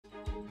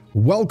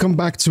Welcome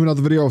back to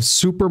another video of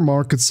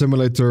Supermarket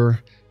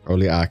Simulator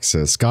Early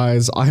Access.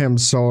 Guys, I am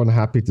so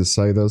unhappy to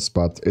say this,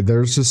 but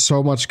there's just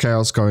so much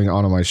chaos going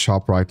on in my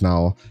shop right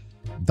now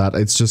that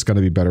it's just going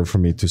to be better for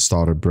me to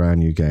start a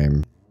brand new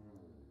game.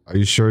 Are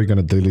you sure you're going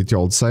to delete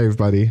your old save,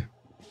 buddy?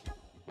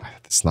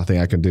 There's nothing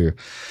I can do.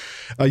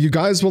 You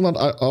guys will not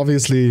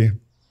obviously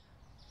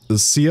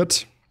see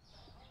it.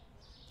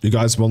 You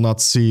guys will not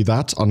see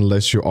that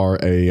unless you are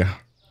a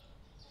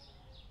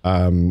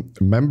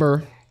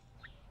member.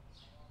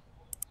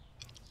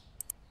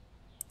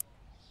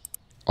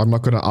 I'm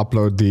not going to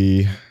upload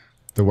the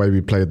way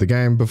we played the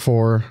game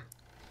before.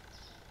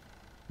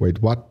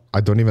 Wait, what? I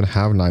don't even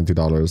have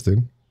 $90,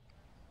 dude.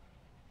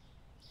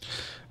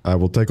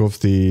 We'll take off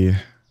the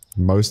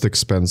most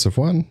expensive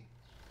one.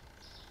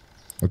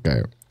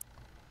 Okay.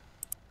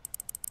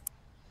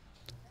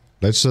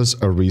 Let's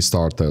just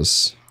restart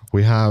this.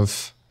 We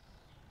have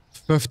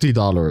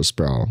 $50,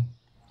 bro.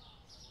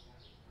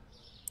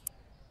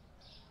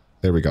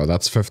 There we go.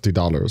 That's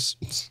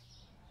 $50.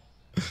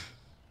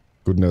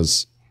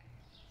 Goodness.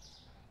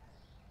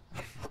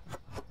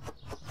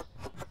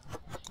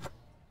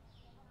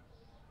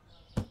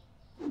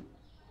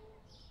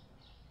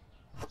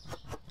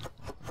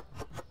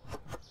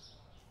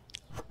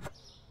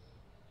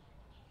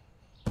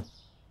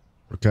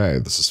 Okay,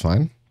 this is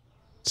fine.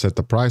 Set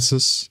the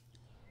prices.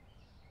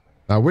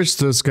 I wish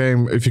this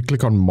game, if you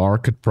click on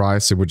market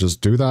price, it would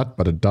just do that,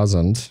 but it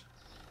doesn't.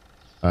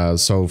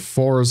 So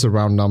 4 is a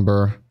round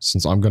number,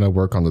 since I'm going to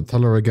work on the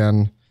teller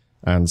again,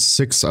 and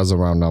 6 as a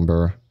round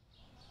number.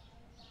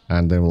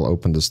 And then we'll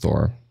open the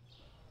store.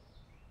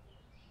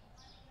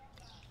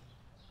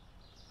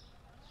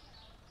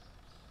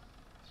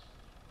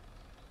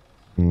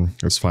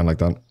 It's fine like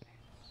that.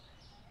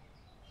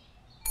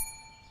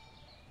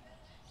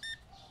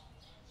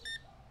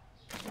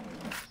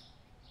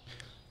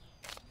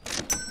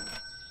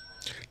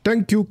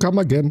 Thank you, come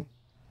again.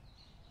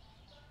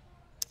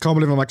 Can't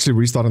believe I'm actually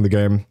restarting the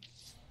game.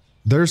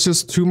 There's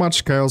just too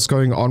much chaos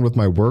going on with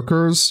my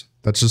workers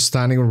that's just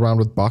standing around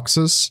with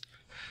boxes.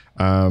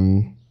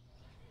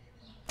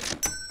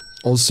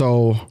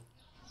 Also,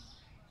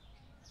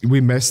 we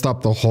messed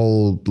up the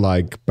whole,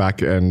 like,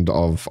 back end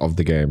of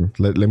the game.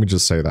 Let me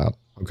just say that,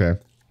 okay?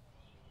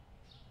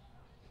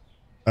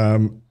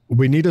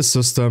 We need a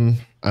system,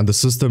 and the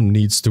system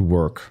needs to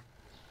work.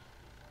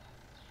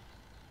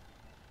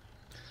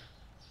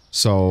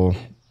 So,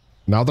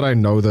 now that I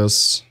know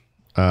this,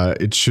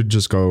 it should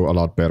just go a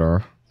lot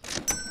better.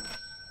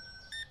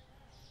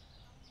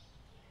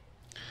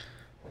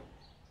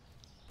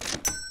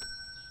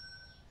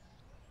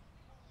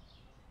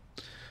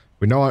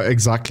 We know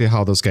exactly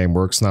how this game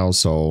works now,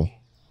 so...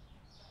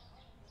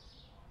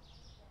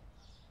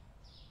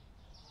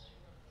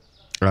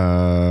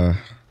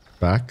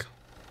 back.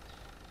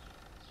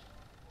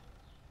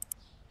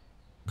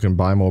 We can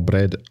buy more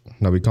bread.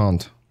 No, we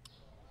can't.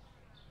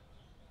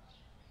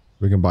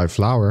 We can buy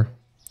flour.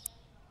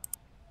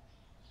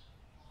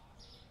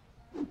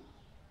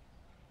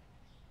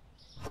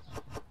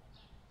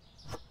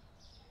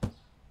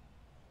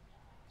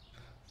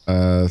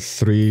 Uh,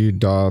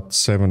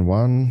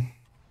 3.71.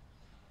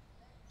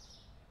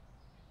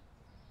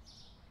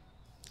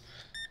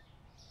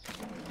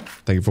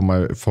 Thank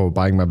you for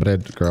buying my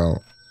bread,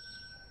 girl.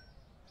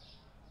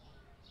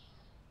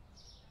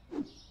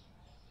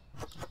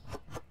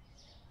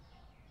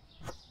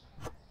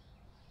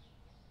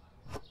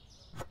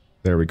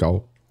 There we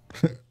go.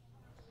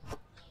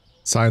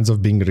 Signs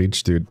of being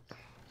rich, dude.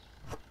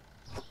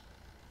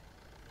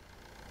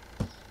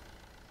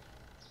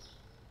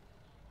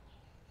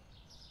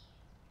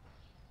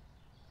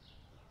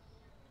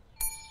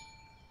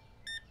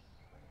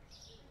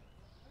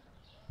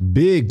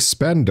 Big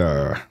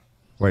spender.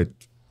 Wait.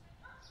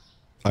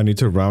 I need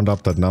to round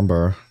up that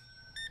number.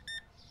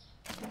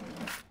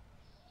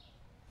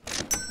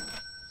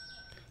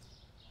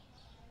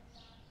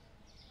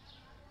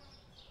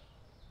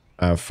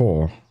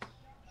 $4.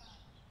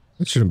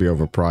 It shouldn't be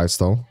overpriced,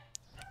 though.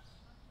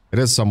 It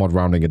is somewhat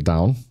rounding it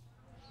down.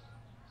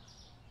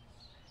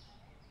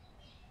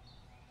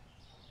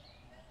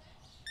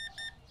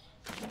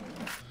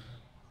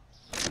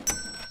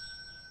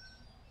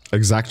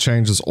 Exact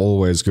change is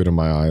always good in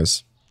my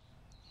eyes.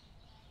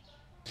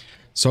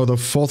 So the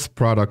 4th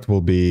product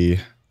will be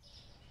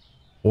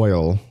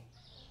oil.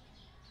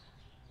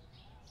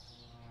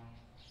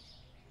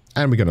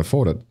 And we can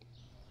afford it.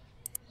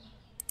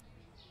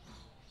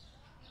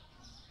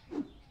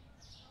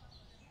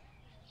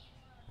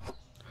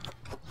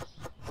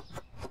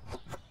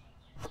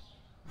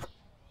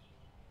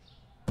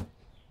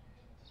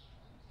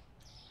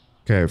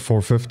 Okay,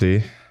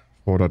 450,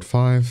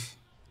 4.5.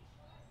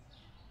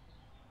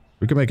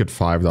 We can make it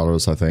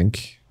 $5, I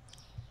think.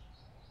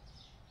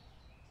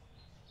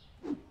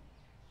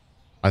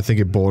 I think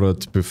he bought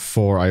it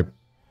before I...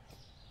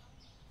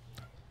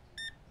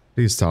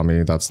 Please tell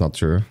me that's not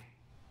true.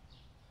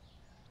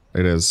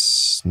 It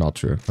is not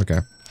true. Okay.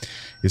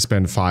 He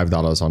spent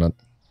 $5 on it.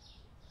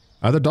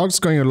 The dog's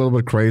going a little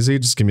bit crazy.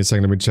 Just give me a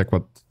second. Let me check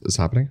what is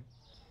happening.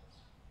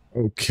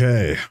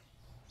 Okay.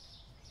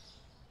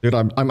 Dude,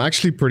 I'm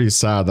actually pretty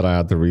sad that I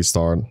had to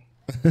restart.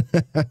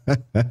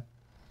 But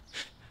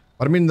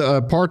I mean,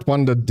 part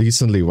 1 did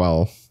decently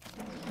well.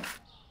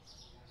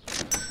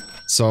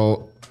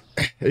 So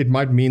it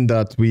might mean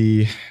that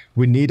we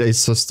need a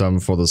system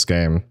for this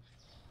game.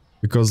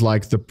 Because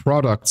like the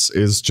products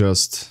is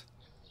just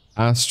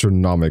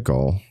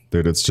astronomical.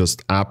 Dude, it's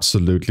just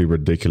absolutely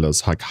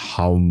ridiculous like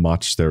how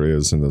much there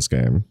is in this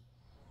game.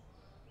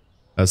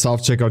 A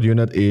self-checkout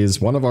unit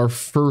is one of our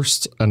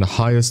first and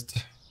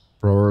highest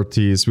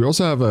priorities. We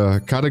also have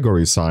a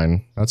category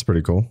sign. That's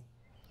pretty cool.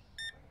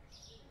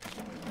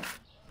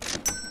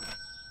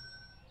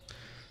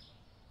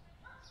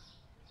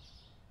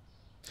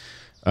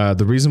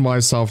 The reason why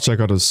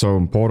self-checkout is so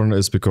important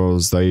is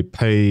because they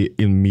pay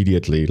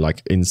immediately,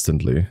 like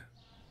instantly.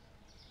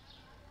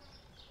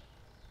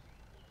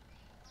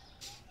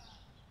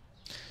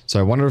 So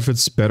I wonder if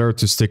it's better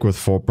to stick with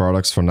 4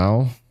 products for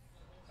now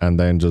and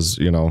then just,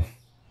 you know,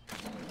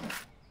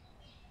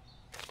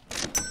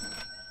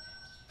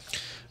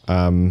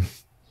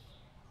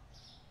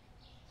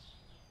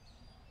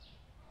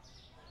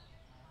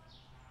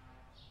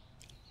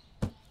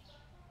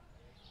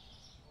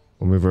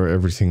 we'll move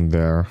everything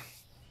there.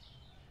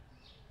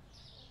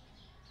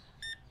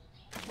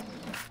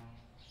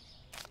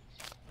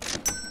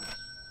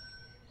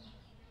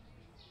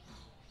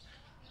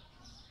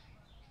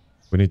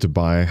 We need to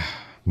buy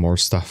more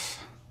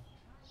stuff.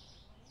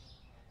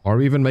 Are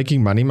we even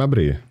making money,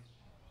 Mabri?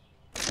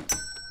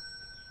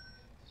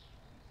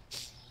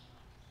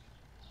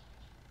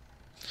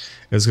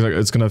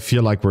 It's gonna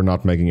feel like we're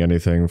not making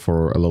anything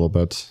for a little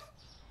bit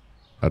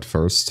at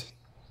first.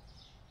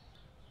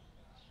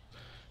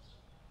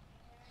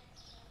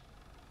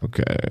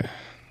 Okay.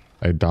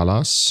 A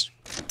Dallas.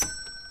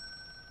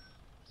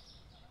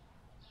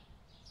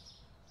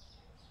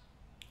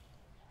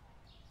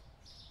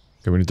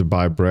 Okay, we need to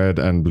buy bread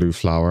and blue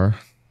flour.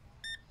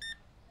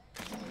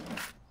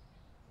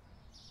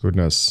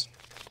 Goodness.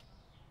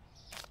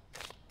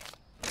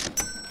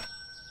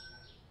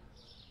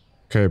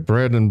 Okay,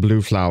 bread and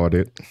blue flour,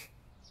 dude.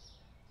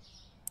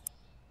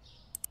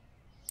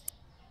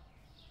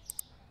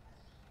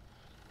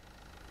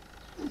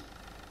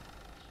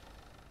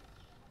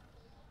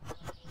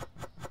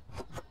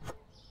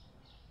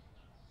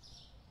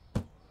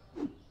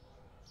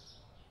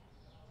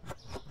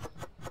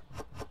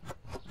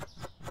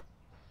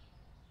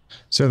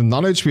 So the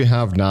knowledge we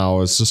have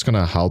now is just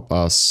gonna help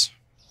us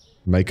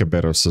make a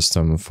better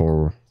system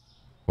for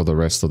the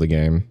rest of the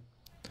game.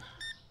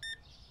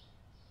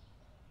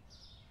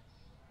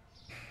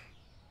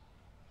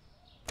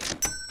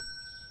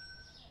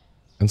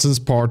 And since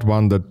part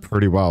 1 did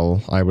pretty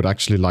well, I would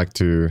actually like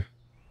to,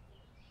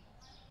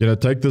 you know,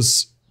 take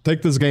this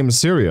game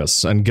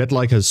serious and get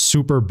like a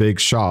super big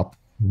shop,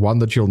 one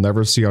that you'll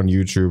never see on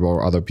YouTube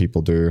or other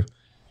people do.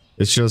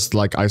 It's just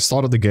like I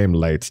started the game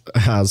late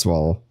as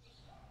well.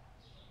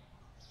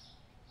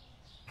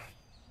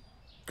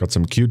 Got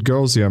some cute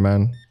girls here,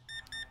 man.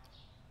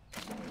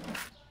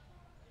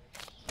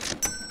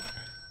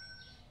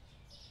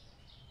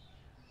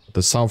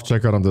 The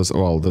self-checkout on this,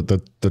 well, the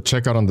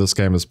checkout on this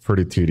game is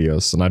pretty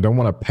tedious, and I don't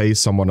want to pay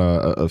someone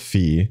a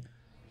fee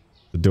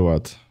to do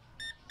it.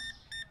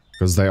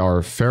 Because they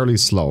are fairly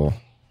slow.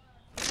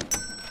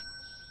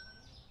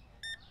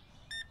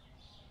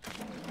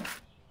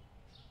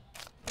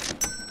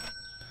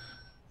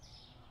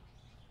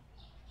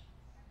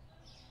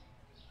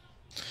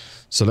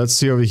 So let's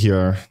see over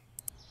here.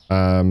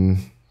 Wait,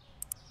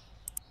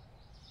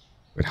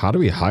 how do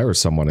we hire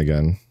someone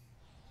again?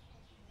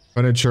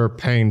 Furniture,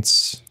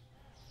 paints.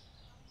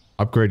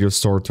 Upgrade your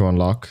store to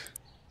unlock.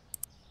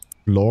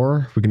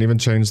 Floor. We can even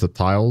change the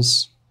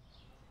tiles.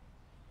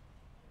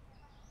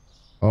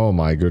 Oh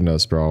my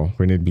goodness, bro.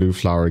 We need blue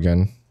flour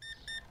again.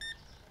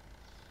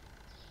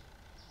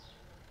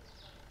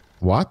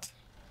 What?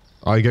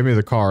 Oh, he gave me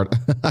the card.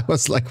 I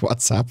was like,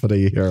 what's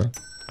happening here?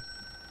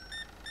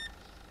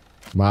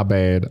 My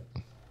bad.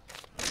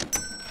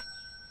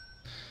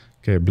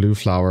 Okay, blue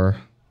flour.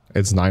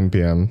 It's 9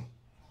 PM.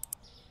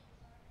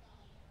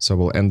 So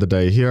we'll end the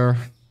day here.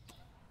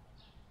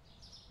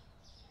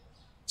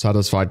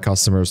 Satisfied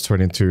customers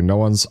 22. No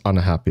one's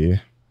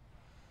unhappy.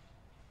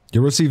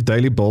 You receive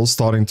daily bills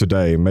starting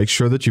today. Make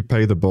sure that you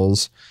pay the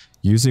bills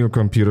using your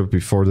computer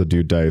before the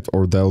due date,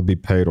 or they'll be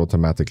paid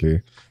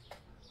automatically.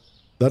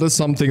 That is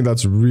something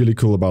that's really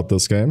cool about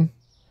this game.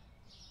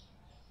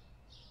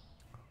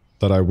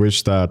 That I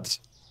wish that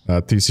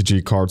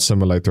TCG Card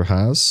Simulator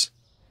has.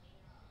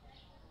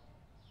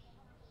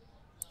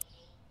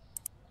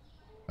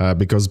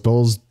 Because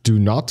bills do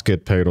not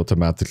get paid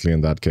automatically in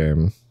that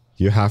game.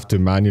 You have to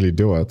manually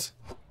do it.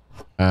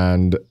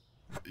 And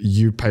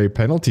you pay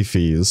penalty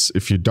fees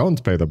if you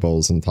don't pay the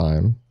bills in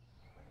time.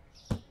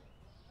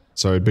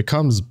 So it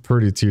becomes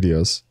pretty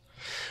tedious.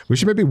 We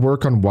should maybe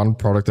work on one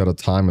product at a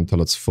time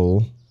until it's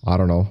full. I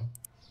don't know.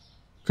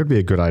 Could be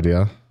a good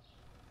idea.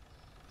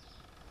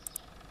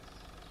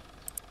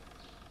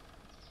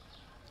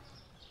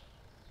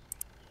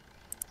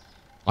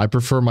 I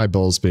prefer my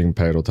bills being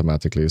paid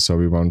automatically, so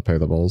we won't pay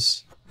the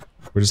bills.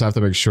 We just have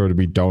to make sure that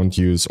we don't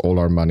use all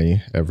our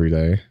money every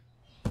day.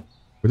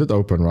 We did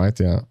open, right?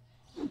 Yeah.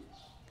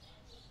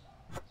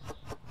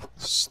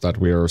 It's that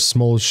we are a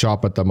small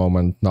shop at the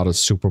moment, not a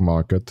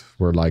supermarket.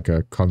 We're like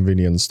a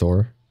convenience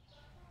store.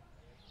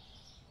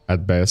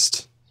 At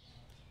best.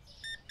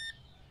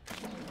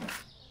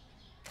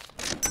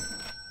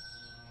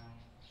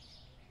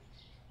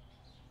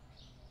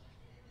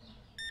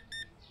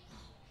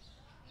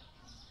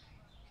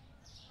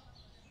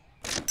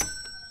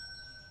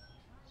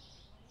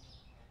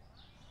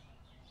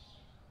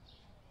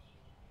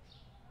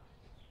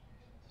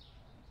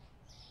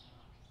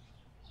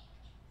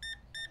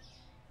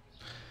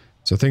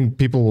 So I think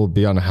people will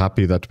be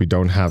unhappy that we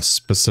don't have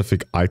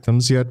specific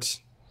items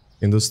yet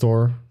in the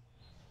store.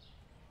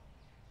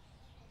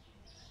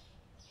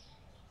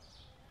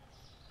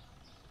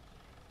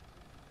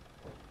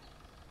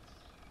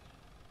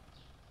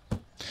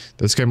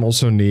 This game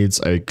also needs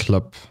a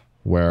clip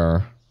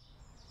where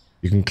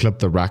you can clip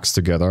the racks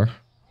together.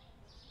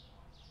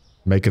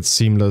 Make it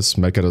seamless,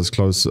 make it as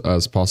close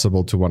as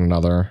possible to one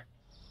another.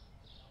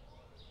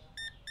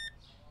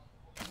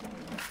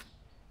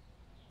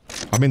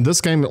 I mean,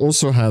 this game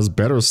also has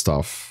better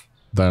stuff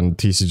than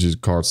TCG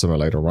Card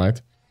Simulator,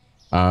 right?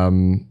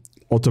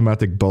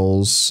 Automatic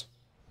bills.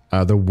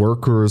 The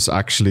workers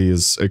actually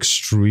is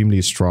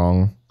extremely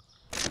strong.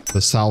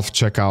 The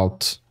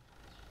self-checkout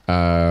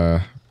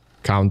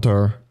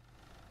counter.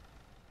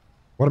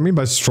 What I mean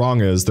by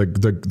strong is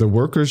the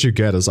workers you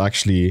get is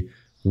actually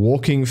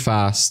walking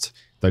fast.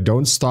 They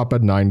don't stop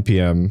at 9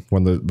 p.m.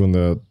 when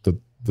the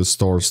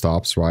store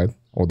stops, right?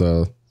 Or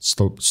the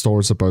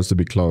store is supposed to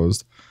be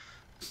closed.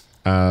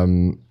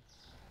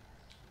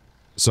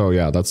 So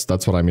yeah, that's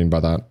what I mean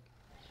by that.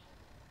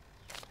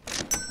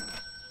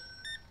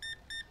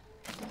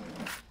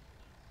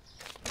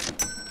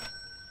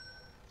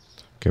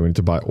 Okay, we need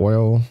to buy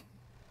oil.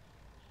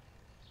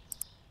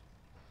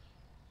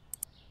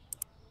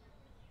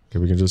 Okay,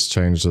 we can just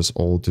change this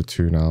all to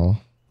 2 now.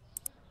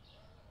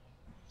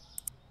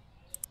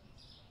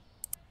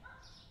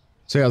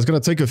 So yeah, it's gonna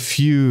take a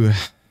few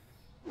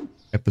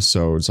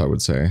episodes, I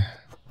would say,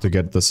 to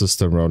get the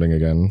system rolling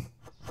again.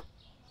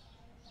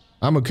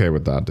 I'm okay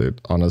with that, dude,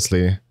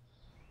 honestly.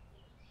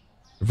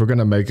 If we're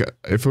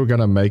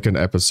gonna make an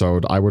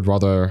episode, I would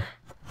rather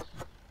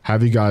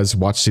have you guys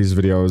watch these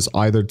videos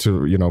either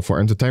to, you know, for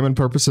entertainment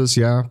purposes,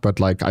 yeah, but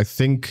like I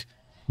think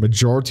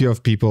majority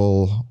of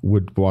people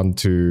would want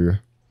to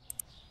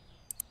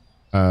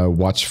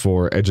watch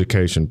for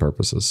education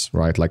purposes,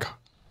 right? Like,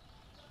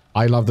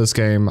 I love this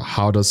game,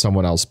 how does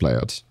someone else play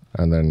it?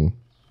 And then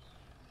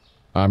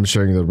I'm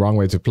showing the wrong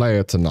way to play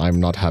it and I'm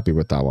not happy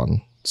with that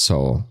one.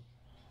 So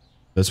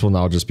this will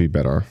now just be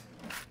better.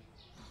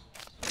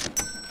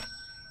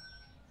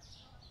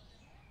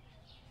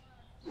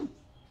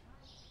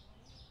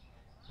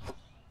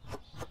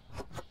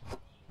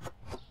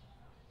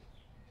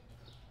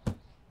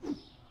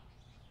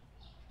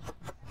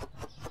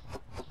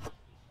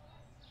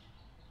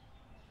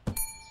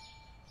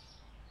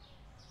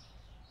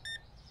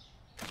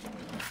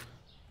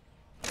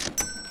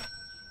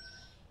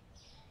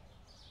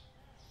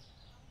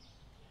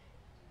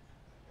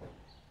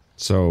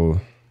 So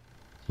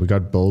we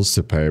got bills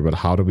to pay, but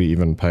how do we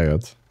even pay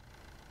it?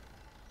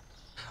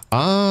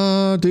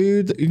 Ah,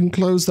 dude, you can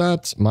close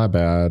that. My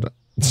bad.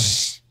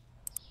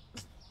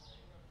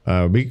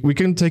 We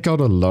can take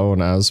out a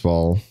loan as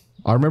well.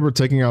 I remember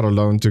taking out a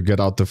loan to get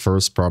out the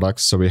first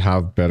products so we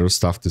have better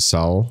stuff to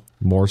sell.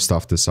 More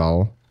stuff to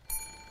sell.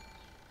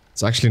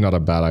 It's actually not a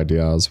bad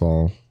idea as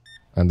well.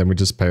 And then we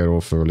just pay it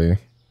off early.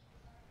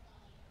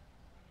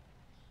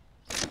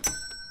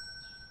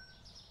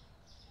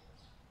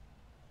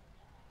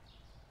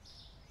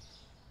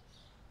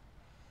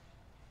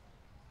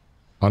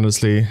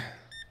 Honestly,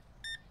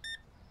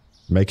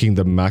 making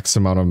the max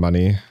amount of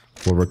money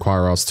will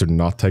require us to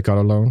not take out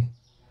a loan,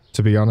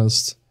 to be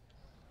honest.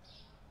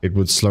 It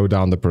would slow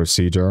down the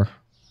procedure.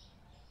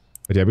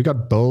 But yeah, we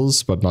got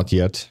bills, but not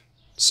yet.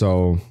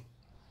 So,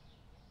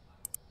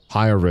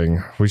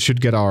 hiring. We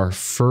should get our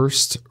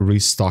first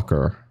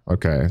restocker.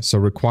 Okay, so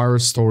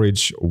requires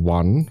storage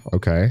 1.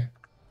 Okay.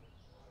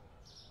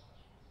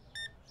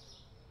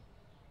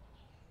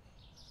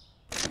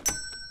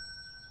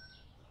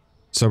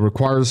 So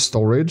requires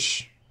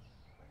storage.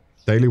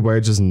 Daily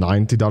wage is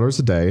 $90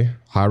 a day.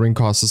 Hiring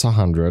cost is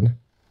 $100.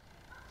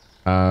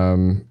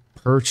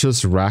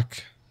 Purchase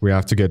rack. We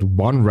have to get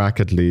 1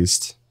 rack at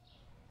least.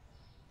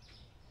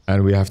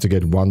 And we have to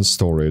get 1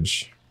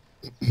 storage.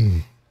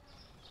 We're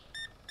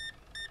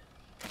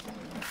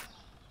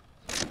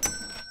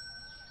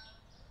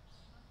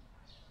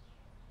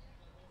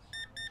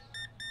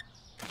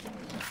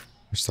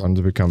starting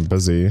to become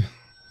busy.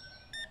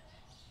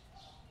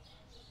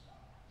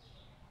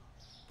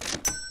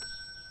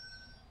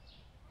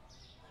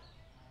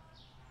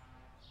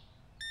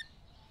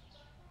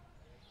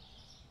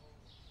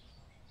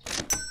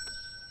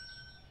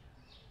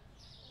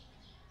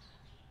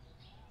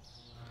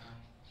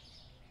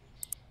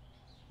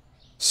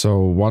 So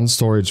 1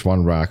 storage,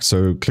 1 rack.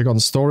 So click on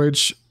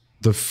storage,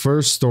 the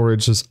first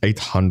storage is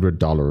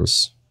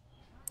 $800.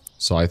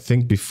 So I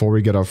think before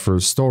we get our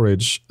first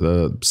storage,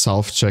 the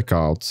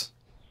self-checkout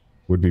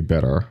would be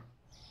better.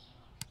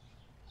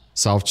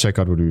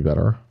 Self-checkout would be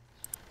better.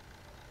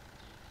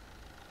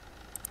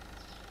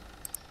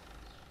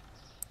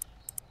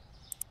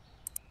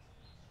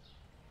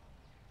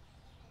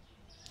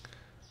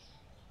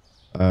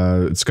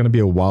 It's gonna be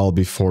a while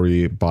before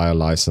we buy a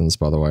license,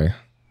 by the way.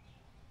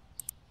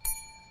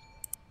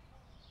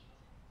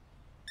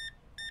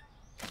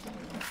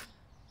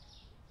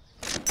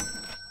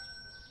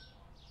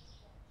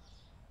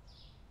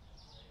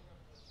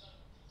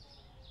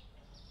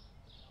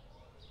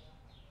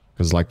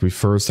 Because, like, we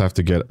first have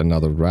to get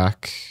another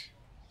rack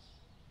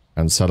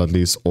and sell at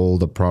least all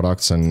the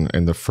products in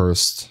the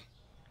first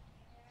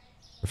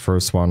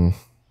one.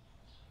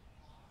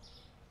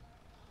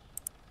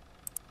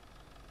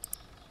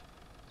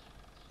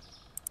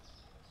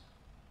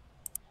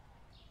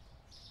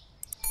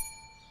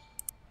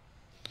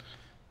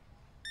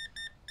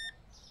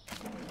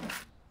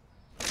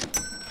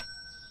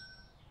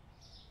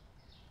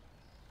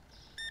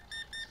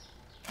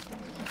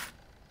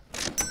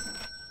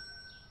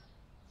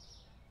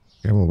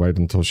 Okay, we'll wait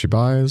until she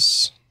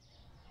buys.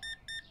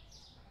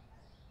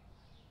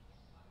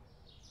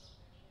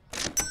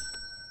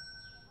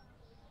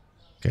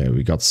 Okay,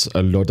 we got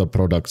a lot of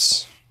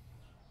products.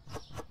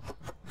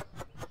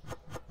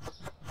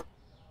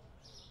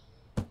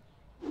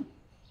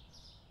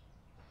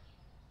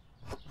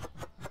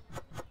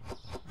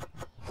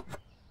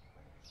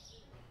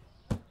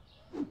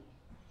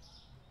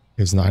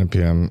 It's 9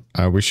 p.m.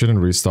 We shouldn't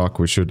restock.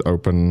 We should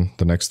open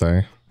the next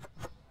day.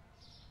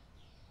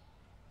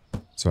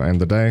 So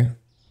end the day.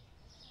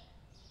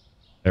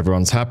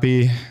 Everyone's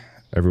happy.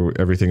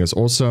 Everything is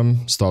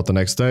awesome. Start the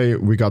next day.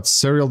 We got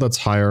cereal that's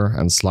higher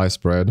and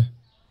sliced bread.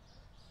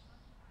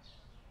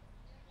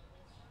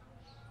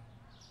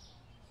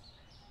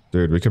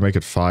 Dude, we can make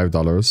it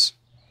 $5.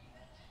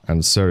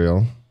 And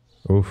cereal.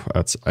 Oof,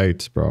 that's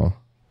 8, bro.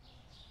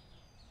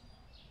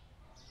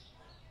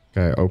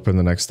 Okay, open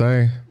the next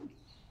day.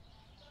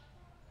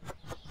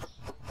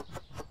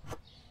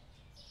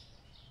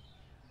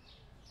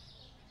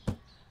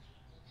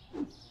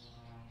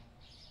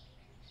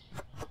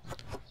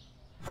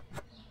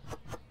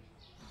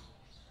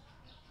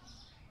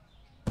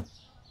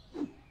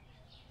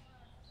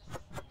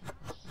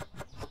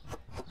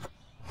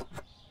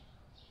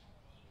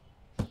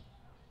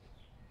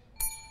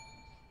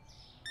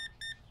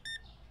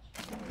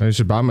 You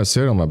should buy my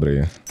cereal, my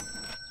buddy.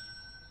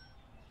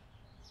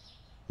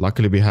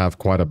 Luckily, we have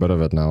quite a bit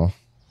of it now.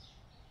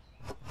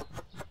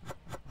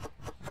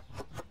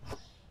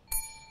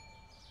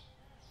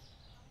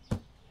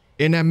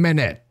 In a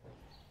minute.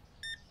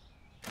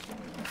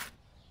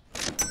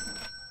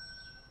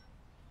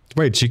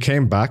 Wait, she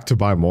came back to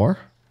buy more?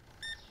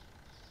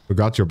 Who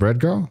got your bread,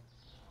 girl?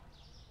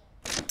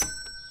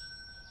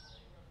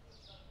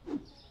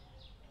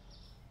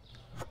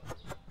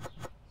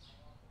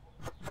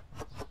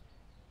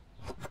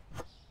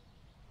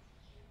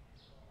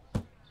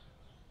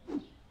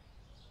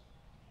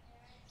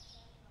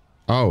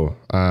 Oh,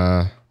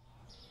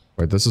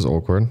 wait, this is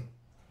awkward.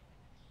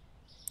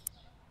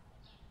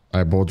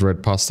 I bought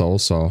red pasta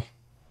also.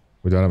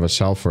 We don't have a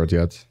shelf for it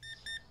yet.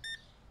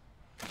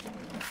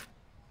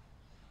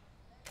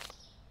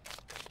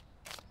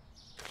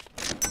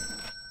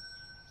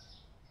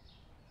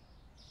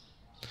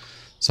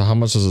 So how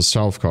much does a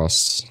shelf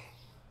cost?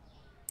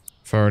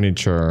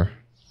 Furniture,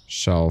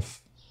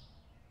 shelf.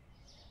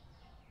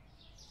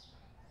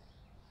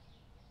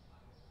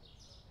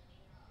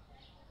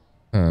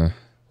 Huh.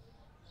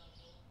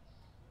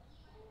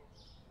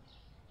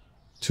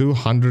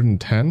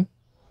 210?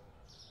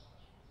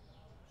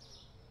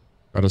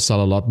 Gotta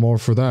sell a lot more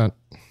for that.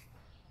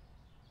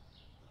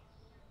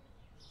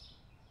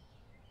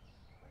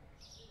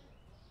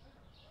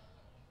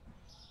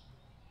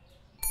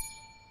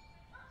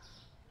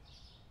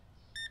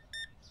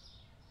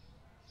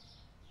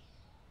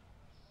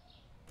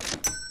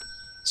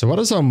 So what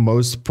is our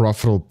most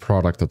profitable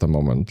product at the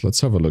moment?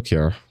 Let's have a look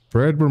here.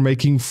 Bread, we're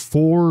making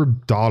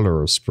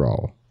 $4,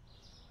 bro.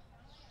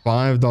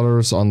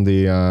 $5 on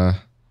the,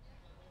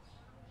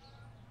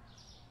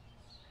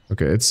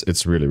 Okay,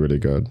 it's really, really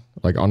good.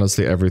 Like,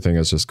 honestly, everything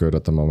is just good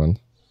at the moment.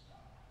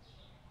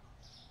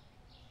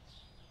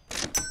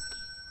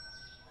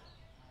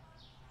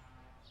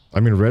 I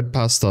mean, red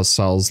pasta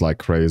sells like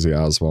crazy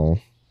as well.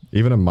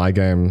 Even in my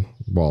game,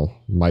 well,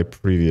 my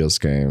previous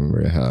game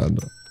we had.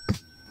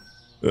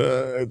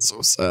 It's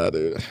so sad,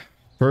 dude.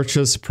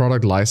 Purchase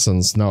product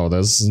license. No,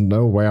 there's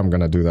no way I'm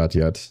gonna do that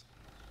yet.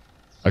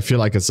 I feel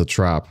like it's a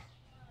trap.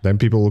 Then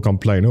people will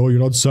complain, oh, you're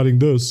not selling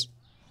this.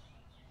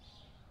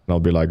 And I'll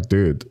be like,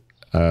 dude,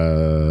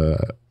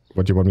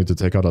 what, do you want me to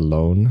take out a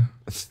loan?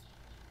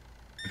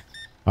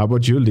 How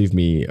about you leave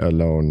me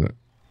alone?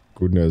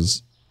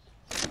 Goodness.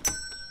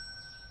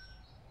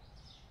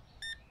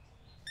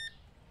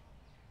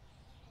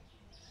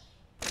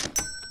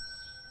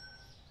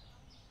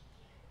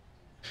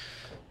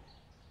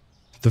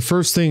 The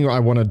first thing I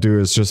want to do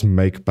is just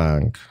make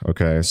bank.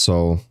 Okay,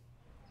 so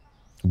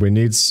we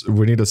need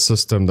a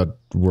system that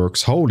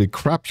works. Holy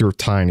crap, you're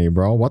tiny,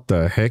 bro. What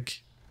the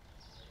heck?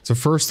 It's the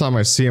first time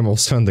I see him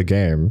also in the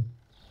game.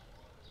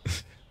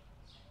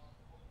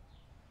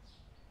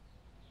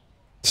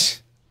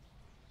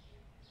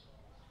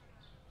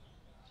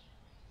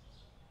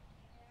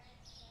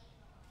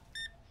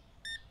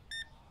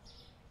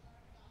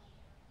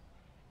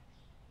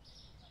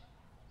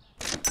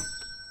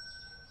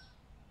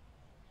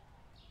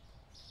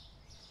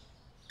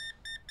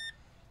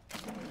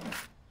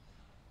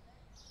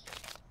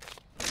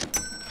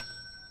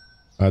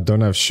 I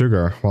don't have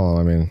sugar. Well,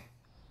 I mean,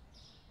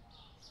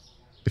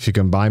 if you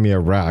can buy me a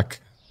rack,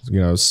 you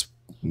know,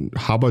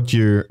 how about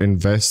you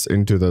invest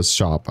into this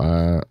shop,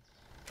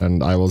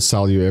 and I will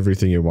sell you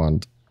everything you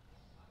want.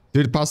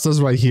 Dude,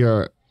 pasta's right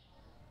here.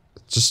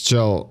 Just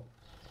chill.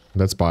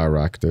 Let's buy a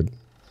rack, dude.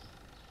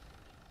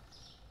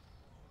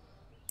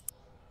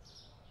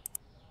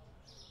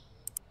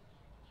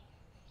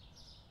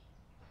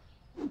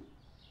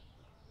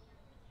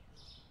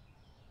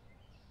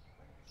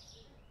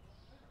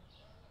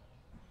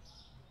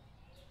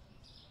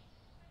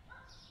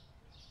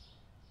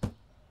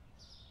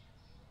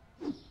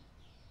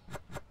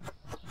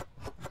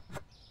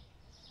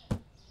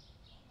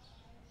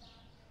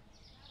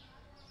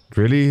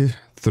 Really?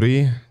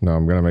 3? No,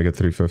 I'm gonna make it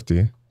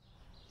 350.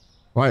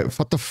 Why?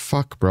 What the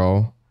fuck,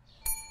 bro?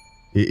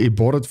 He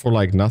bought it for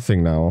like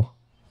nothing now.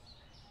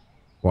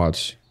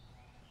 Watch.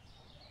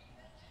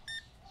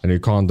 And you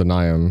can't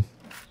deny him.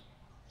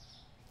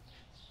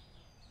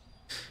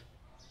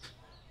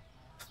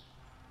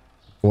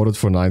 Bought it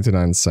for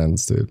 99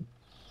 cents, dude.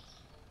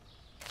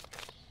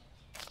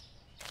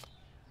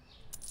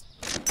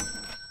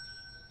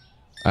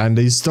 And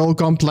he's still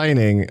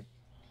complaining.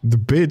 The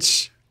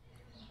bitch.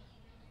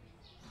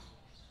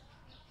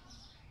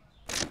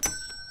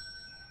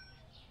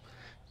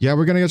 Yeah,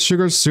 we're gonna get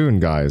sugar soon,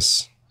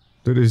 guys.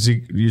 Dude,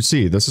 you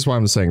see, this is why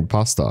I'm saying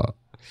pasta.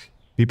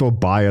 People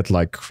buy it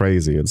like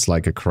crazy. It's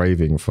like a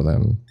craving for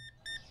them.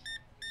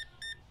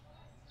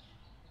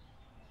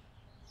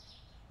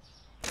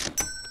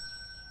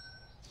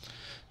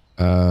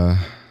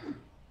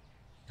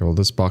 Well,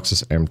 this box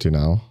is empty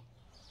now.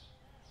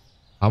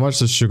 How much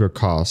does sugar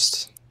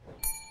cost?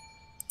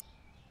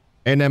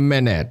 In a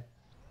minute.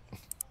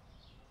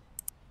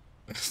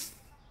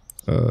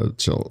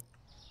 Chill.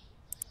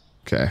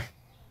 Okay.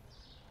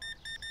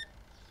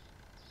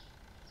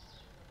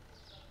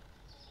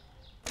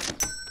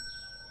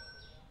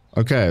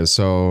 Okay,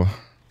 so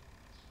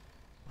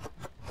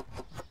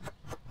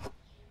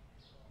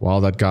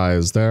while that guy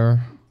is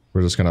there,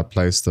 we're just gonna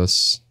place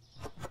this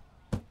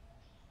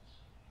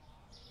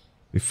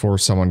before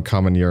someone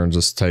come in here and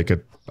just take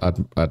it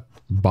at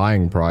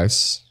buying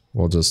price.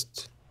 We'll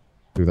just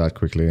do that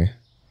quickly.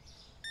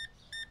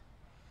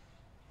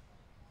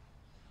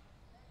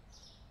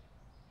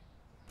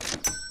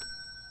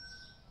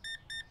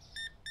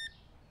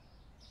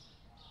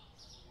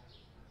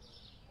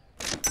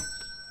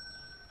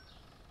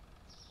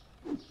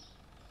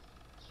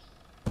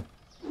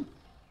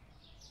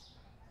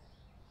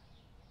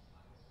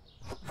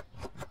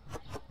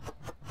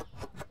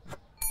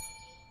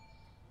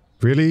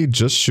 Really?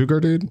 Just sugar,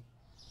 dude? Okay,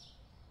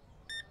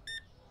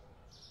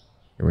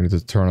 we need to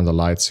turn on the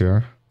lights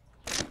here.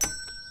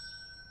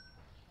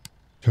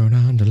 Turn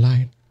on the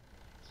light.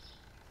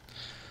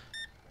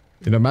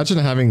 You know, imagine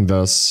having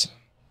this.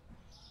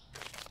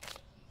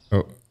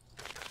 Oh.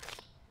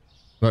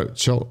 No,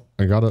 chill.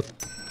 I got it.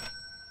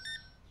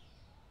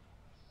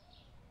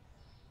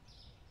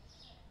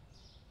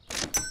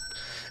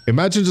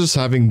 Imagine just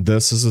having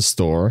this as a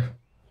store.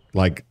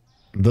 Like,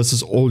 this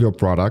is all your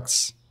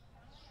products.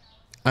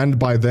 And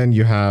by then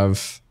you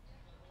have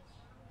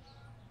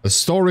a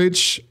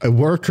storage, a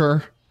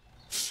worker,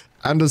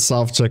 and a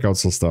self-checkout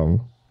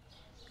system.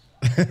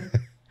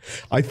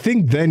 I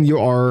think then you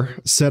are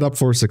set up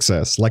for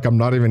success. Like, I'm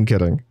not even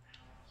kidding.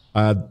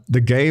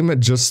 The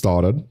game just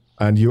started,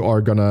 and you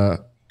are gonna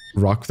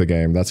rock the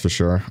game, that's for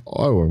sure.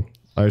 Oh,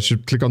 I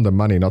should click on the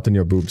money, not in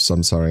your boobs,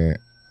 I'm sorry.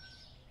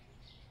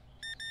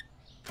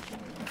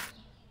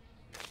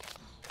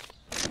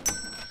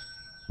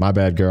 My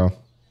bad, girl.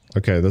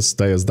 Okay, this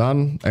day is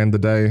done. End the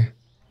day.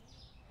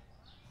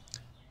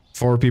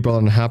 4 people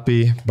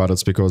unhappy, but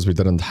it's because we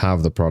didn't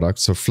have the product.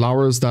 So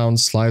flour is down,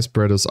 sliced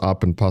bread is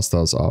up, and pasta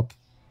is up.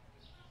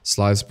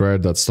 Sliced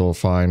bread, that's still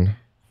fine.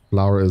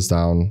 Flour is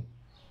down.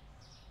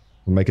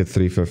 We'll make it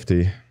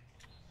 350.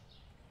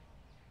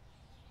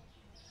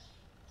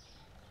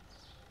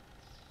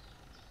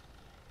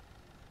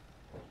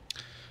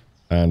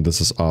 And this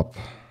is up.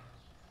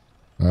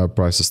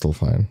 Price is still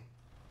fine.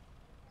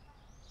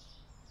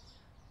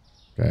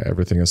 Okay,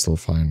 everything is still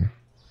fine.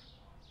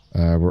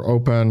 We're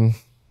open.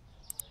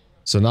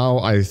 So now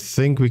I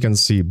think we can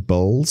see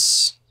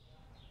bills.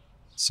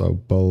 So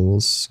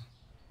bills.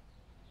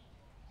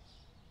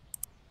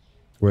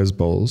 Where's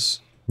bills?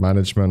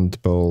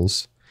 Management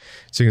bills.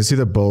 So you can see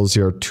the bills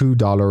here,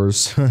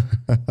 $2.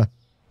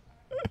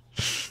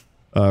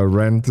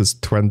 Rent is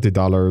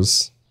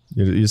 $20.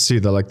 You see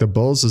that like the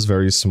bulls is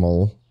very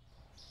small.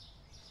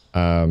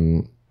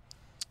 And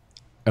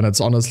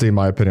it's honestly, in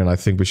my opinion, I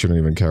think we shouldn't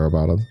even care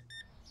about it.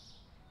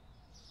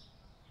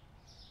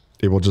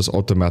 It will just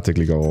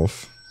automatically go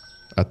off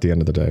at the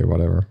end of the day,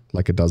 whatever.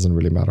 Like it doesn't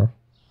really matter.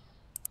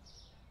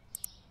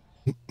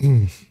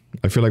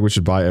 I feel like we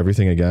should buy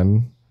everything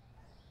again.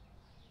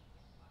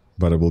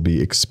 But it will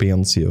be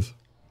expensive.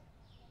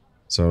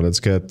 So let's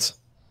get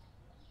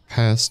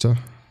pasta.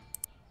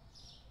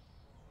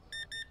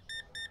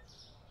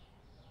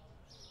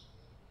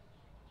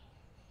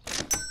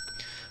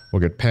 We'll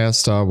get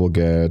pasta, we'll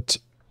get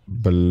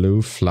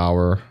blue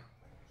flour.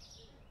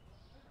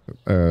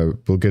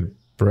 We'll get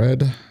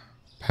bread,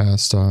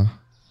 pasta,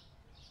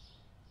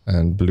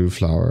 and blue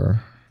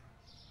flour.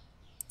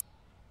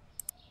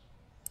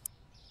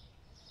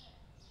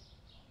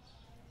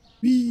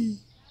 Whee!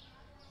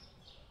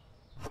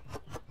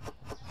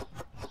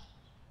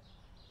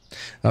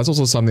 That's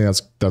also something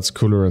that's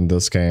cooler in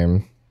this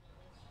game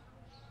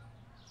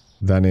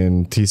than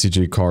in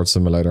TCG Card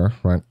Simulator,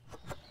 right?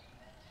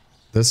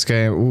 This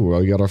game, ooh,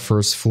 we got our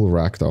first full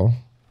rack though.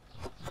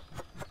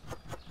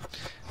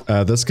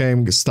 This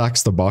game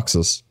stacks the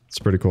boxes. It's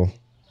pretty cool.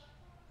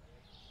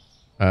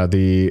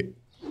 The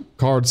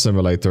Card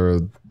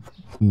Simulator,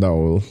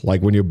 no.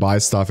 Like when you buy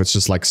stuff, it's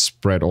just like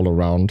spread all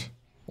around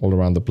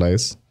the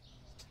place.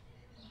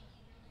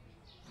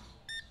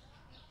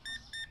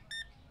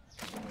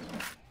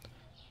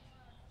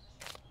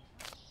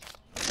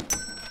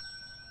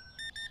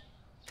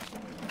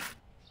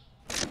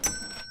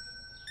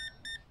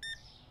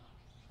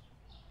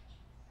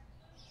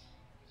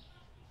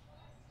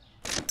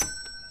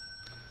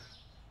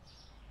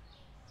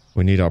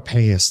 We need our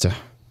pasta.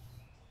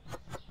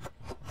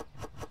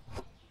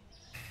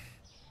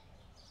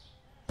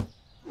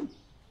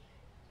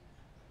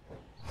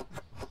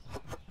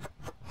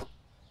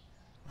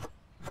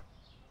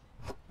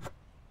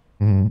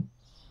 I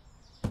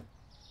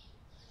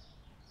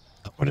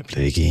want to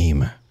play a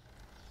game.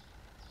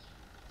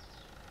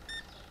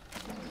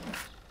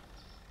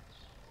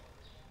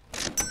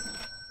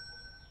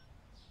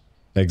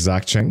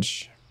 Exact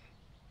change.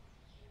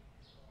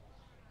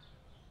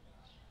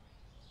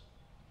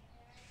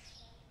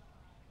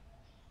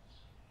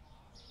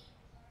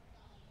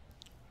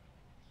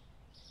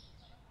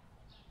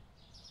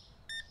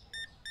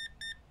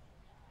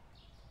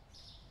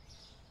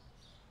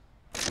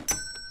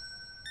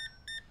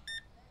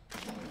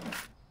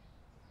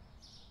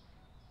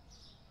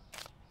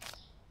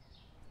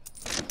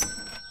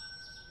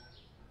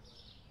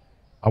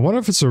 I wonder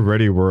if it's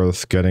already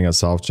worth getting a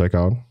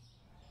self-checkout.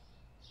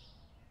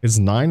 It's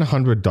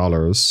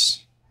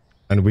 $900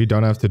 and we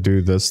don't have to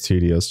do this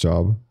tedious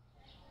job.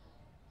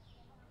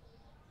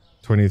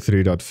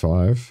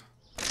 23.5.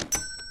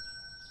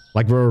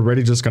 Like we're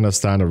already just gonna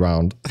stand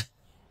around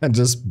and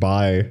just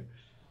buy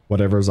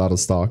whatever's out of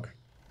stock.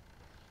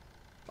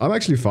 I'm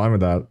actually fine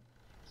with that.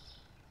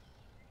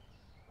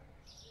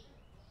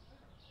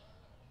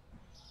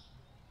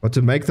 But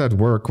to make that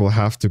work, we'll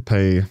have to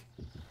pay...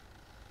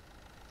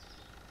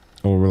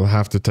 Or we'll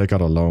have to take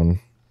out a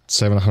loan.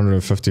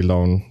 750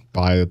 loan,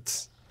 buy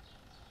it.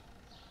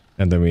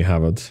 And then we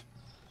have it.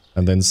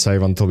 And then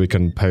save until we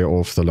can pay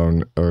off the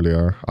loan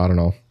earlier. I don't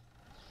know.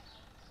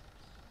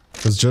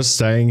 Because just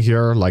staying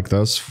here like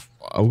this...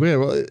 Okay,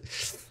 well...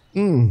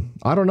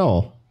 I don't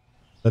know.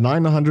 The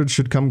 900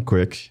 should come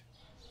quick.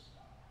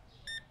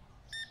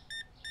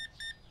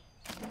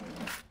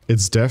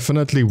 It's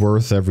definitely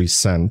worth every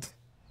cent.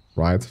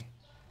 Right?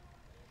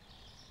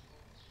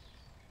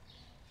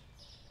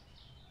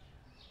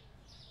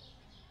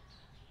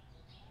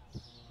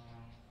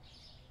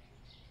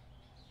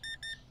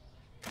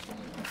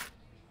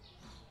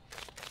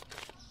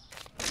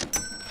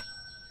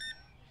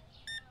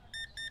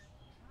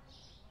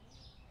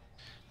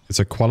 It's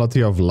a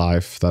quality of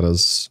life that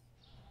is...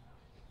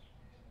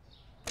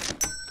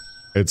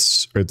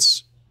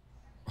 It's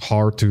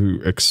hard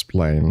to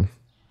explain.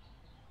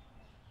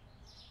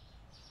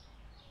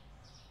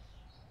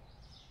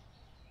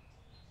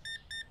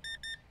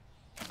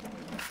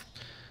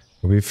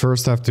 We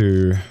first have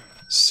to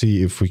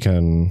see if we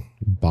can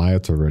buy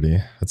it already.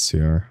 Let's see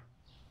here.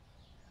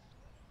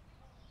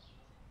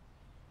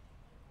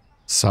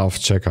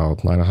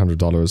 Self-checkout,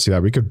 $900. Yeah,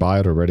 we could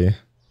buy it already.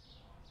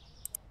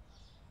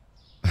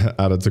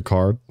 Add it to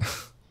cart.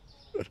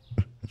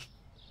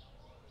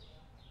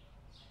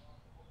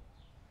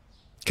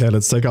 Okay,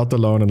 let's take out the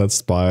loan and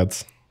let's buy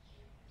it.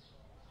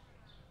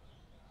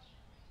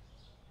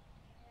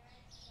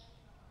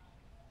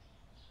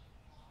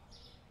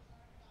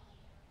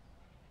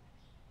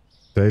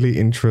 Daily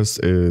interest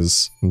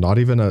is not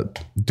even a...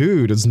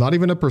 Dude, it's not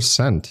even a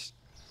 %.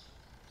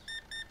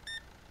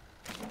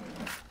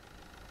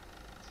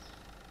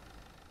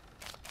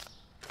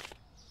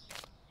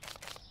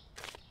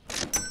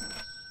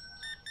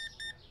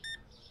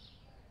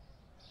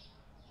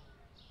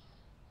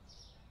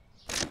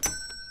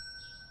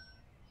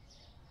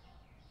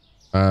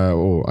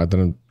 Oh, I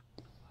didn't...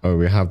 Oh,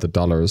 we have the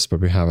dollars, but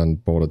we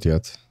haven't bought it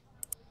yet.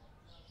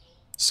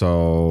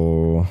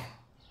 So...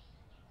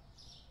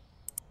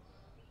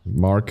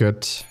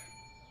 Market.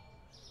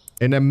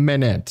 In a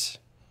minute.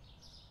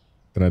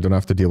 Then I don't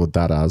have to deal with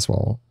that as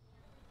well.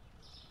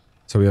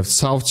 So we have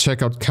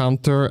self-checkout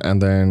counter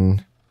and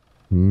then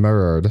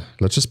mirrored.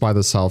 Let's just buy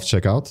the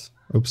self-checkout.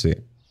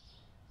 Oopsie.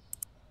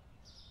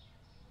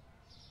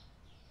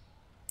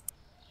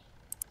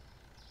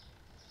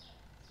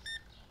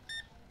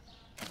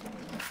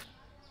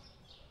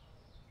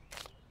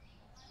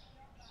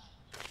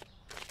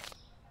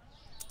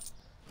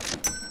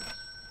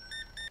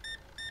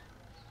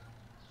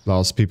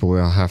 Last people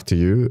will have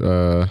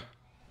to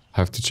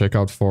check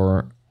out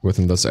for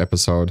within this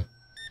episode.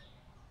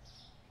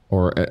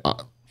 Or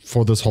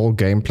for this whole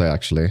gameplay,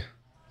 actually.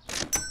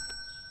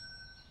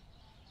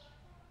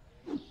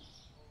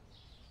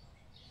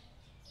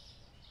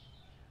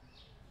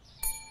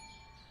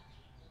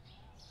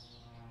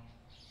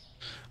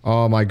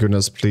 Oh my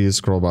goodness, please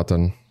scroll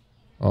button.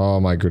 Oh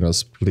my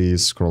goodness,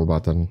 please scroll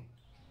button.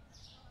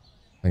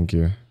 Thank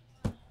you.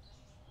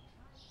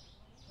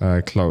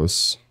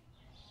 Close.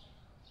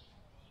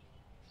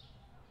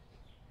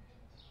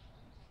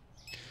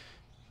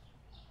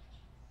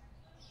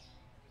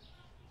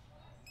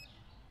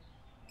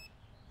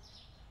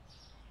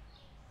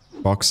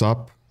 Box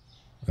up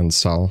and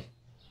sell.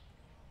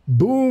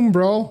 Boom,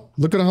 bro.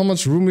 Look at how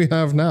much room we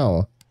have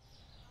now.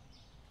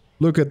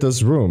 Look at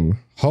this room.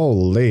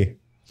 Holy.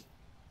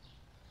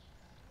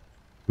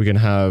 We can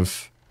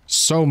have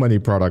so many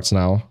products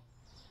now.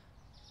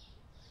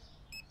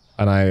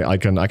 And I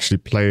can actually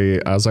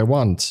play as I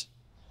want.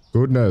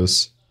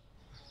 Goodness.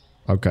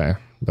 Okay,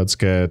 let's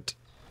get...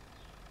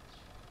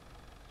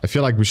 I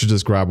feel like we should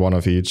just grab one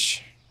of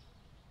each.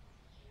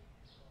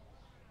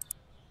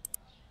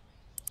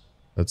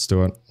 Let's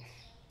do it.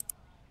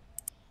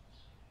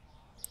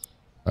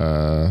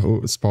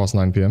 Oh, it's past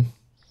 9 PM.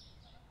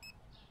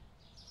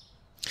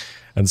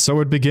 And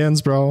so it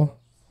begins, bro.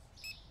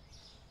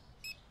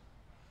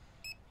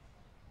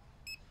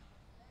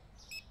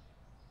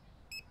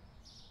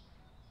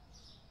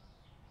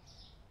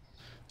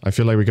 I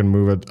feel like we can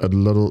move it a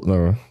little...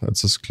 No,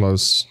 it's as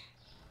close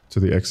to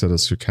the exit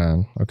as you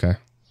can. Okay.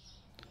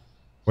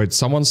 Wait,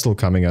 someone's still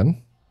coming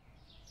in?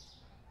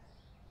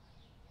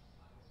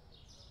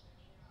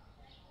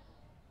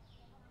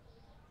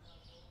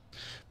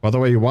 By the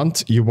way, you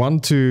want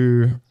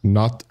to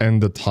not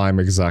end the time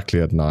exactly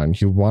at 9.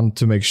 You want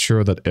to make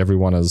sure that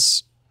everyone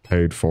is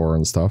paid for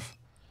and stuff.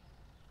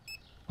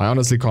 I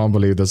honestly can't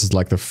believe this is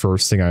like the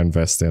first thing I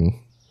invest in.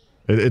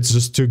 It's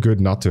just too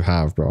good not to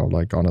have, bro.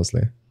 Like,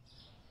 honestly.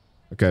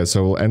 Okay,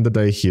 so we'll end the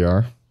day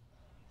here.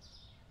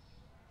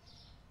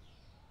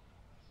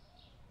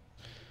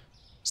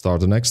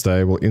 Start the next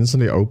day. We'll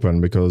instantly open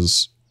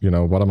because, you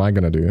know, what am I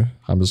gonna do?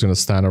 I'm just gonna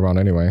stand around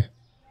anyway.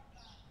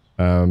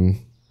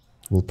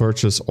 We'll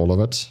purchase all of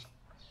it.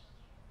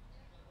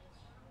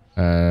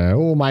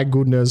 Oh my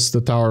goodness, the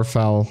tower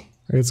fell.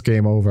 It's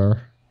game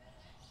over.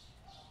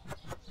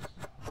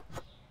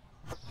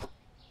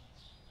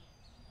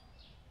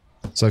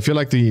 So I feel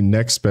like the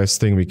next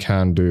best thing we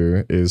can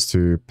do is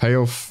to pay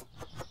off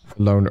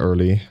the loan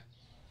early.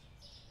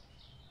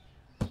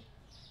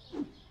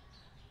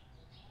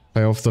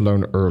 Pay off the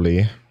loan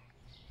early.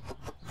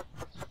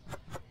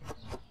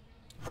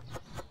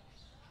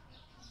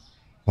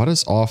 What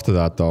is after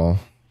that though?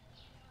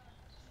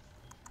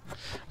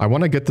 I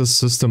want to get this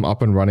system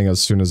up and running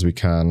as soon as we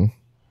can.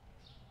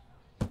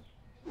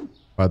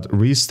 But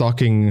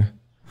restocking,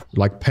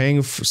 like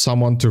paying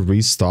someone to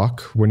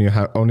restock when you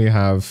only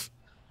have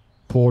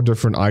 4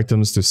 different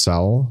items to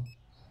sell,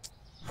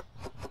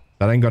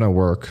 that ain't gonna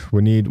work.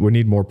 We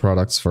need more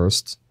products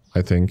first,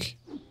 I think.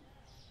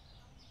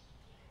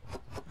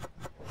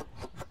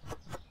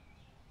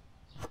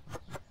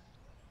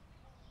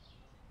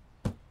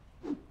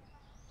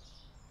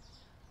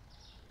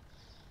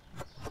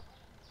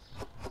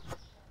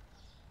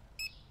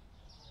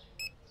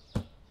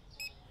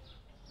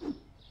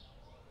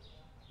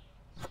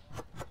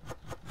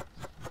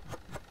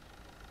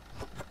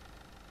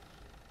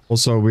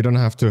 Also, we don't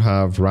have to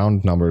have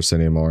round numbers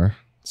anymore,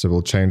 so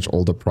we'll change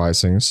all the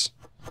pricings.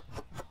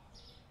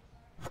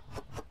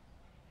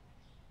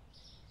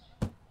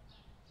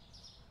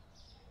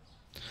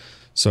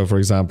 So for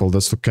example,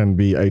 this can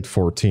be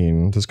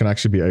 814, this can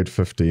actually be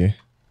 850.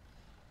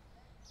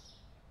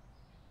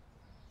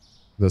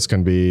 This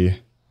can be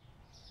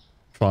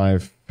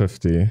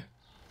 550.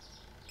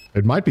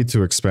 It might be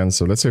too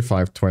expensive, let's say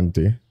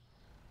 520.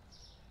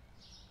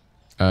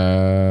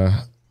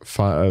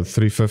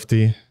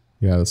 350.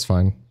 Yeah, that's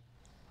fine.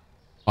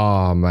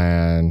 Oh,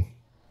 man.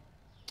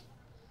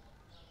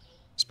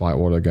 Spy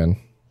order again.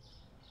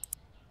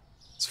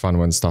 It's fun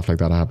when stuff like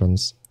that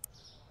happens.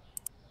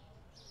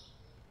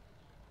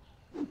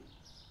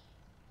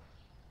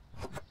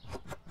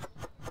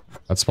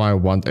 That's why I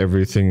want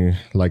everything,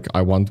 like,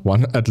 I want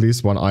at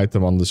least one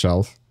item on the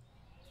shelf.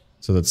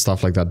 So that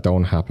stuff like that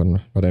don't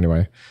happen. But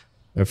anyway.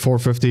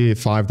 $4.50,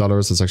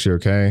 $5 is actually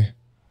okay.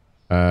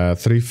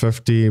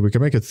 $3.50, we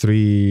can make it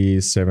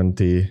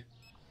 $3.70.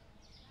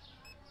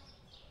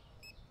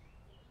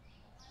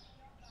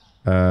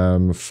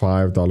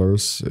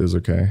 $5 is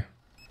okay.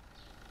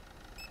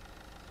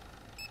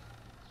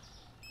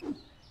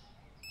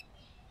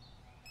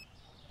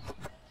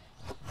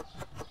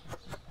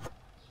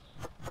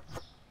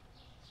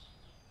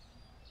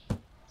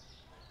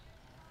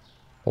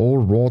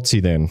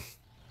 Alrighty then.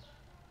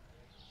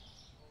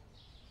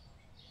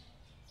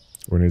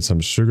 We need some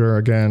sugar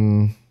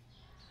again.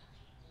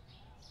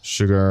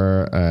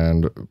 Sugar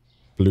and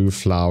blue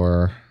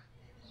flour.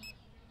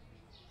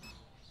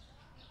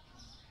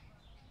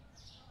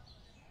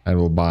 And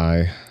we'll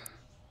buy...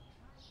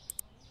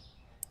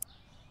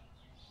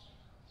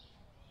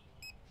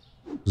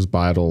 Just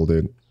buy it all,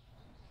 dude.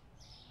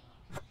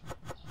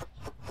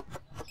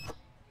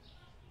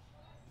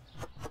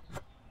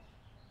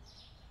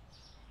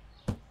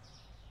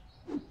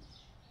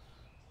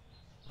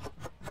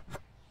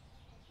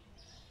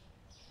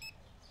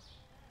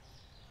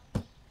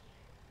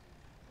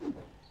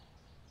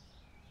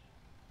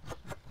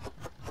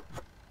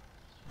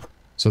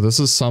 So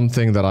this is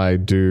something that I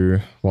do,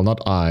 well,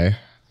 not I,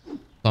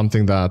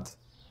 something that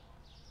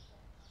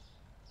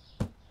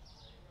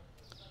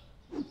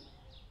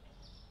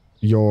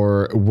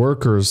your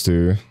workers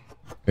do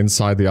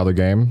inside the other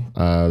game,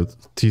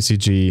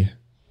 TCG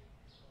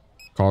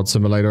Card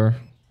Simulator.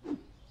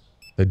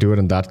 They do it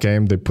in that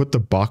game. They put the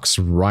box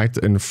right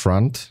in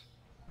front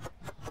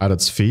at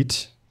its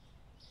feet.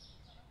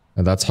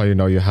 And that's how you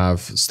know you have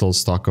still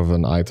stock of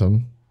an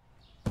item.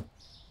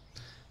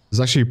 It's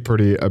actually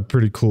a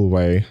pretty cool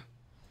way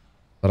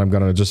that I'm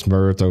gonna just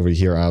mirror it over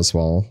here as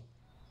well.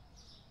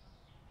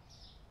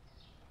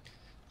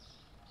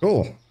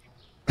 Cool.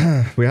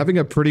 We're having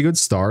a pretty good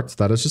start.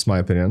 That is just my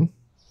opinion.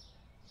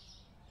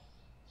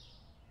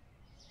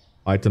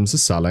 Items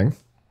is selling.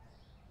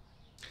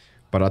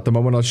 But at the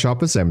moment our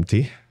shop is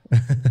empty.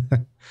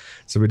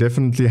 So we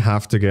definitely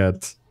have to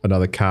get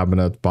another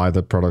cabinet, buy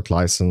the product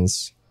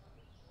license,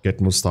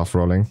 get more stuff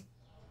rolling.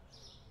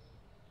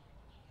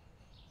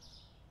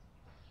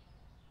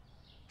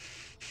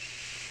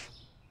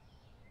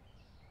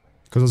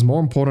 Because it's more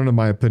important, in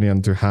my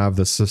opinion, to have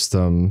the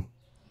system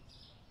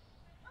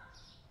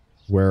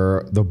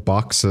where the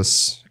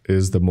boxes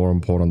is the more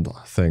important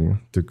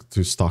thing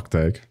to stock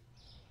take.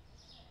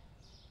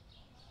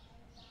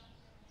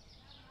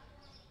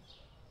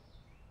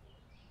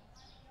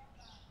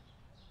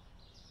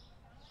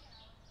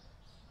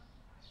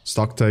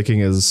 Stock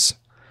taking is...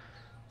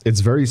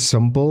 It's very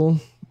simple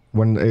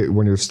when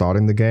you're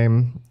starting the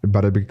game,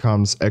 but it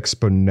becomes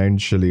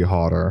exponentially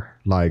harder.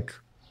 Like,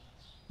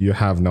 you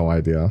have no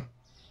idea.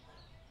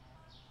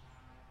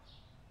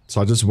 So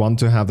I just want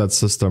to have that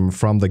system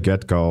from the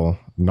get-go,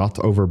 not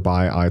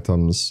overbuy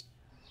items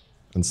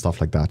and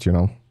stuff like that, you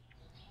know?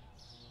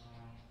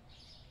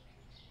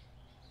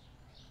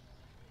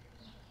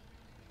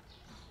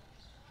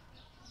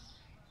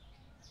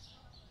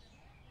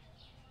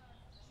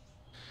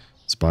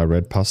 Let's buy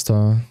red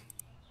pasta.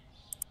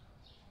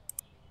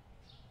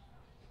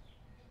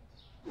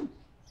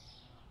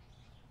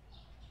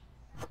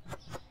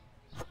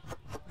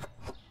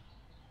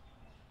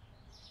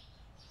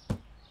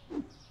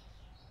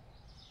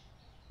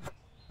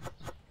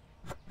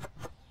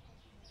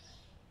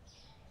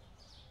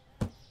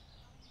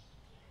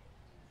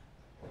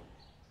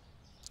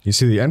 You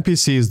see, the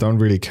NPCs don't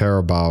really care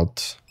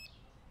about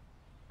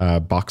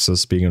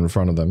boxes being in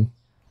front of them.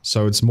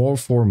 So it's more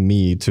for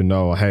me to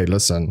know, hey,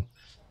 listen,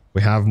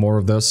 we have more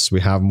of this, we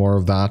have more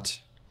of that.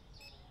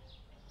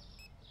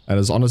 And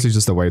it's honestly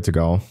just the way to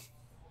go.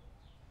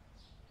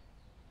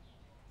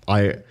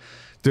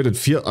 Dude,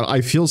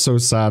 I feel so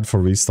sad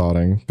for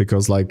restarting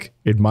because, like,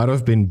 it might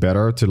have been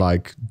better to,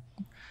 like,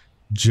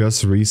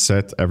 just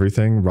reset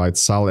everything, right?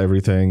 Sell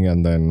everything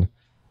and then...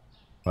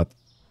 But,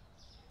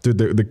 dude,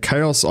 the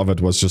chaos of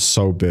it was just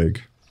so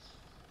big.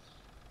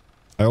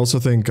 I also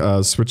think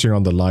switching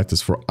on the light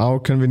is for our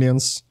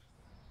convenience,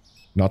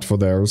 not for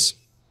theirs.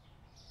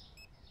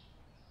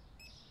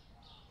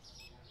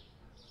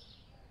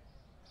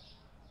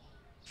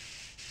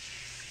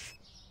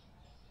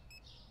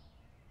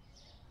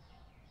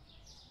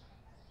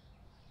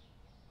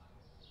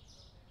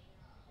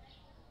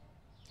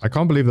 I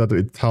can't believe that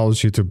it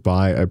tells you to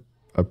buy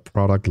a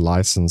product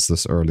license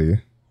this early.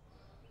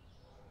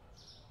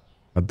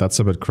 But that's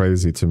a bit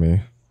crazy to me.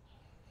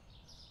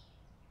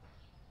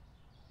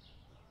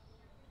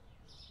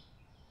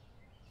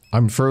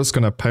 I'm first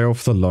gonna pay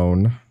off the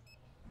loan.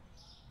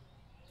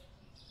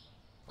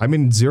 I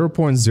mean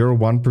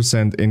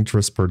 0.01%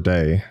 interest per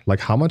day.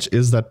 Like, how much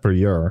is that per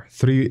year?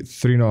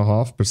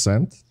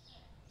 3.5%?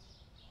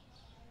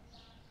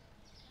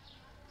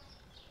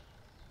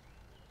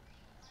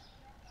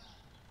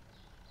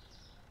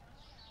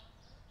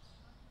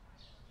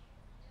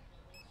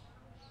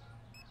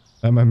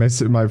 And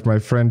my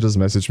friend just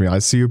messaged me. I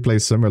see you play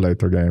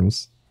simulator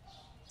games.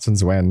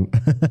 Since when?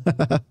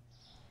 Okay,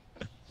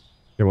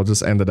 we'll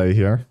just end the day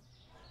here.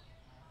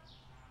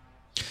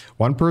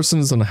 One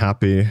person's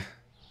unhappy.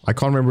 I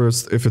can't remember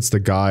if it's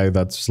the guy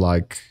that's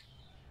like,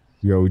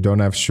 yo, we don't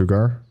have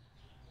sugar.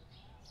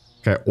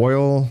 Okay,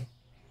 oil.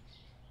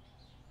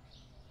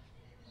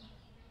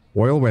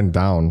 Oil went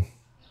down.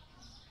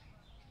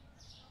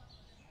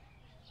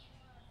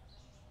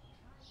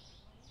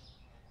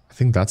 I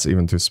think that's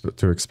even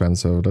too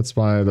expensive. That's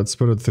why, let's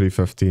put it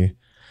 350.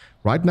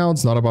 Right now,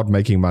 it's not about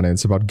making money.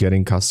 It's about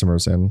getting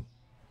customers in.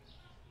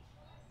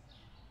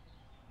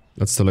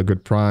 That's still a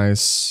good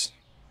price.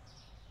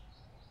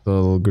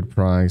 Still a good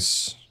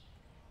price.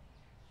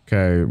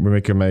 Okay,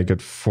 we can make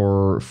it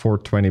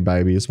 420,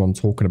 baby, is what I'm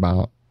talking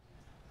about.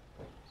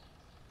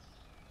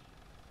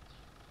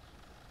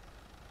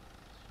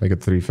 Make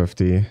it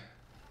 350.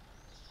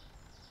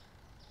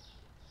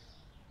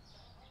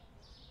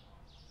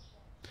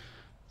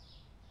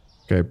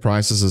 Okay,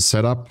 prices is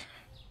set up.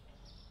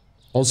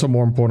 Also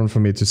more important for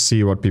me to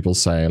see what people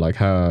say, like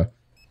how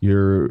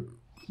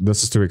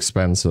this is too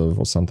expensive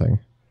or something.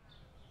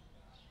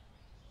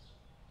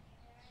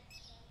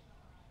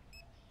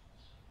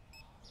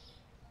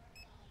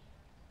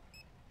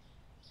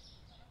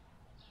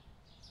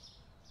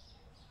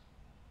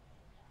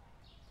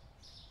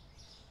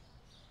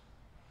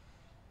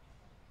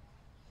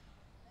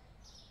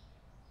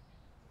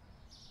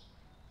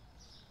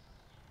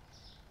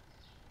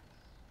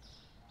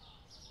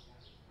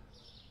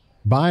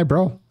 Bye,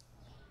 bro.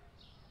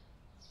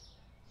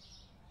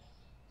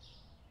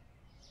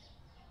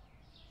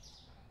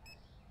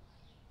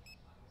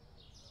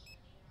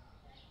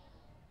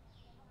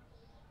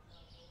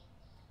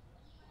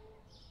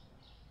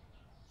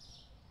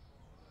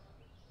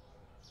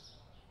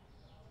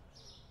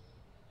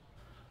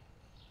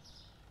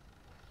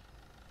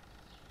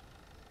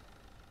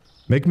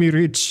 Make me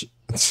rich.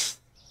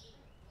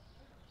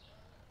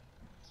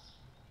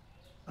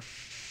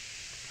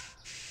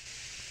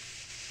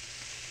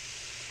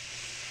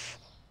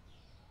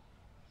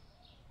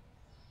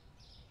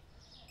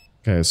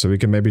 Okay, so we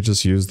can maybe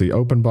just use the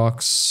open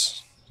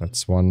box.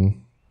 That's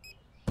one.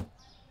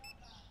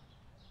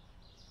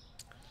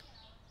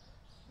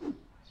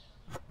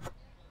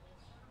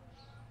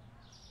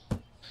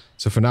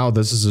 So for now,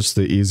 this is just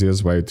the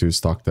easiest way to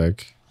stock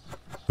deck.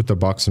 Put the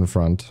box in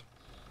front.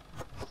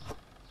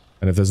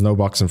 And if there's no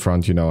box in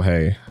front, you know,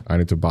 hey, I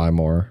need to buy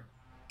more.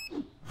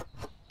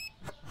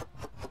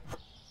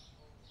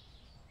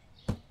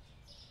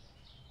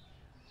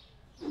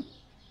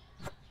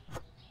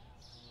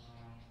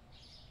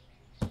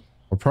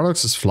 Our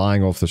products is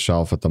flying off the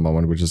shelf at the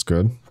moment, which is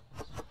good.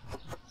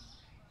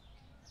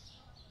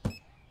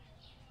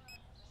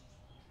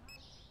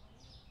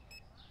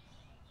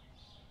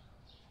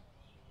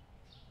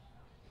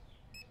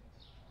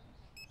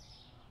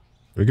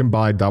 We can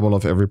buy double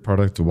of every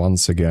product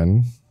once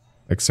again,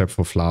 except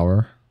for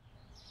flour.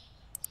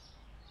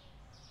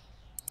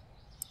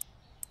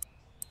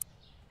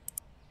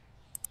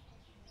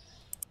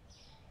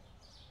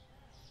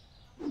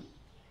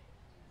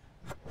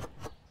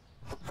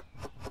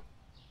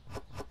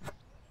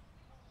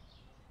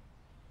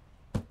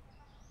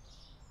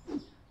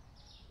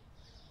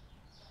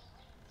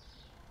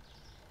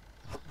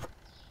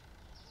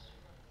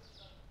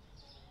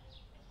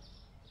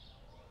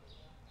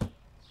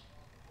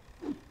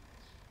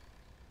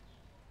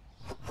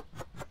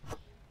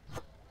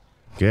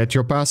 Get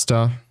your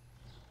pasta.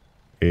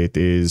 It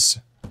is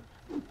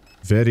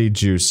very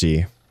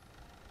juicy.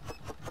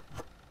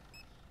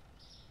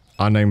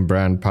 Unnamed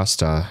brand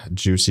pasta.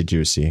 Juicy,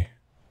 juicy.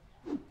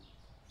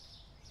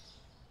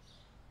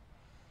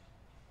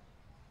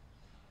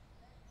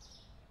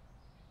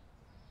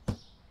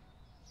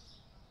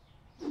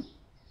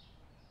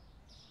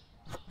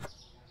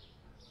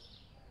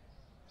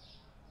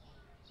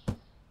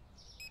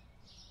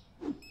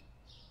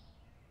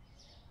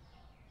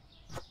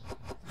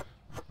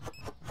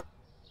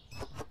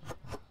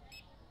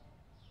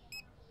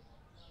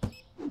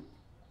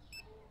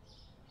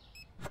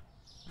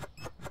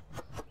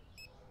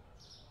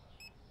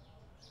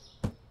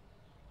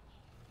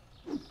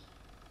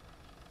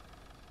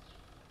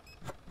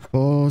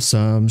 Pour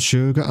some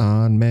sugar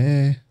on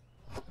me.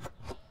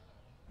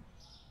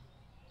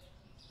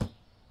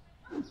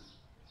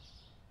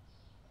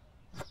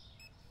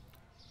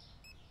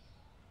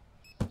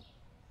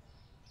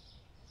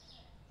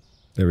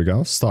 There we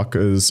go. Stock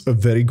is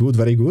very good,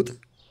 very good.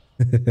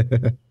 I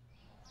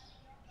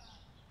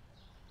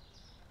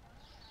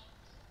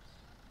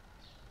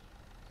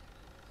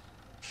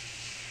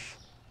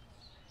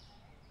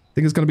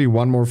think it's gonna be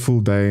one more full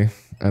day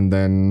and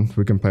then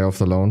we can pay off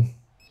the loan.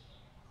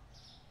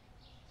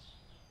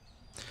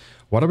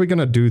 What are we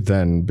gonna do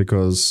then?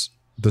 Because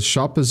the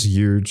shop is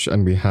huge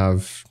and we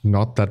have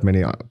not that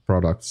many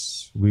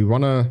products. We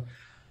wanna...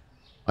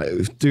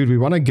 dude, we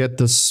wanna get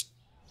this...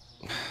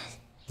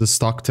 the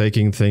stock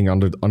taking thing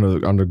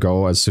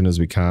undergo as soon as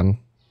we can.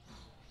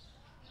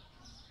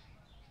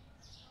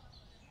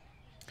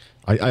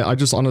 I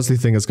just honestly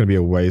think it's gonna be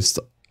a waste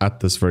at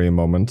this very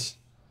moment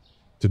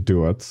to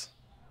do it.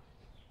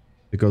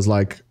 Because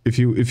like, if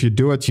you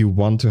do it, you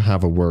want to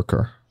have a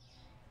worker.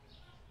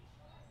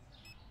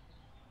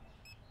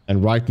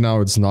 And right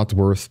now, it's not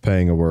worth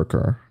paying a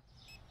worker.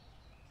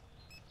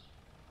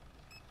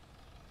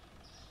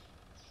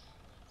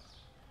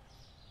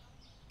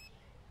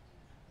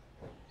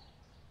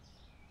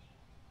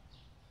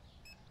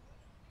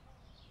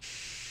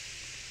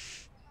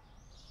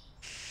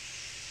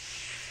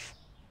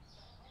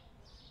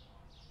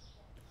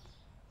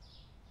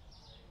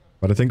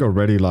 But I think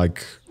already,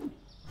 like,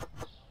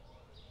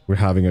 we're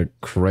having a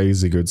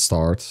crazy good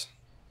start.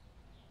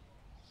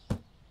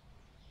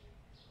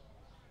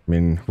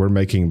 mean, we're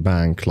making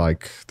bank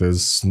like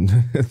this,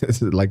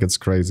 like it's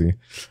crazy.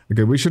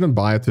 Okay, we shouldn't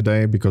buy it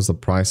today because the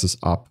price is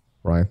up,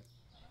 right?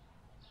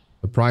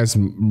 The price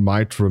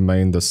might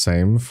remain the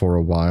same for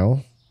a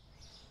while.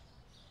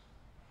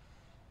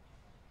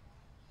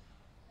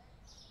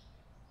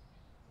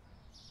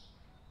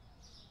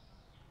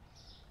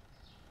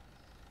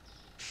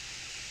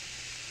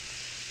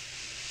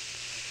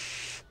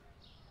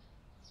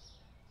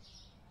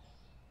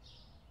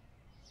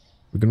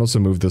 We can also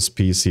move this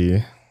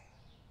PC,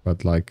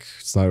 but like,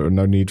 it's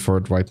no need for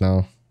it right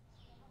now.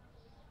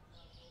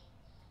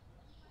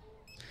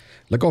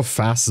 Look how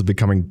fast it's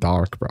becoming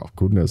dark, bro.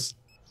 Goodness.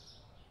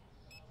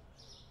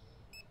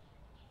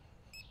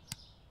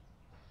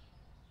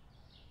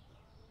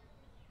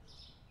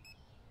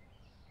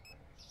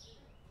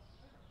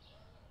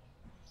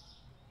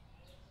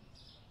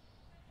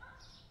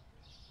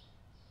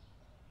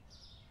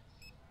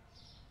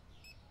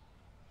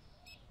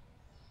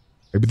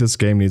 Maybe this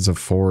game needs a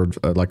forward,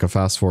 like a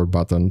fast forward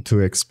button,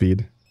 2x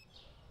speed.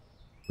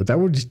 But that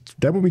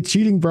would be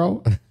cheating,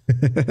 bro.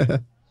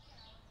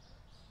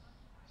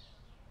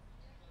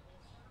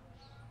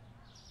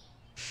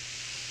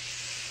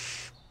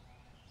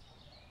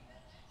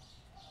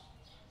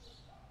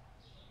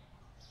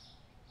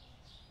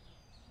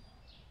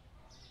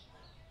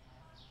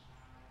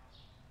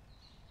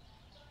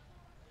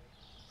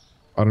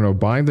 I don't know,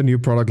 buying the new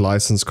product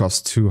license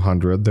costs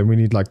 200, then we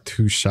need like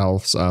 2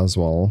 shelves as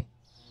well.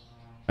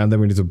 And then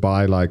we need to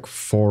buy like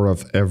 4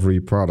 of every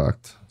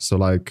product. So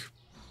like,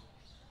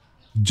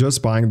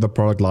 just buying the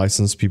product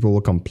license, people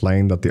will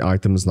complain that the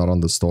item is not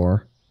on the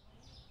store.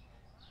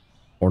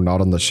 Or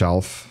not on the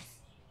shelf.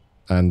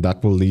 And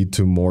that will lead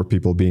to more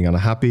people being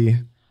unhappy.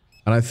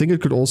 And I think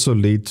it could also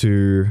lead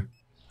to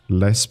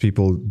less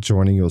people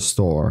joining your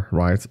store,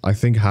 right? I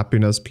think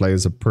happiness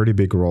plays a pretty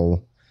big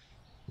role,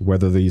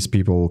 whether these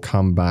people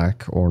come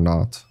back or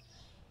not.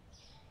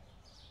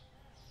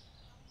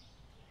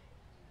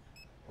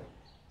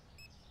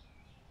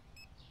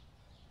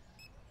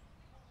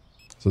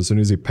 So as soon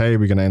as you pay,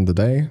 we're gonna end the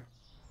day.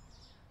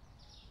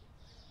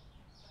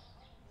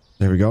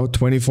 There we go,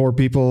 24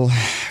 people,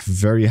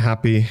 very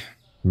happy,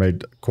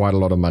 made quite a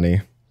lot of money.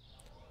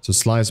 So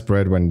sliced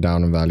bread went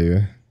down in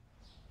value.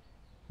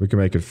 We can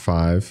make it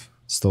 5.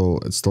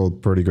 It's still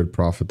pretty good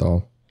profit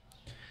though.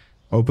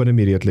 Open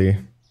immediately,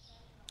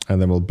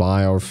 and then we'll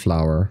buy our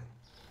flour.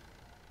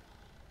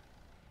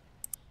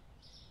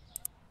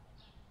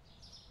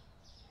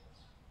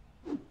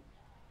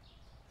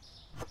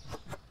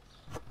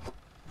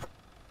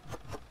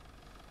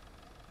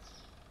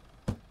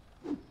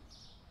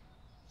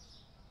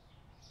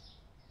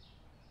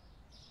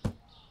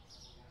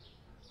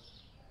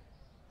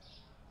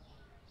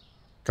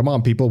 Come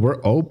on, people,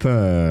 we're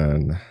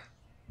open.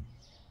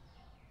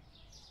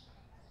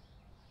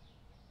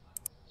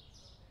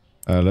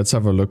 Let's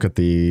have a look at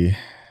the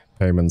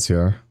payments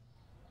here.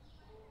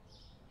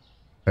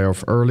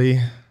 Payoff early.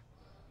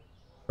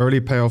 Early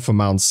payoff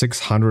amount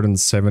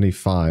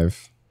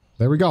 675.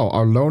 There we go.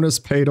 Our loan is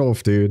paid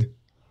off, dude.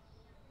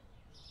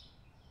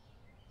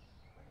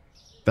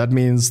 That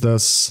means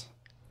this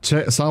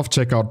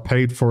self-checkout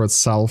paid for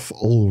itself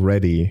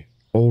already.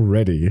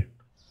 Already.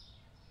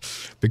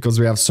 Because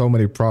we have so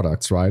many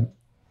products, right?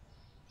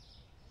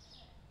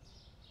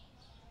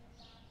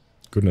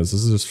 Goodness,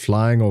 this is just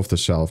flying off the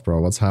shelf, bro.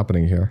 What's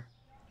happening here?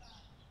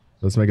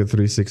 Let's make it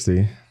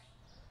 360.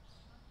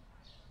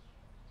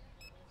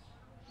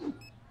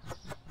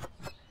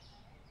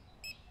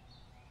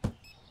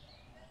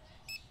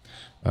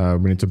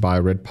 We need to buy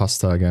red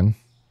pasta again.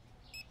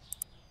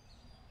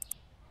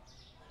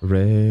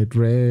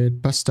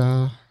 Red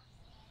pasta.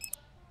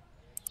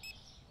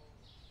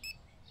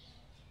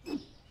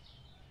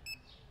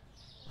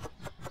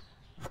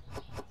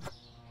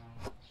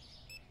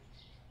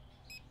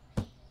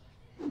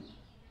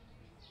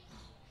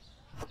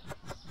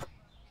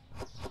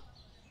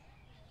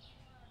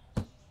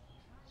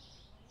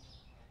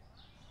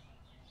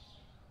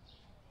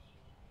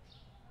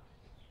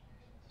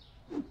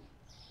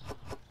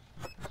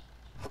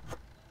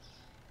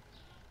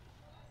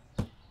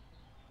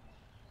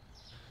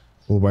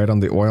 We'll wait on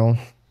the oil.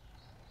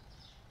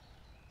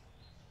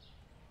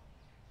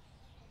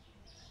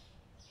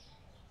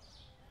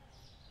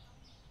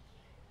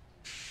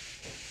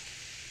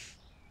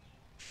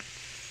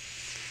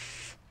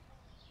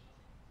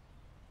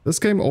 This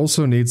game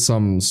also needs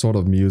some sort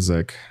of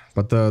music,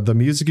 but the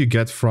music you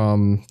get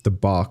from the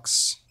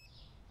box,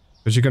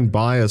 because you can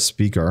buy a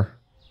speaker.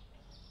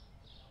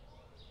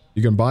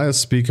 You can buy a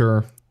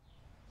speaker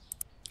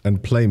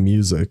and play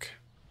music.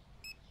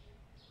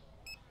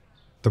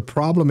 The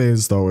problem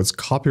is, though, it's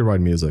copyright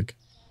music.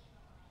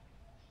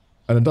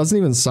 And it doesn't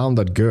even sound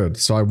that good.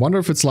 So I wonder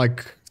if it's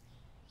like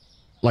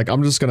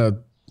I'm just gonna,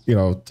 you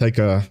know,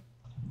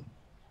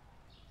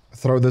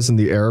 throw this in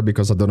the air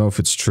because I don't know if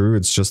it's true.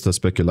 It's just a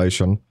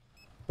speculation.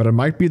 But it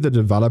might be the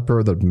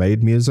developer that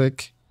made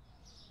music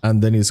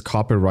and then he's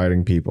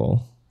copywriting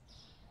people.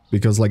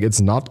 Because, like, it's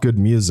not good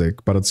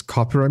music, but it's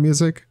copyright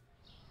music.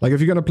 Like,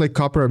 if you're gonna play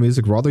copyright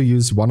music, rather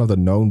use one of the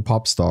known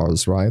pop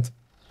stars, right?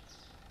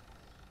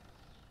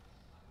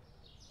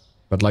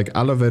 But like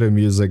elevator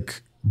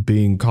music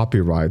being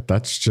copyright,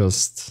 that's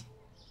just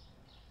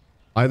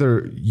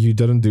either you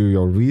didn't do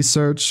your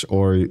research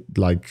or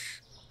like,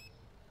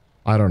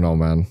 I don't know,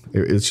 man.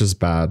 It's just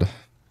bad.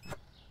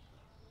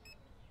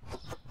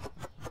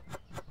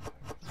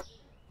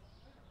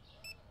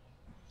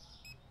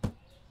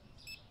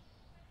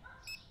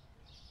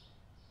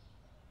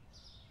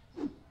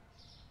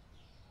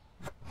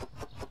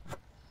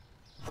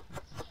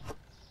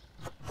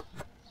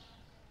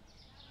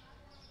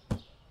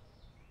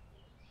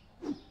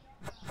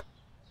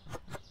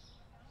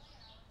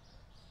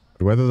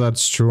 Whether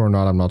that's true or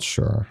not, I'm not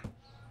sure.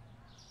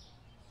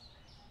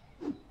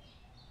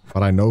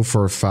 But I know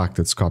for a fact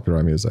it's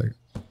copyright music.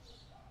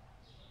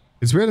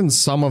 It's weird, in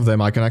some of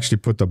them I can actually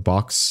put the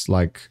box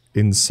like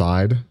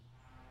inside.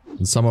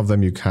 In some of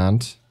them you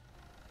can't.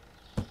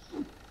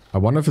 I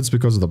wonder if it's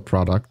because of the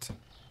product.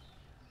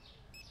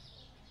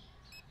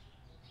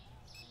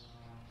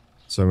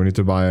 So we need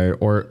to buy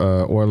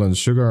oil and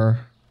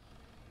sugar.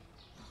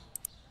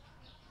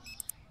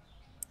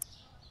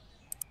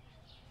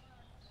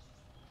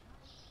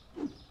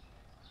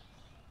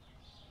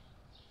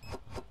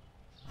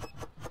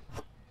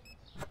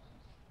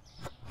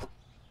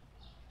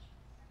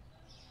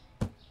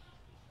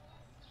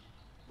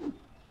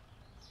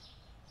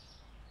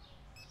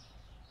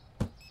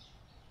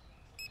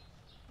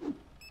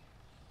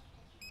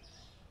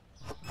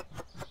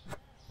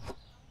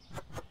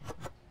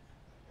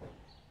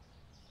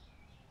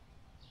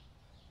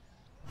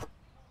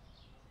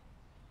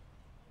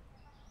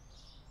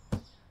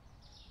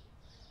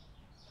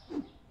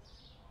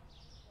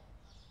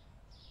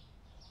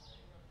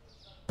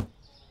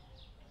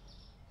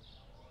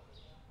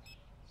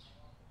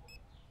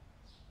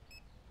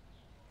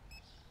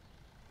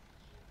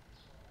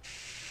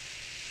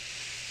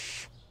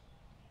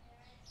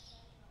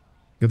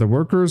 Yeah, the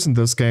workers in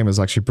this game is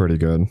actually pretty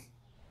good.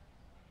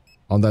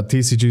 On that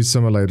TCG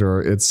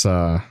simulator, it's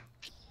how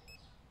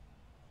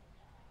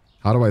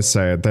do I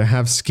say it? They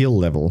have skill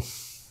level.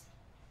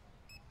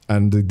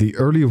 And the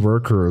early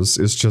workers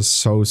is just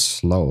so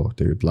slow,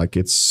 dude. Like,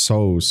 it's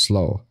so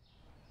slow.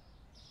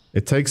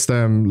 It takes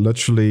them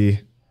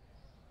literally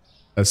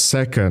a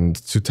second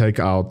to take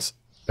out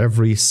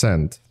every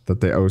cent that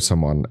they owe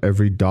someone.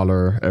 Every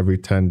dollar, every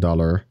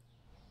 $10,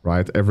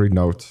 right? Every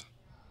note,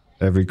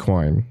 every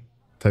coin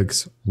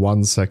takes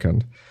 1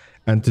 second.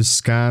 And to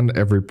scan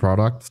every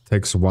product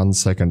takes 1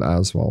 second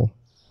as well.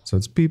 So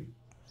it's beep,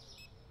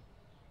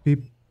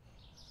 beep,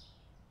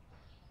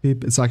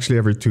 beep. It's actually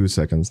every 2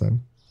 seconds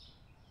then.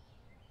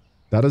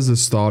 That is the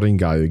starting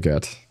guy you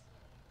get.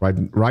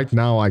 Right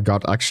now I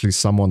got actually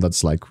someone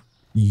that's like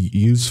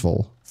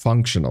useful,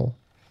 functional.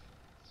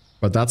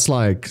 But that's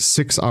like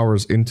 6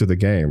 hours into the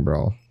game,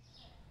 bro.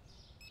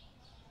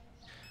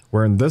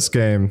 Where in this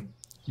game,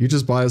 you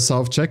just buy a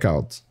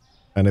self-checkout.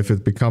 And if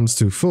it becomes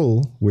too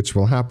full, which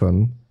will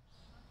happen,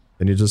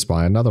 then you just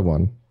buy another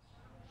one.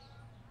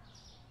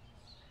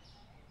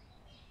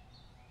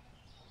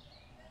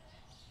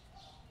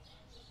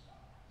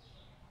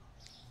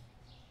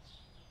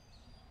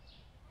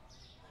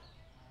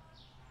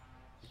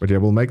 But yeah,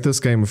 we'll make this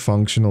game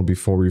functional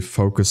before we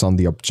focus on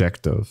the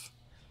objective.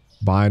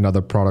 Buy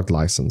another product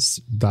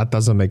license. That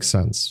doesn't make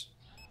sense.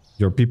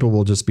 Your people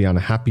will just be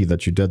unhappy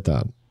that you did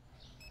that.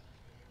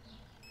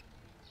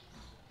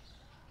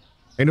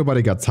 Ain't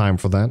nobody got time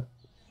for that.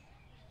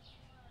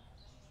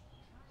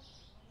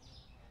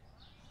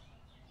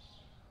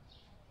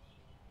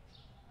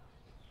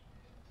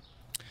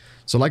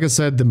 So like I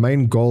said, the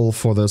main goal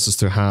for this is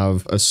to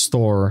have a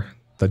store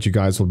that you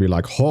guys will be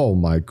like, oh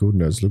my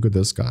goodness, look at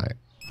this guy.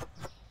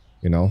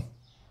 You know?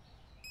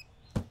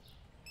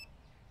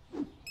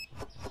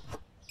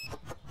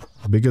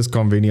 Biggest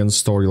convenience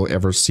store you'll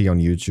ever see on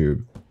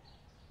YouTube.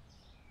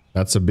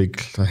 That's a big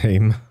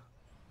claim.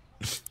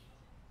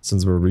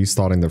 Since we're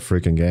restarting the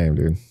freaking game,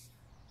 dude.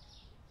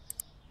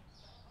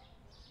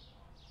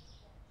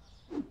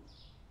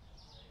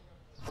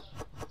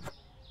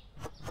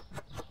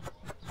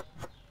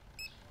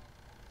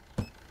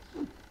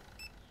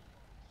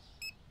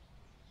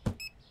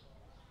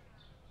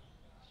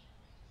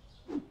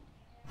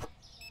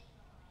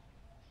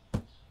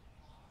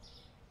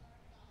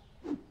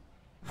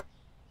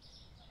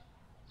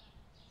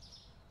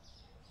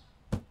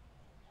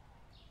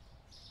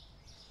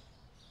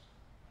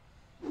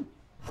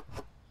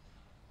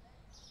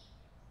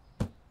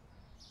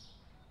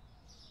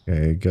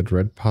 Okay, get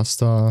red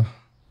pasta.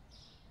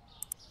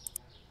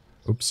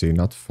 Oopsie,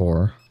 not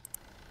 4.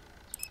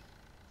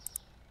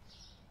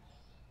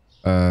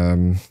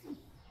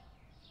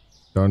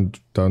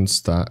 Don't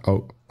start.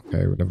 Oh,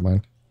 okay, never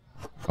mind.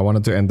 I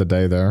wanted to end the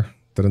day there.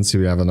 Didn't see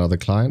we have another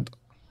client.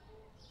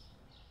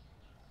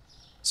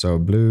 So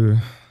blue.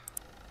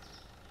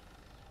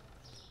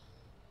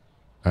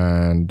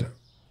 And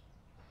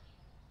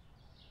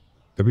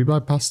did we buy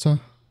pasta?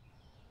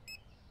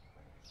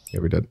 Yeah,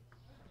 we did.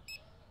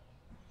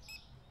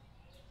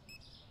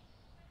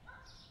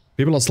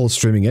 People are still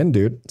streaming in,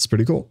 dude. It's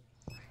pretty cool.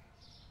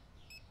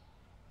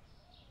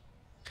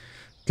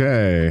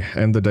 Okay,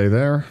 end the day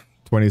there.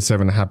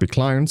 27 happy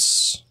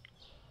clients.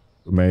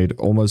 We made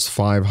almost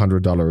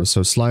 $500.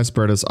 So sliced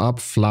bread is up,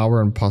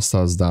 flour and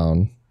pasta is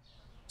down.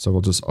 So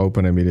we'll just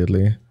open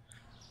immediately.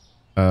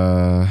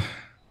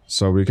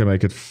 So we can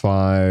make it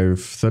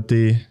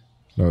 530.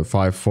 No,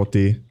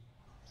 540.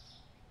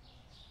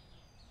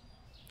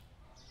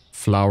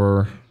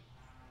 Flour.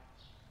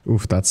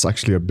 Oof, that's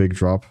actually a big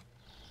drop.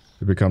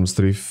 It becomes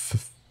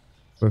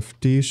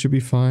 350, should be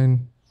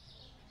fine.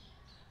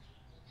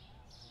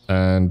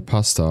 And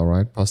pasta,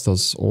 right?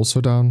 Pasta's also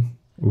down.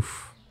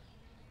 Oof.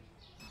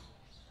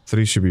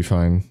 3 should be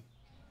fine.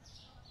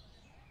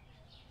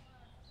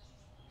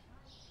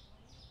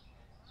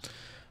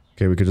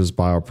 Okay, we could just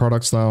buy our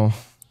products now.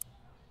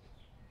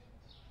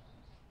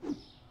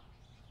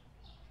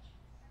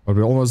 But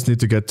we almost need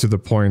to get to the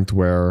point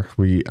where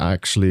we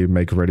actually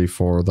make ready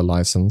for the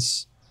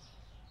license.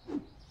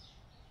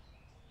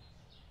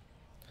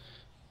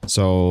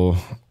 So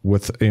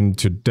within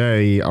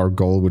today, our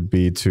goal would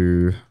be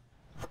to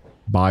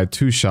buy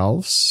 2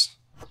 shelves.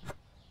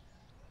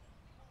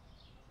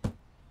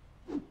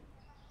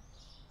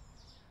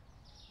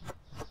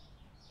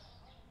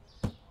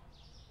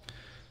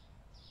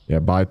 Yeah,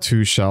 buy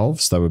 2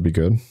 shelves. That would be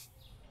good.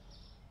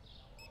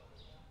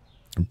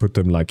 And put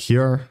them like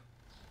here.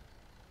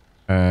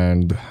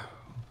 And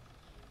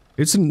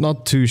it's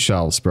not 2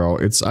 shelves, bro.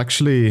 It's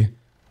actually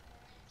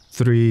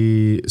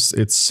 3.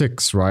 It's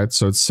 6, right?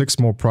 So it's 6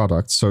 more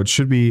products. So it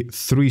should be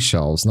 3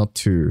 shelves, not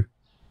 2.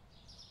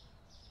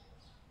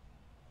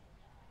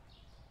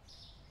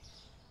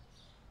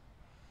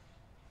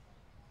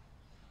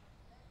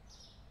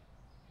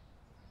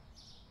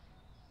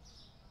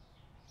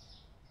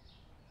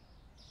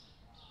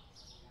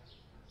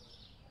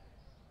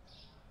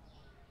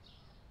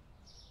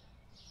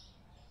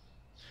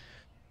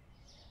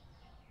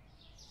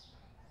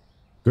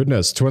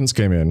 Goodness, twins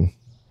came in.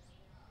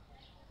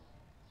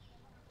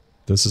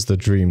 This is the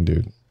dream,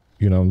 dude.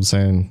 You know what I'm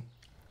saying?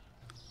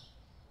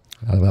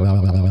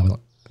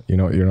 You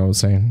know what I'm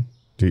saying?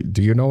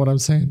 Do you know what I'm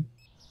saying?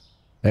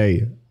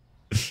 Hey,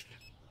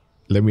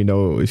 let me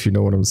know if you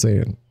know what I'm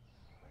saying.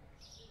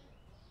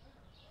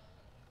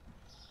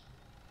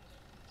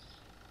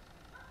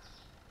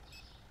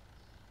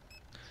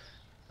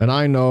 And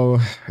I know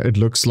it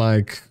looks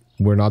like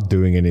we're not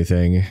doing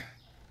anything.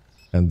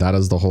 And that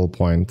is the whole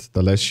point.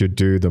 The less you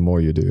do, the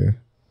more you do.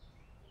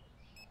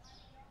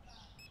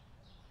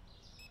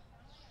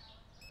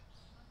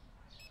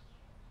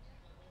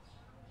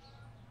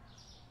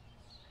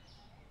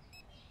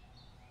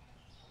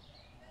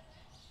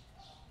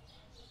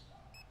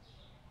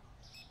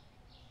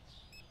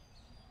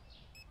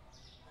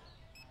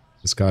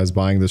 This guy's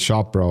buying the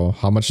shop, bro.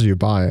 How much did you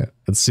buy?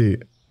 Let's see.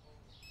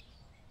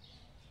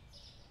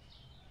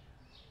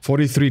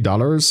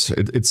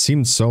 $43? It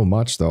seemed so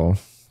much, though.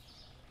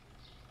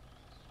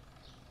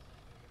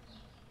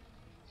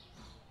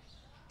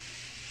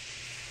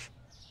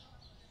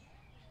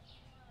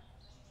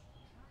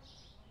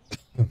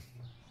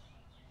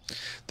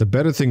 The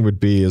better thing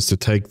would be is to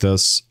take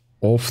this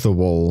off the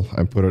wall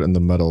and put it in the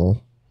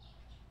middle.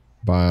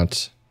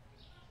 But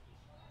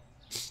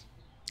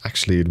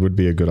actually, it would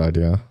be a good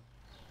idea.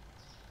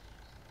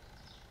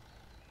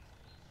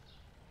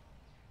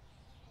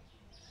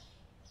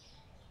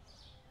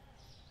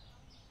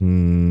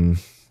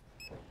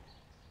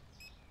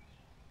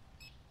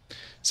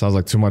 Sounds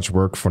like too much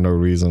work for no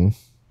reason.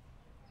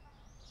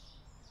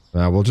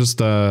 We'll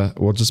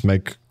just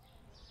make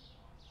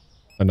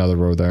another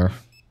row there.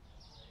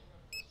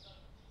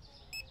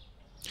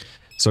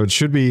 So it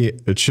should be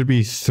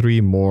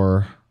 3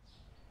 more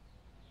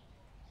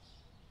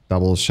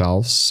double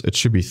shelves. It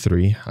should be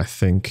 3, I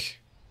think.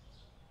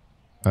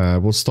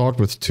 We'll start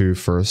with 2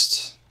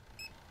 first.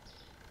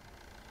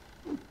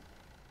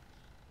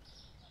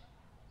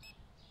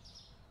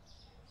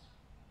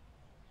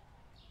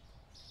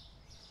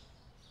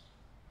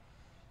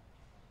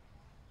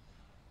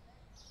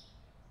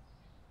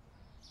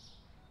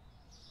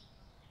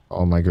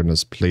 Oh my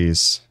goodness,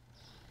 please.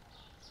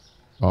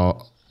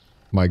 Oh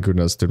my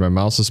goodness, dude, my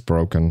mouse is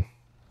broken.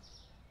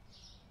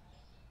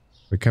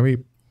 Wait, can we...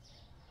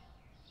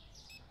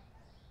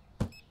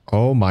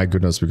 Oh my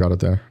goodness, we got it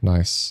there.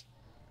 Nice.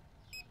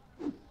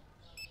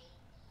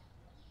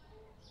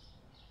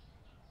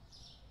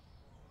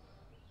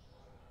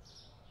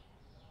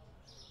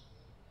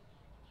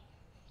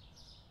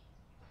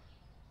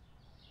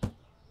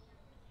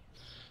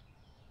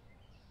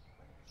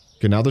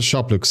 Okay, now the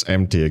shop looks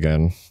empty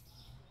again.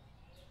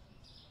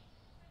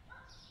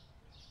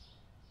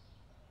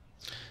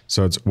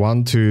 So it's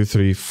 1, 2,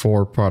 3,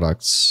 4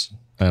 products.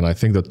 And I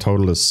think the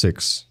total is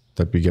 6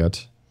 that we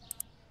get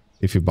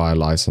if you buy a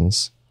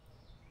license.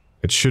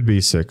 It should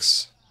be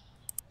 6.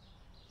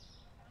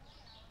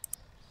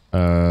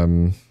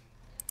 1,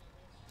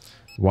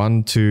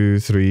 2,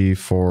 3,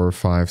 4,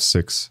 5,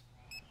 6.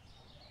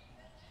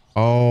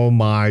 Oh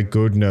my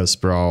goodness,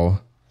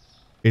 bro.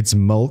 It's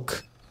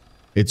milk.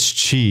 It's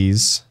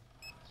cheese.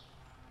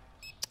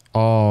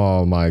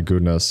 Oh my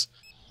goodness.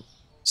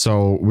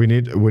 So we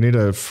need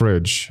a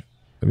fridge.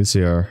 Let me see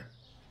here.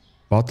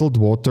 Bottled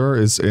water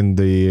is in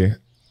the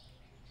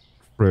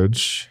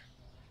fridge.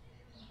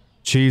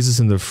 Cheese is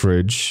in the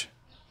fridge.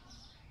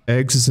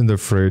 Eggs is in the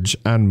fridge.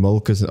 And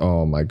milk is...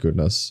 Oh my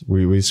goodness.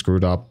 We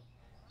screwed up.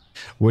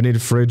 We need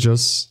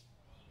fridges.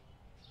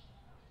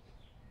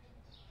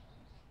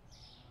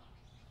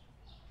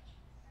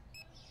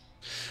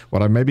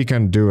 What I maybe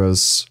can do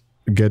is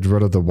get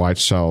rid of the white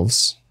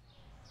shelves.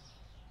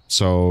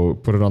 So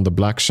put it on the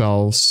black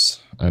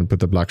shelves and put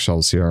the black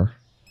shelves here.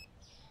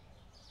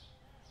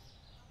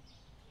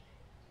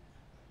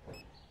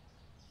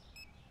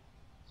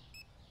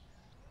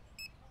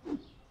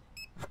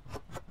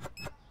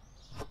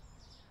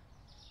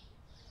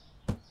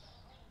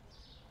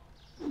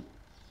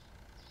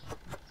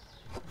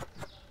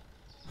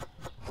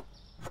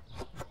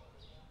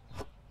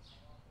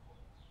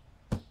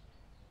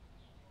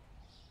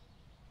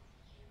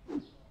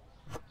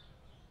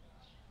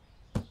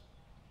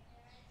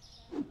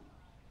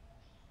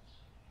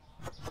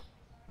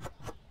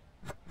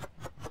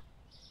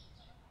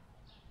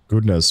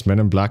 Goodness, Men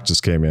in Black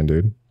just came in,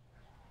 dude.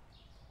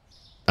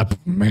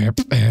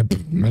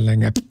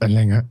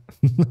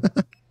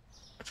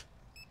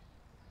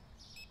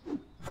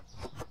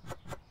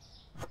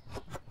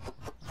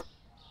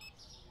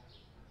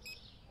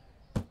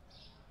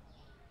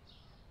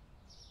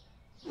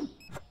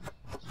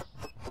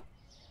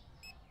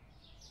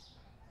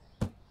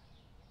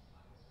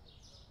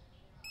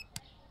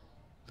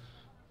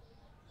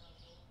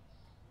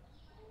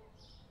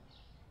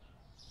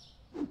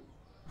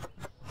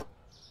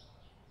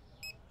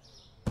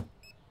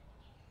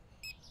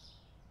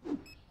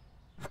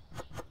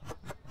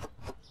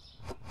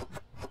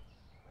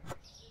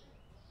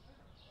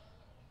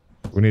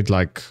 We need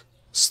like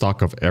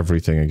stock of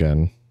everything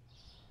again.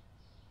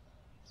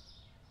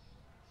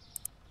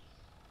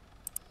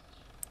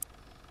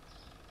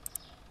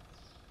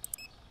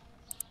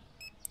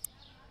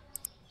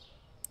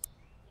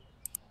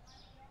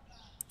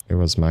 It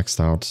was maxed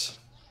out.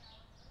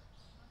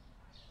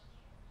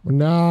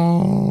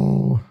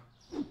 No.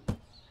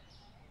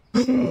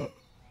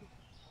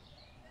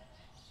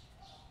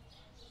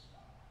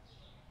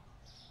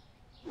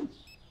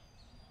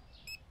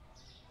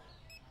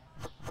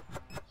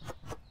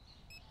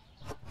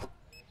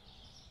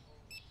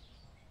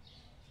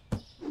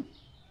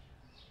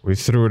 We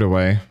threw it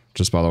away,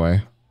 just by the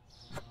way.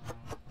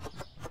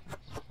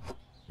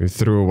 We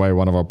threw away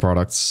one of our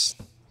products.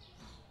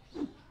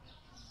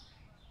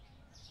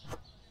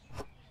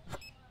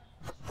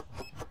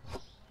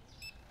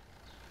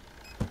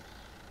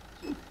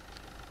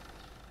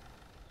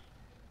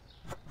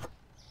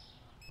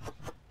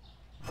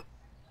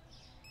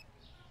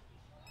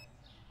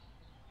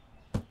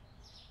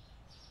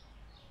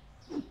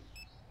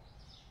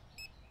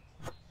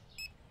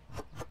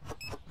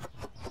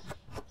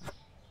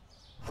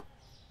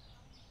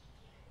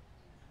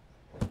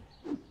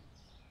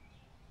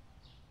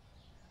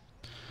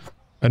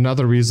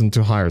 Another reason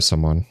to hire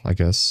someone, I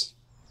guess.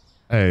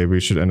 Hey, we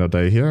should end the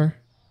day here.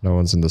 No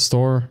one's in the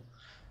store.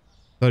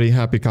 30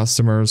 happy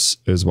customers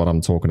is what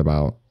I'm talking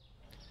about.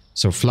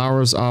 So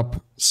flour is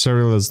up,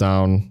 cereal is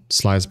down,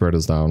 sliced bread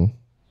is down.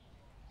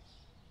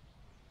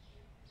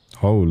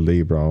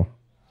 Holy bro.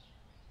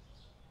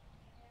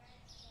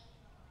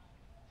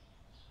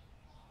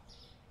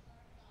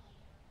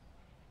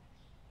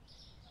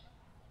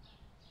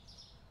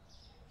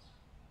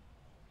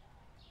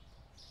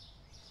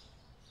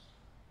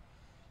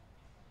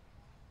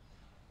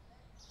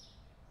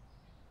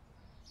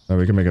 No,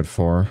 we can make it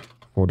 $4.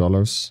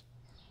 $4.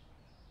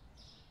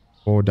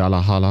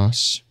 $4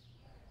 halas.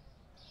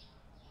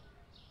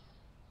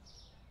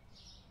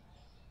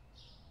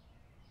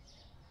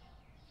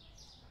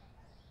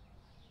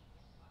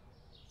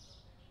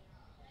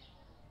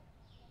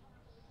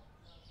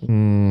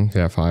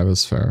 Yeah, 5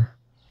 is fair.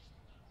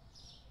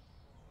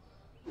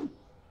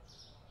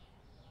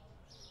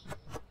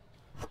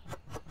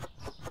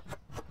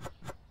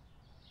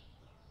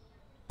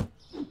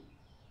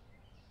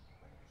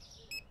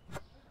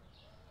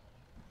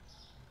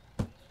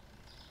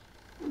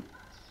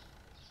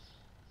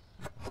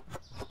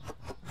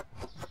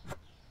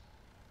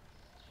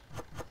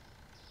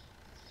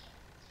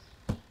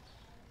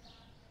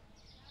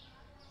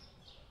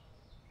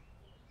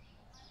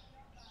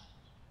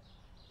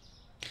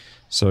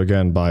 So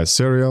again, buy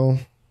cereal,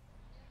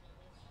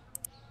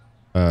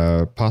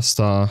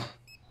 pasta,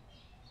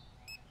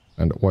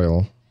 and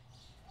oil.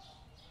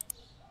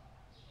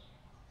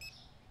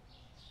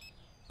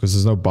 Because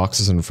there's no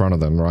boxes in front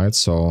of them, right?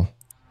 So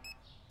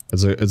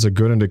it's a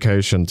good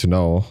indication to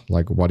know,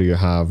 like, what do you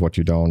have, what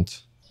you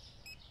don't.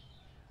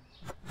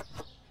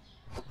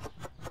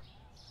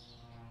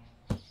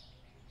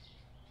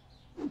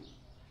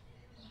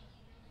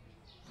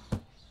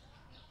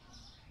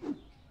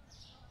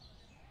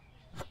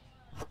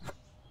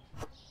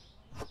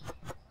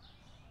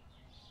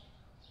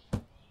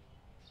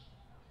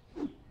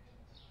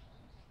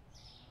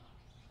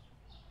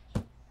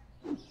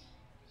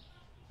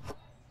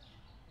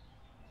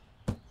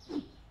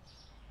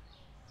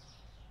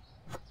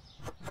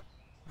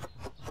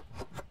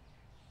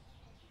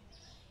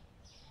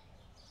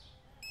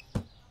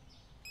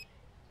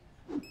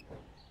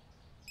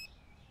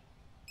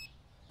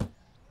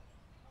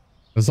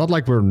 It's not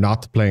like we're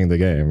not playing the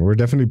game. We're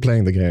definitely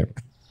playing the game.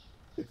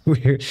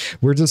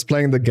 we're just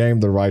playing the game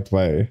the right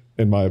way,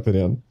 in my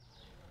opinion.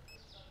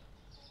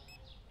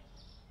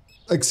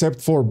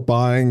 Except for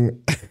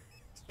buying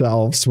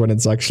shelves when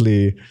it's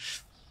actually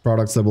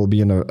products that will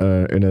be in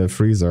a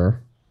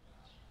freezer.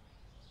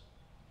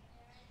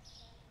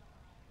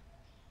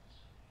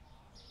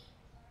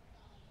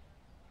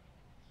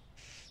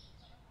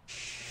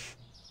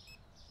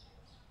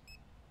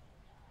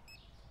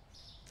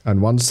 And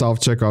one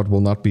self-checkout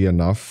will not be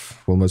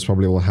enough. We'll most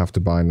probably will have to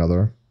buy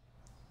another.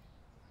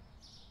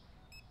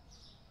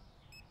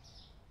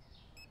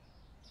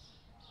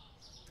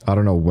 I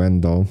don't know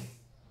when though.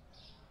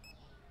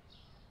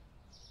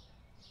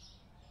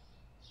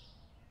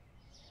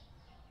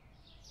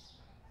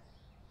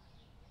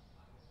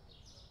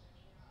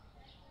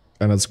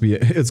 And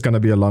it's gonna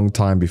be a long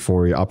time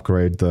before we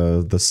upgrade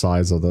the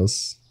size of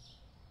this.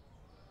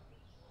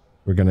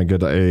 We're gonna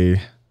get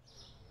a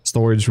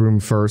storage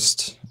room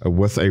first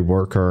with a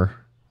worker.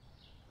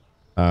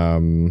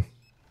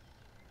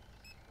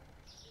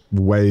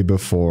 Way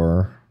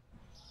before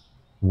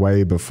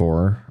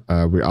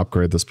we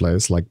upgrade this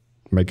place, like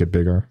make it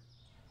bigger.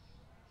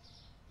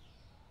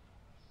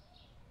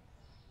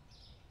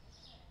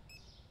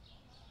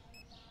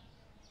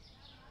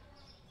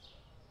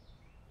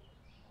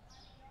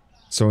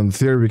 So in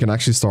theory, we can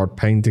actually start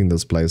painting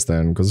this place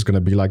then, because it's going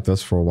to be like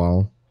this for a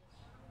while.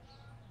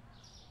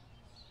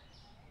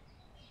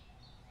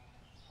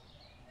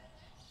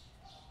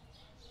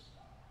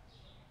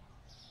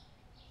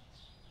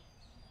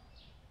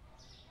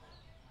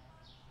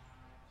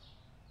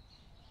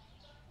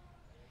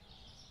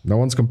 No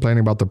one's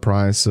complaining about the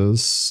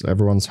prices.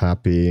 Everyone's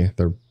happy.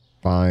 They're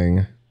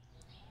buying.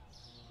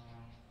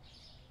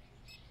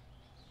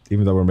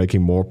 Even though we're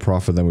making more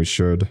profit than we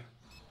should.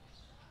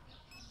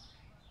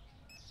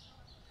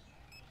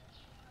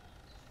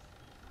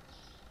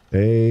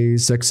 Hey,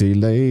 sexy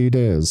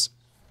ladies.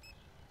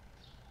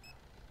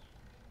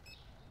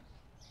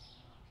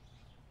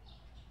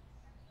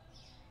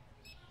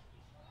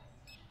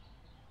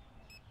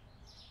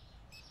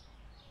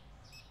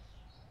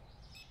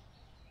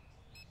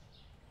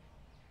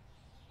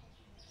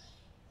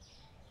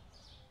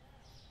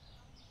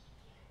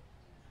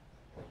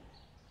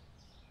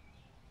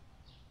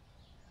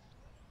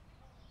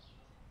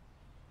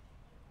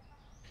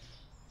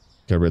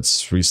 Okay,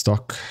 let's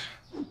restock.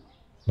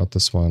 Not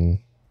this one.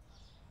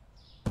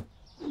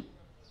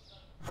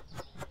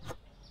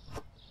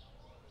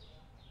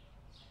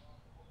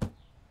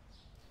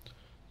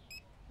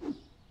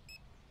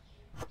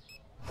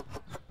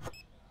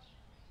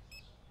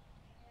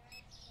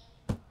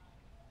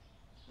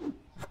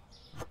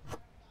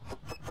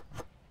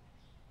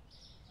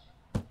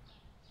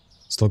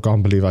 Still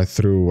can't believe I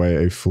threw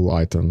away a full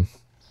item.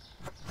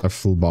 A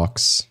full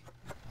box.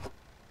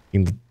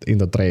 In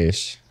the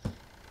trash.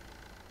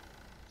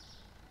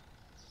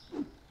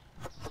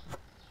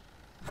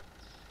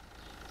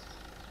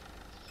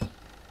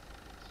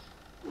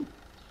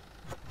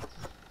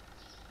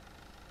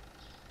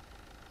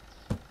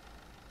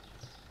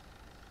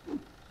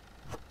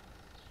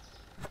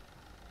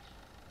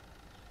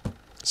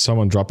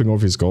 Someone dropping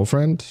off his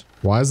girlfriend?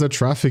 Why is there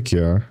traffic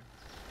here?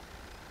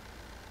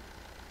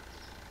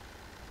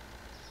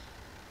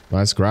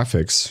 Nice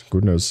graphics.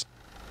 Goodness.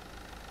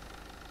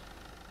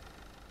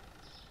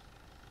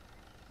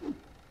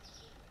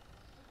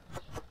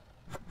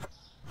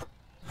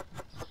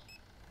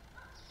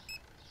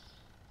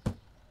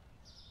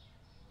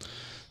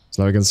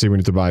 So now we can see we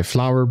need to buy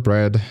flour,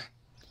 bread,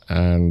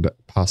 and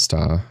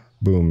pasta.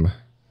 Boom.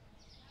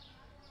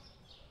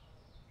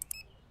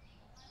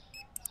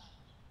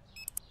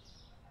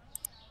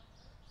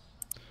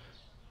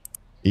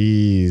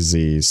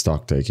 Easy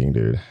stock taking,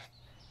 dude.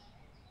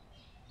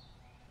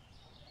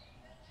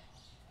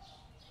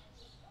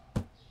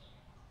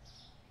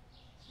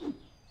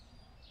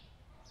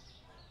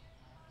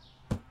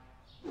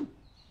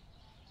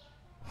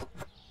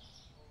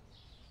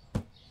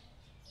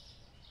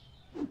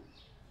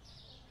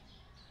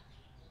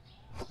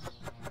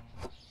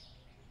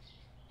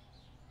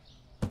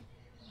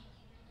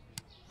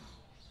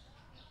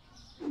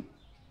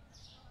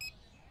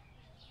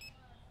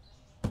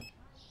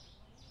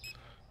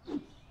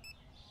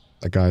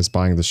 That guy's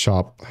buying the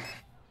shop.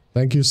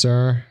 Thank you,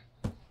 sir.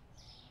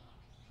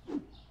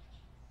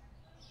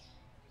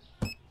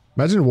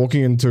 Imagine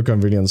walking into a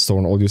convenience store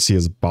and all you see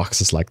is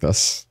boxes like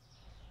this.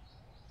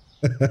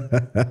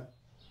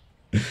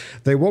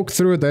 They walk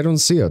through it, they don't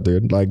see it,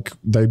 dude. Like,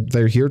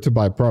 they're here to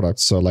buy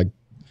products, so like,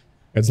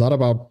 it's not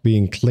about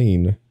being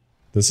clean.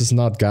 This is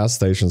not gas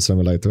station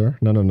simulator.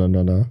 No, no, no,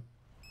 no, no.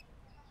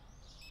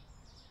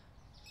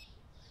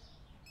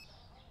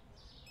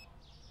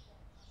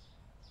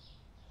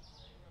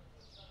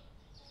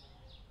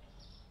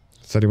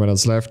 30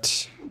 minutes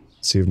left.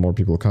 See if more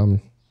people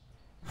come.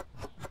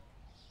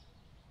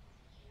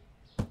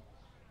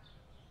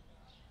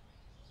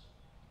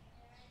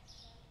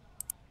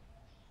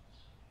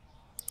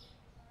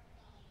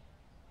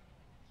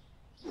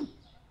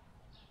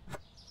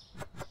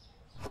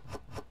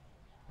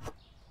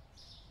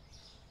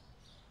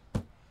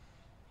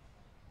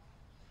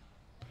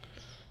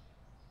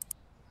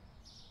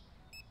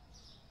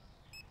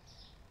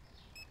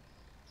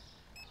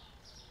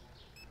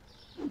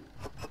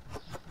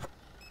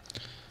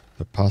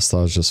 Pasta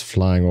is just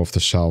flying off the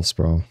shelves,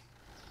 bro.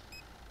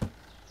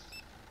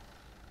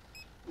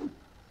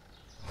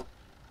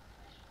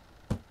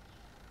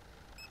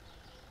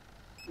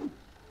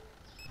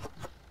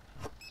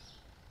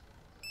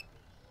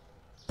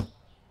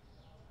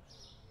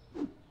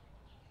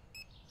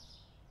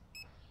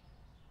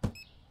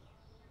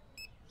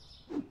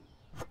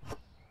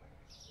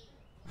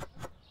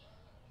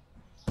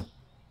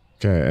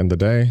 Okay, end the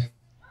day.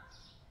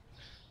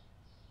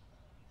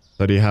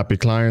 30 happy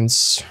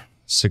clients,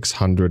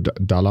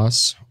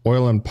 $600.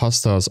 Oil and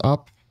pasta is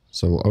up,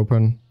 so we'll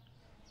open.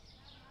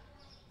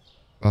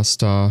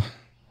 Pasta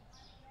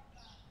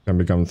can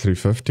become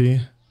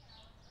 350.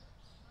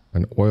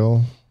 And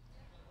oil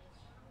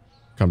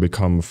can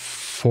become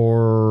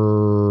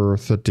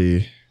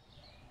 430.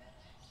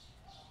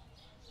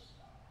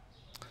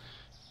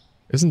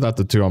 Isn't that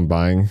the two I'm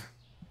buying?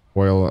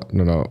 Oil,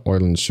 no,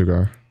 oil and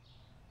sugar.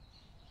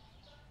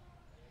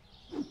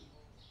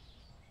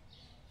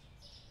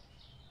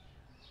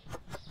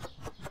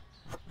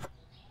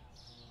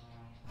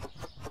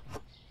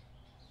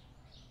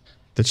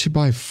 Did she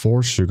buy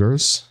 4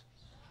 sugars?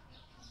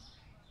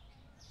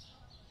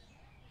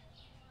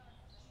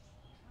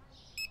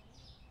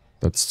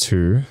 That's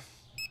 2.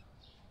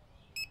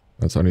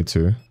 That's only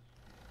 2.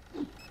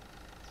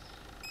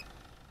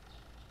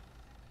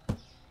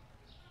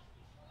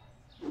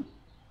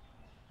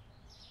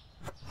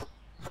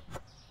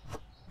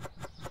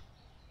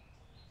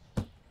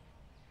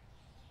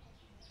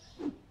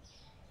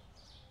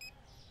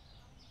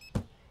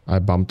 I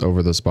bumped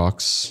over this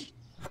box.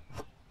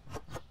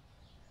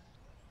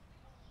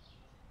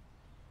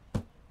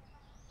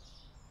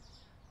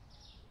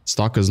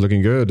 Stock is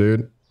looking good,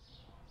 dude.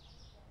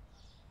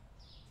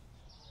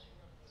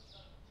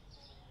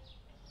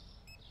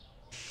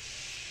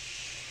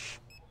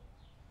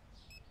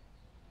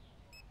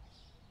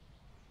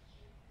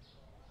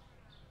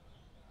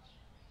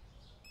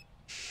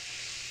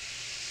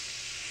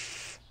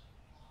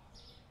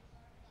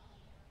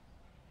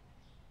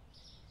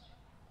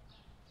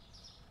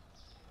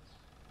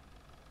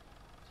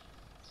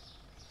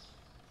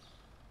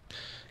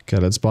 Okay,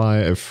 let's buy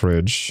a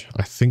fridge.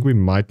 I think we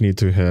might need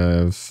to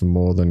have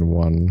more than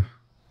one.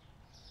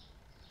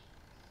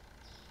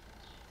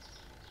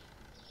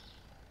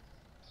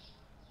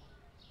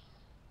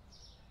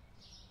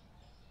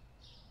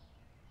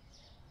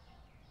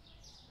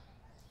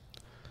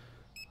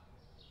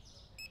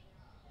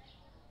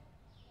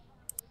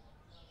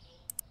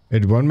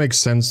 It won't make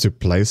sense to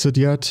place it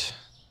yet,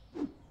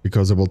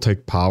 because it will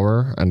take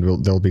power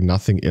and there'll be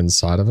nothing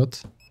inside of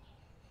it.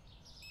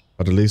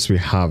 But at least we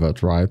have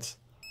it, right?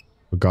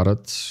 We got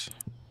it.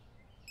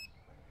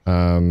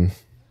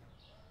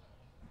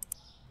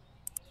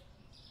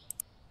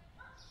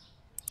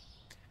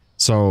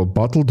 So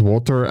bottled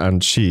water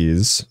and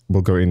cheese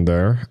will go in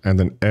there, and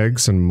then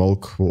eggs and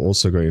milk will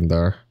also go in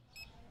there.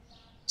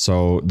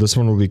 So this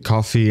one will be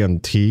coffee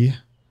and tea.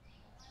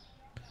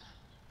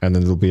 And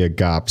then there'll be a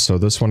gap, so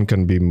this one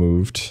can be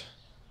moved.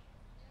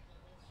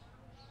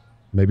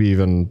 Maybe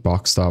even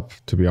boxed up,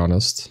 to be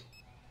honest.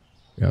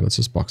 Yeah, let's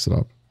just box it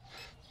up.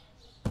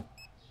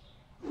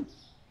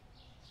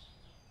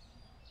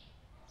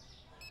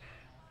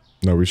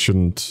 No, we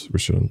shouldn't. We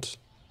shouldn't.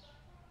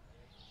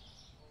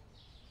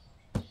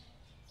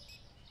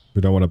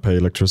 We don't want to pay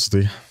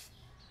electricity.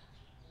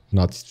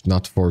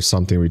 Not for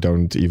something we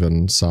don't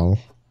even sell.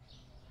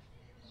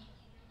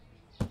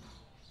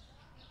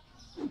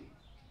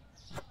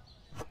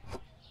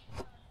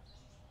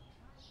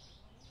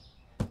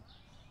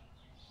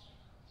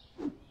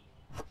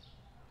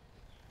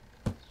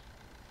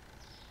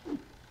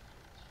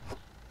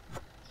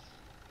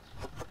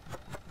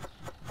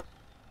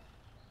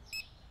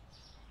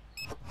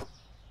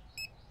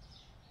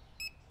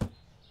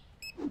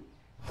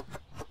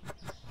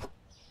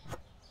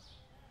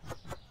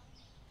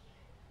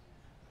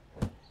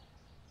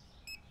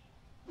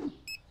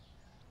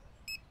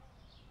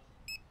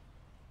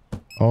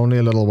 Only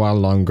a little while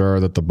longer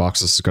that the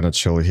box is gonna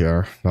chill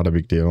here. Not a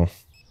big deal.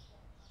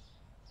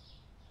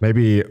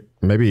 Maybe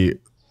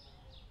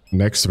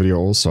next video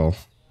also.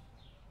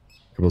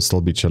 It will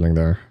still be chilling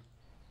there.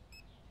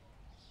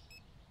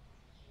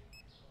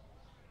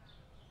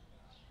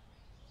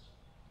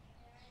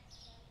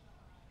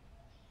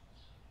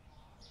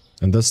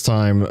 And this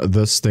time,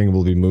 this thing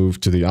will be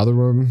moved to the other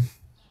room.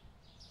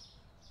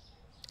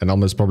 And I'll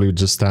most probably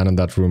just stand in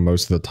that room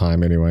most of the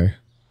time anyway.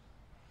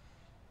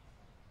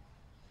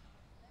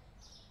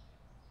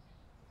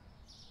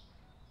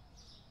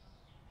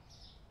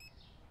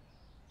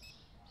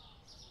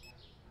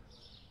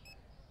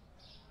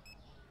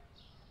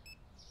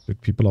 Dude,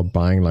 people are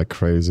buying like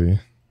crazy.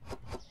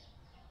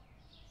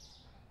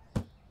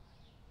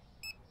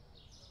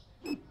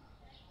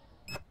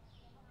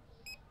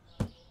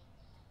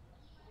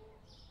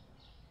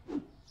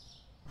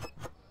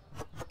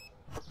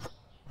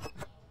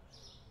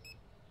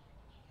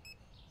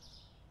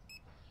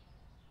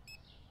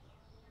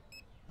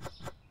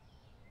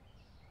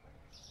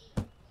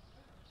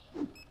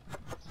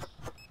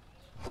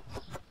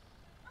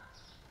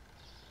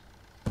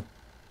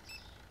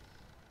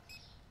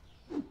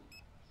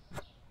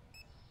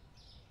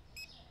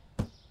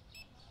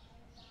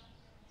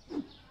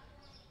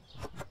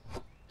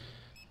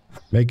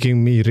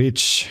 Making me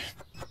rich.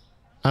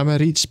 I'm a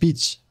rich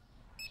bitch.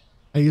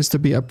 I used to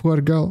be a poor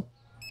girl.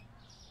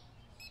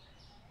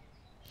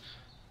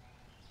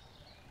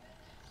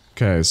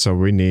 Okay, so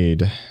we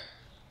need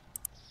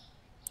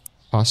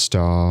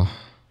pasta.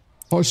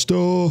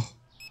 Pasta.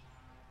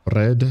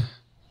 Bread.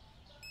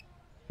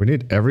 We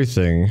need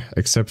everything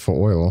except for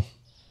oil.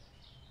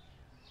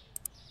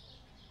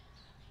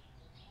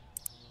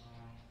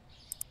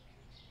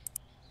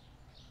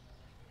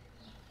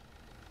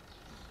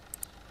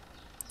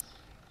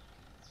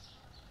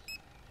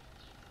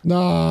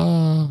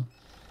 Nah.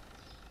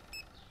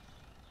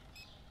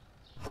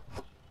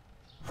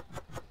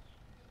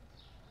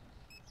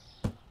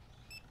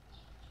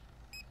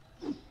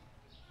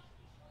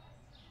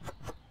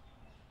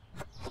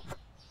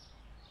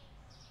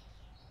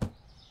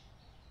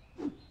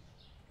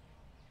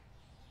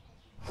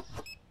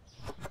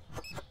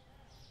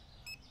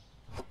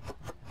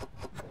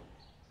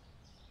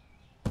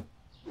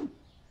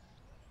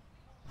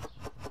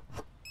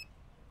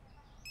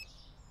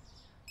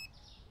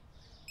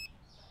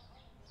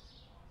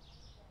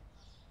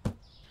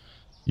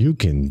 You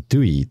can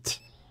do it.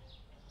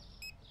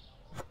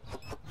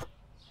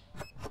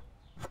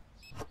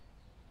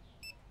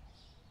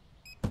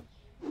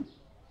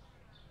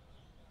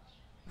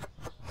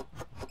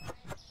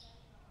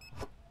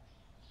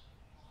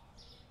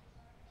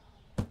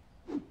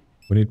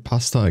 We need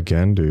pasta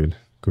again, dude.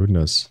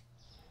 Goodness.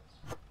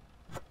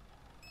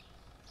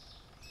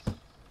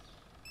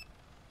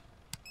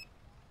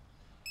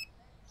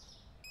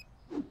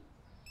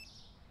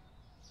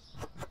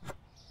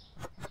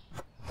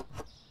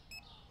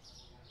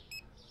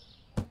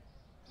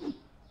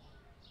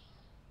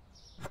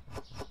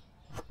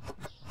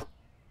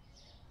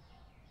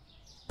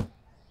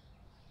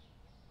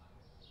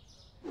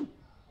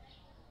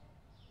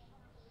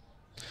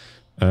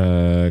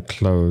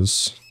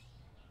 Close.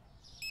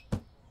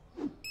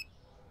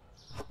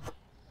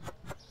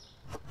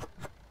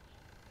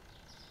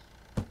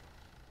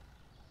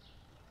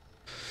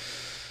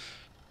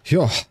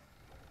 Yeah.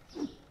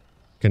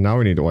 Okay, now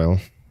we need oil.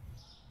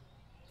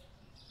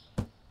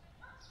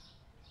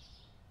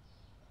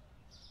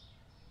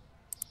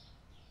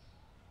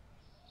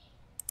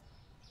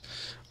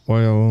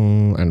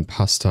 Oil and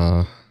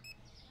pasta.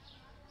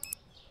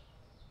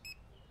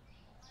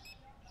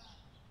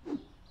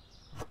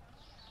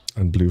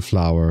 And blue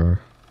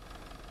flour.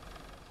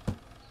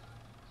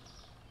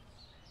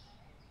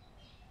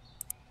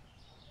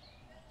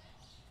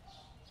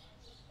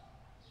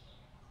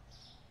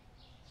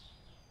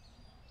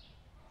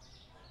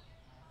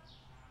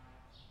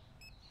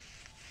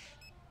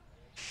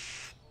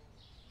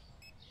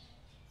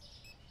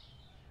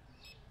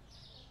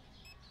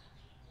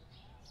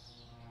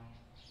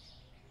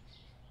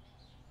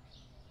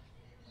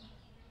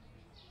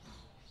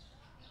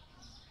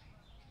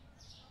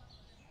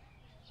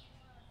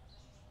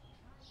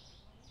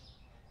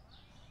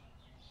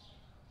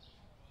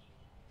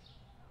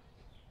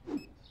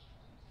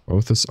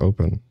 Both is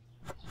open.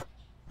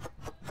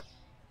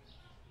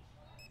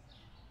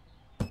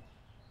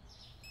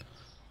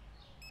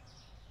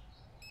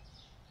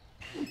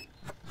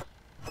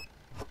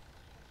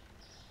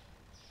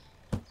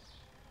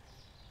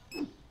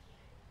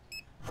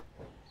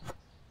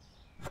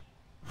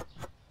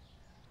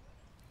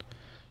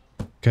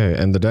 Okay,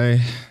 end the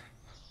day.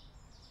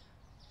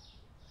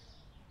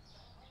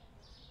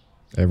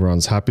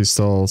 Everyone's happy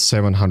still.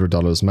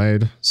 $700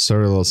 made.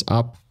 Cereal is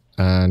up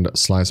and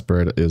sliced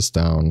bread is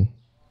down.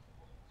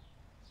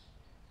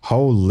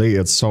 Holy,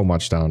 it's so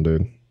much down,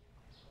 dude.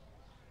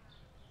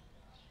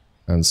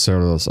 And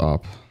cereal is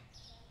up.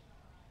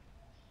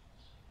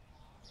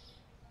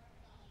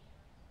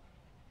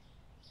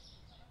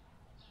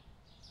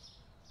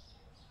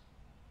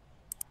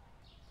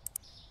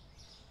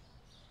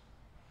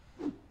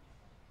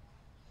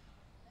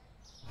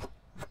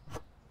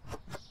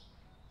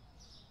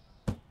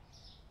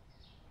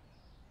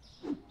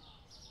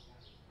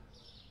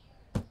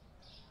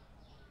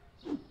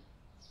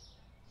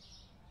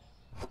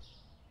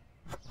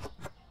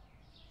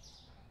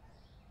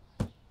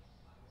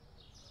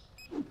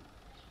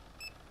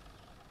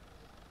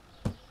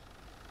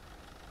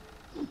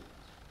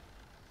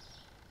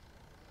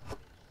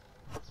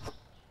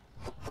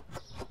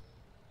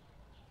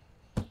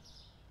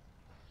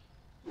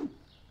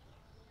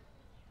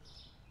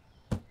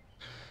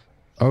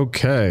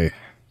 Okay.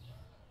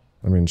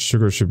 I mean,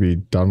 sugar should be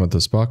done with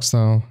this box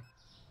now.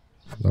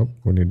 Nope,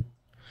 we need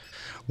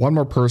one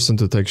more person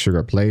to take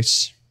sugar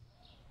place.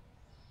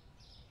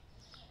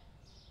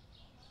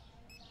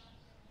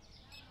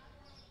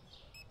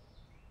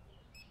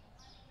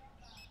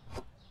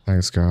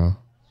 Thanks, girl.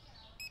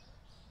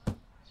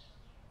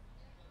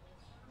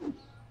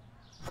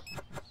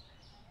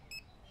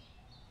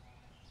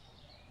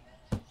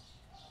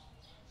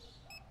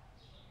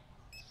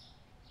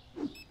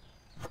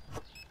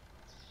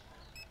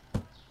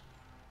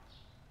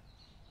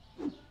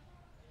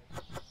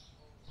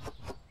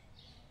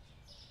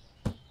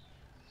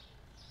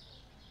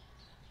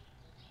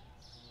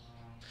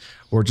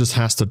 Or just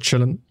has to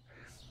chillin'.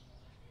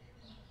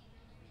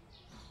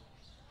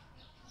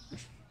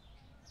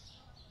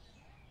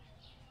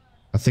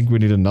 think we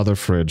need another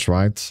fridge,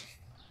 right?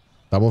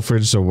 Double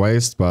fridge is a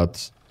waste,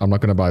 but I'm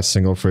not gonna buy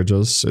single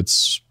fridges.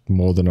 It's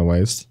more than a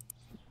waste.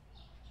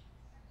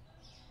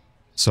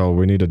 So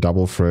we need a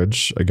double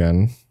fridge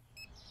again.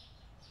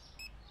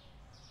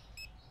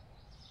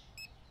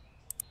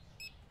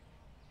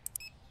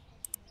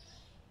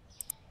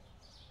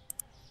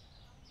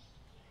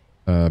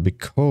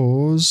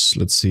 Because,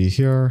 let's see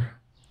here.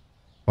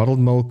 Bottled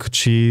milk,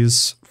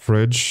 cheese,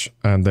 fridge,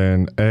 and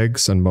then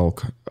eggs and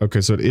milk.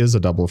 Okay, so it is a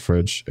double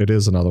fridge. It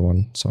is another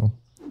one, so.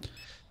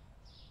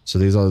 So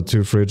these are the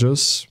two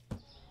fridges.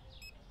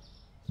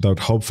 That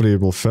hopefully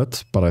it will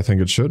fit, but I think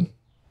it should.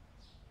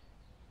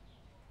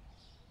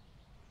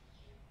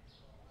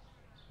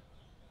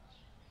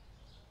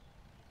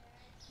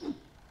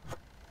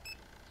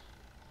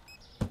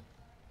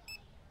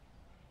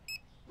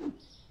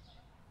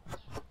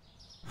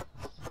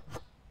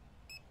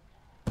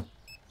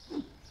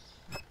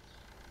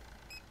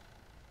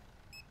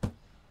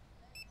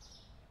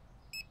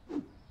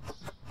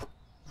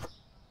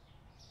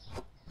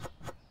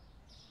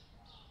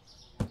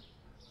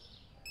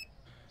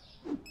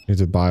 Need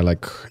to buy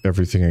like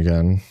everything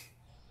again.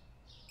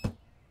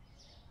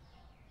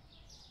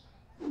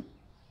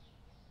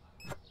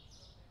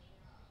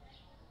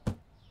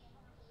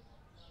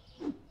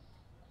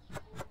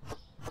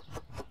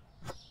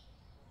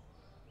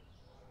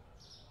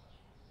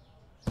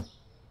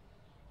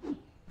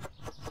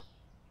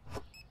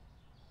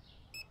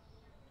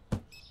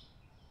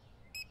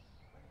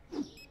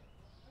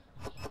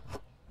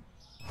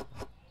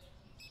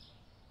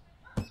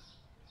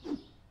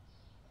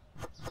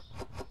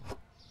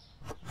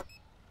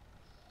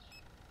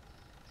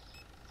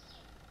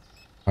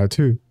 I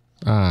too.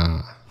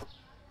 Ah.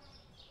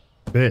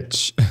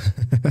 Bitch.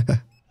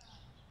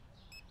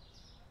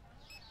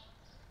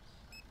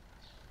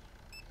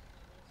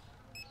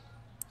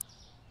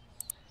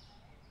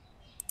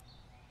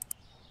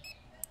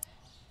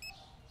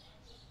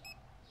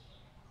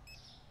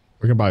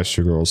 We can buy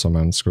sugar also,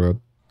 man. Screw it.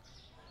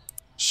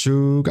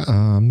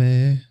 Sugar,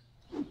 me.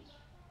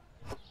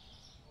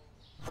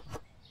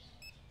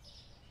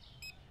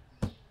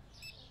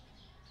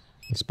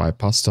 Let's buy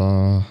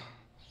pasta.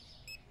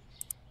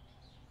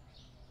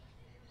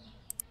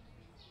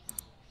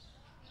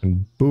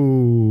 And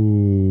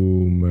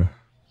boom.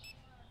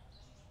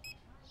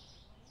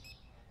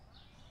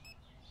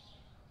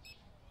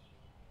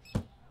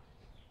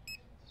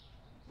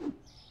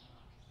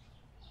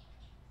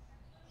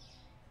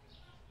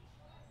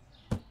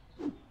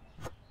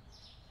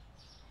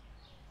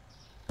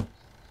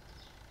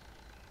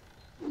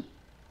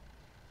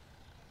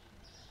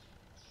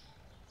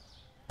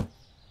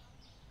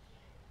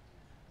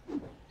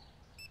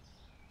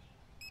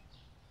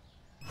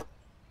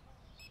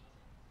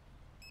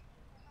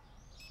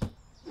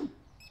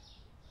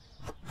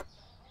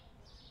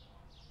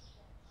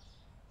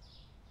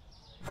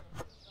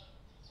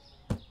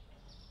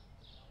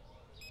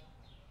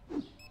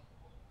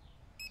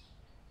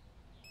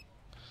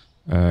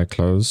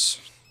 Close.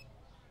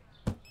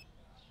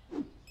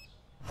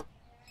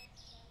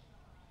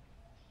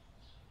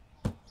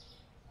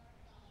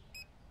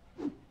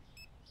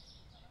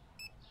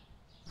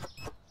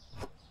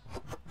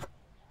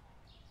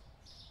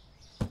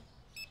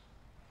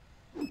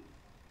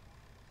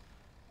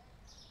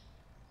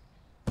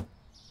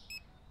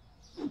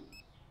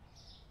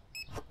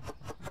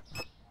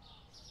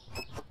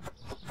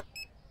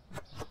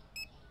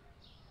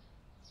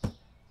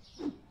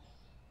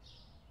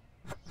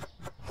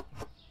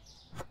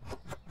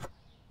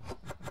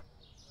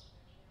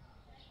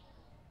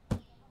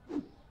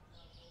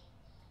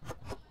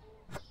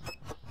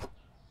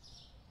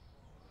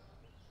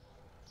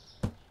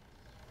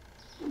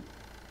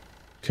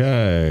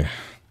 Okay.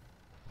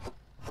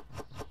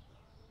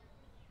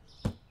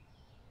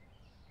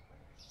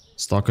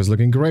 Stock is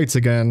looking great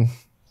again.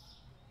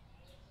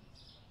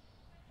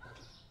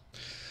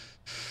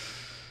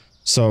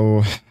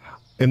 So,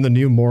 in the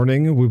new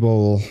morning, we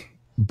will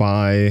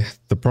buy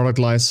the product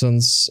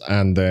license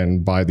and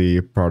then buy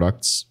the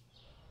products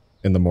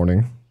in the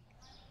morning.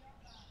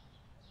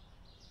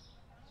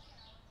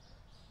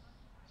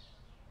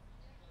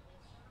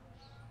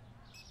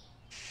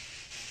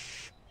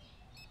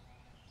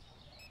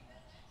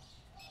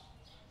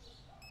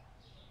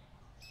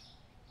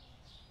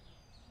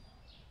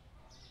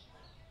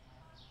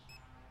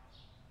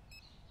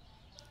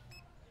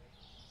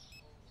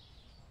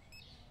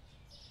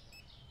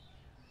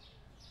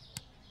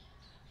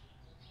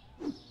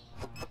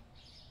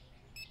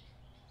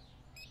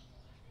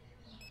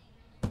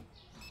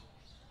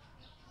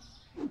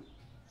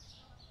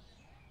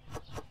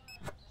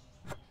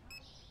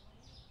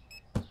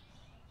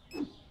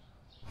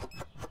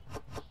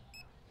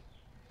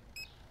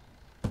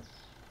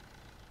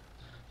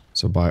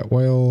 So buy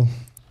oil.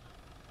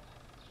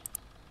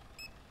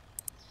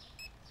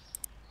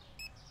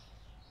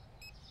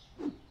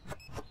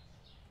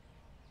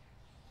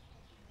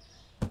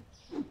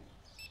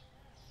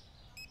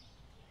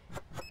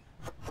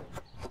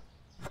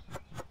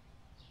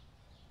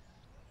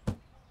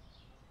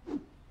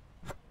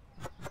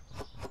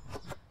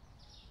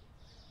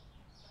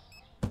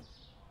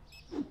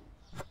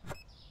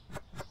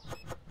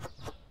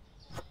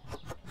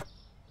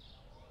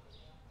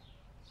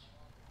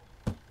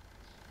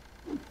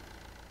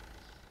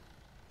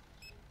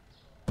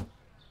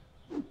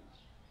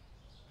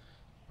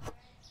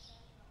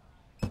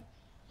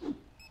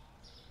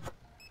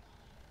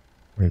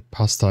 Wait,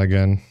 pasta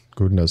again.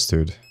 Goodness,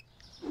 dude.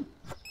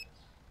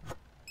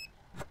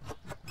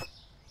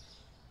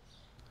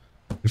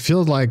 It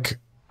feels like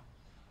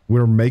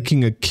we're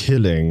making a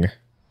killing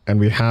and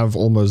we have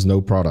almost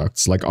no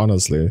products, like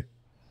honestly.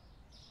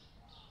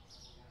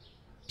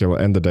 Okay, we'll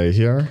end the day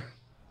here.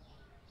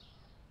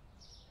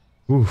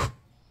 Ooh.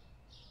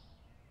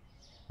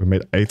 We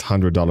made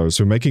 $800.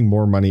 We're making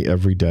more money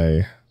every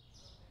day.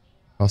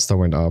 Pasta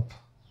went up.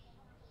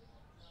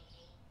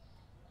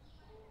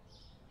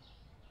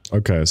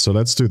 Okay, so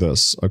let's do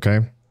this, okay?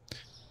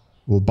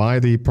 We'll buy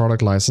the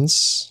product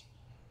license.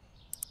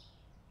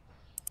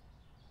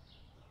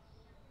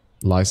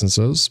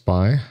 Licenses,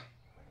 buy.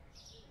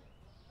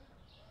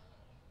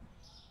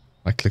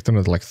 I clicked on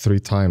it like 3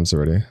 times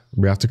already.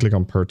 We have to click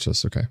on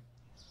purchase, okay.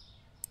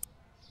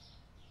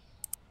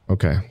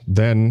 Okay,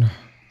 then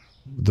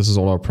this is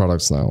all our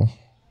products now.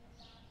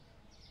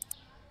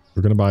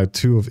 We're gonna buy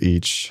 2 of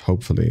each,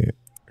 hopefully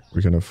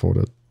we can afford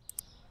it.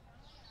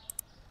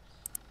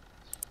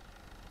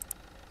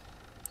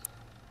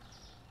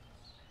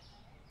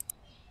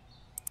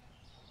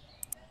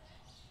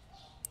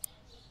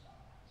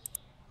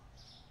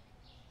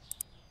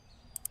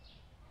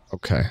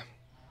 Okay.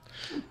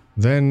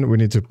 Then we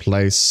need to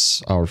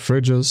place our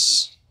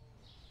fridges.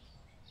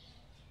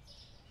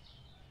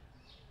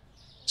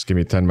 Just give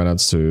me 10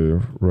 minutes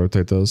to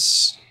rotate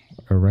this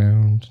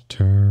around,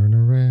 turn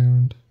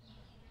around.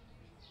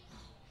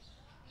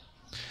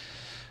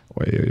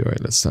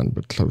 Wait, let's stand a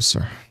bit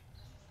closer.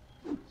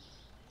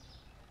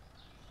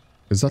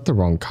 Is that the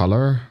wrong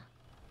color?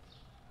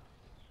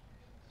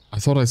 I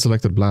thought I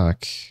selected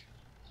black.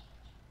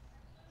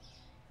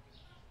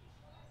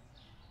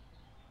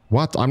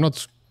 What? I'm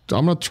not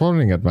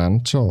trolling it,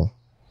 man. Chill.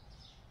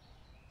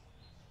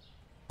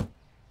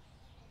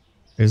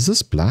 Is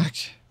this black?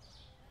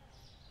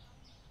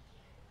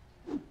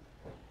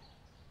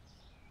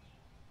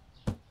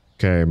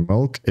 Okay,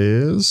 milk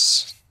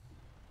is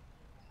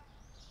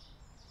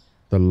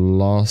the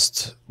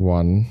last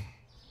one.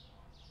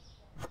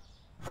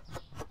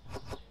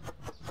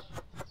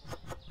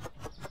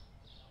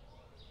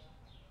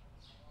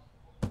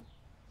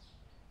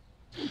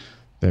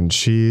 Then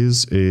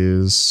cheese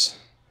is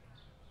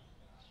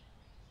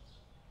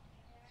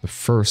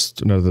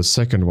the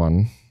second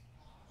one.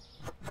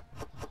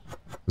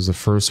 Because the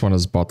first one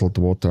is bottled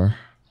water.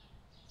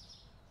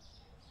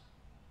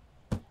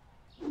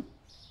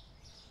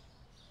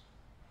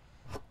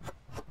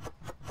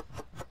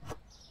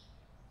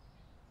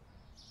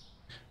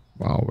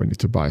 Wow, we need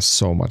to buy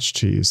so much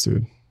cheese,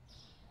 dude.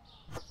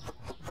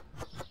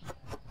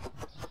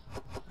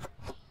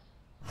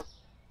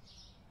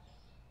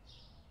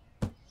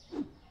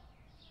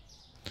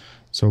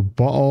 So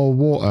bottled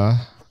water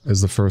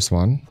is the first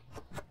one.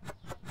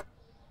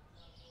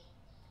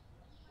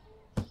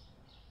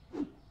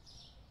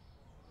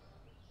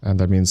 And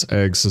that means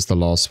eggs is the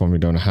last one we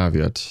don't have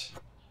yet.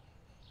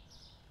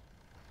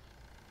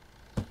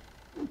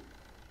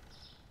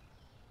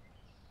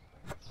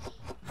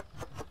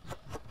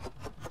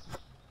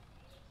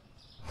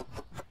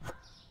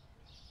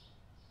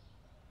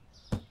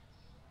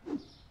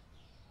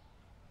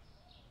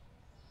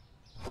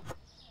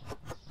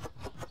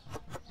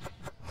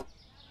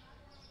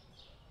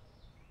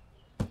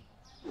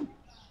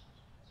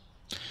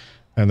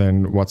 And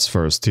then what's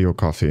first, tea or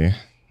coffee?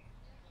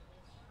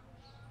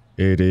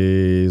 It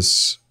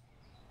is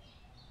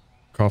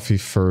coffee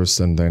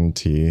first and then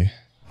tea.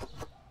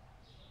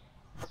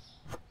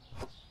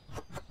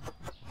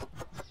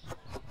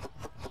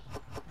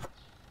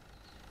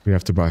 We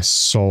have to buy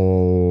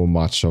so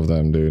much of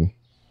them, dude.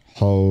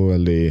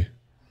 Holy.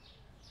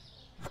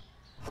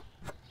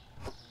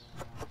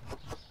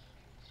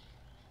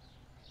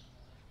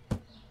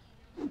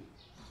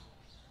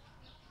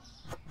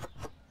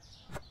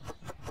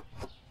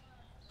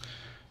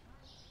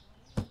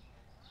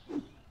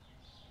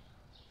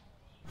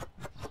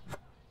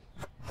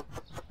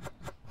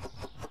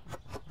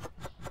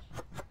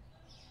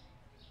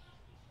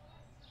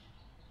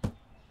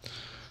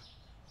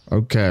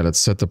 Okay, let's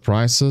set the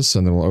prices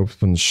and then we'll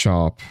open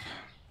shop.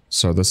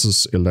 So this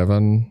is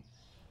 11.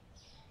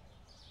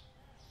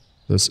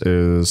 This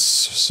is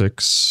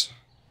 6.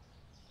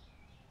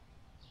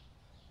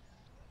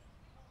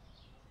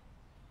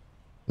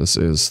 This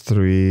is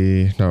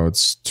 3. No,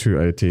 it's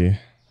 280.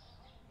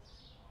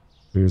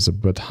 3 is a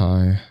bit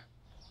high.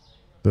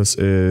 This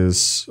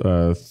is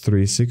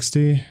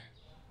 360.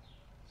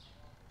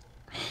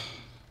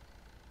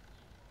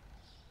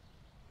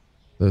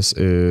 This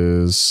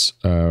is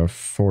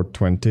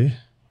 420.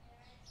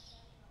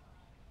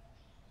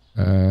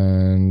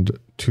 And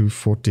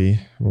 240.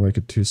 We'll make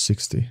it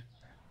 260.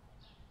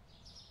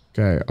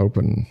 Okay,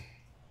 open.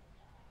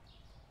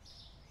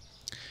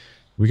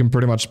 We can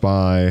pretty much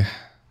buy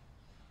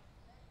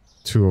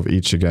 2 of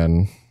each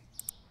again.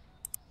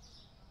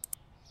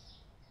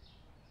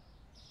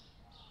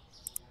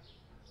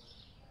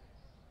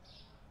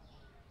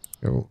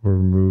 We'll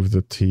remove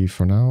the tea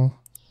for now.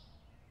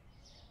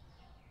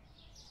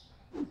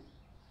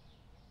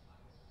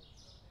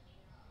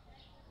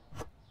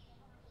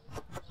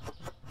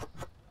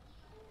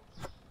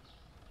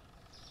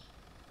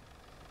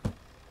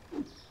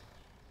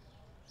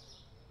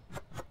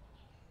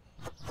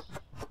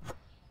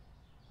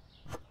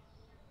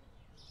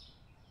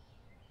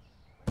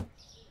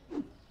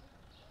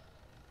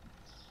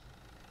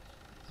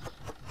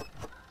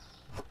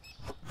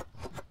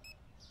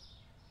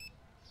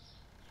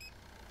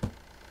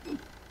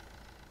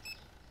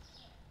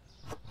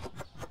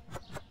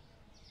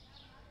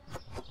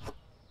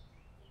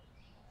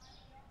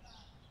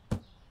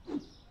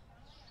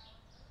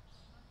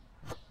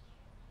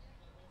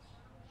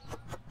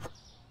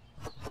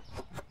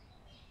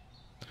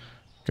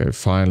 Okay,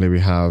 finally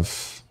we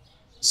have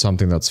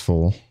something that's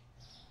full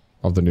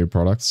of the new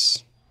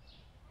products.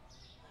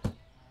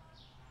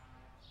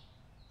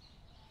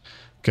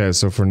 Okay,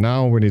 so for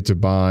now we need to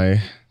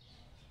buy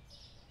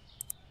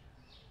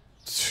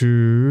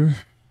 2...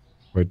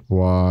 Wait,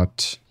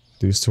 what?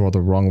 These two are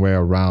the wrong way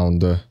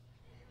around.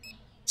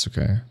 It's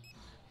okay.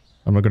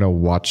 I'm not gonna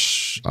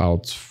watch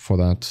out for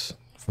that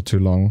for too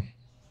long.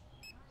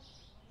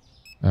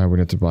 We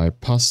need to buy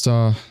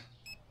pasta.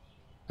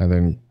 And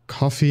then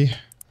coffee.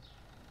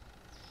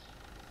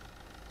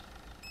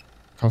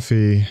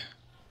 Coffee.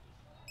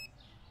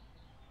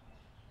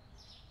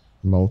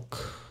 Milk.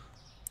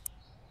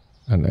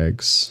 And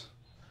eggs.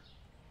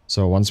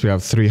 So once we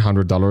have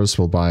 $300,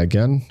 we'll buy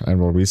again. And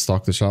we'll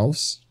restock the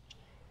shelves.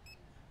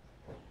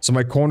 So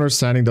my corner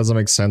standing doesn't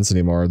make sense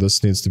anymore.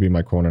 This needs to be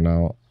my corner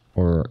now.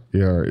 Or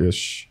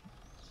here-ish.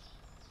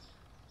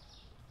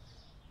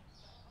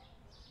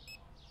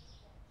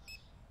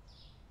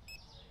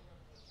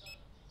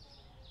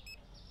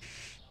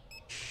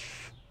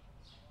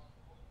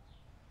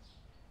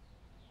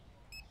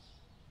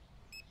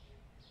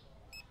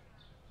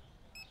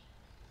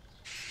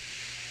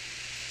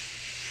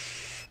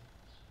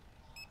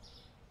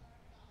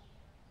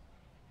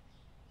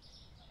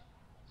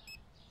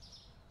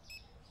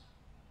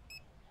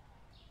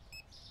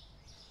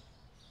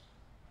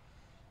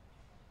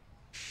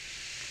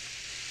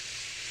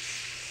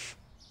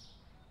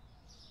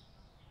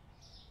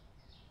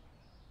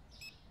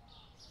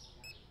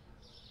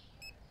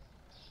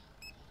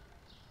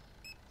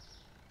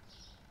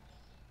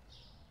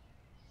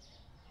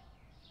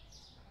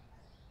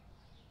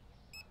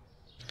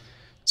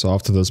 So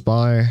after this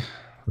buy,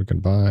 we can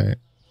buy...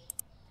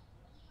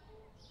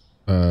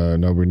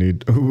 no, we need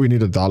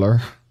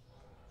 $1.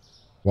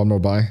 One more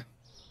buy.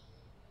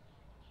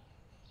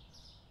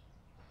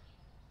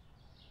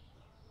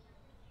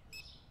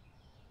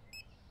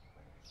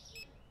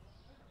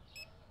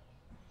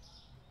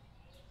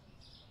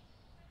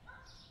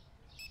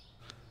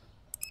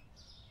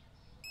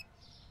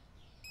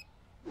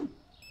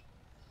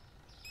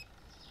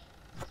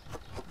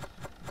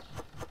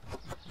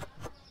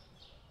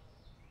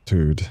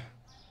 Dude,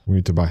 we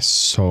need to buy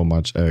so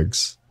much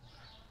eggs.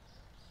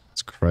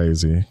 It's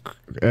crazy.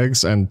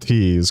 Eggs and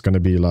tea is gonna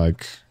be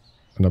like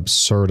an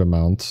absurd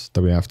amount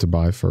that we have to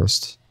buy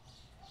first.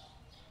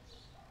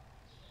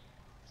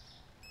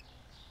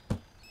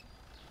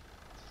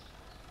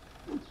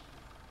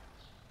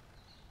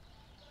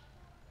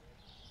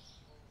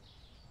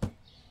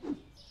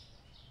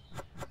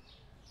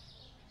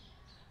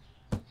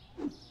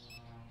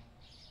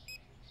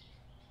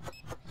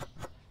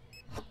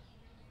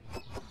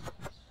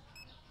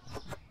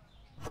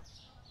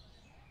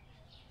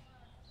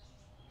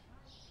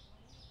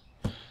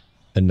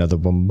 Another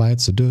one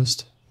bites the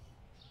dust.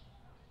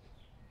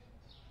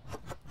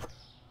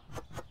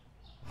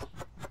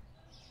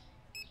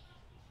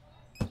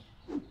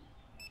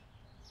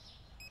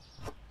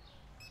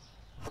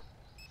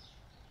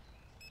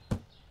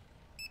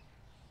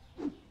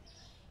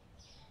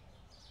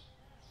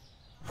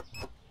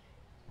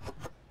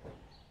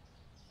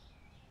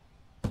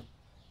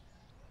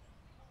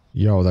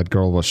 Yo, that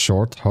girl was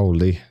short.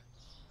 Holy.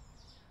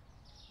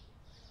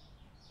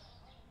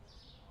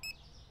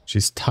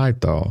 She's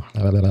tight though.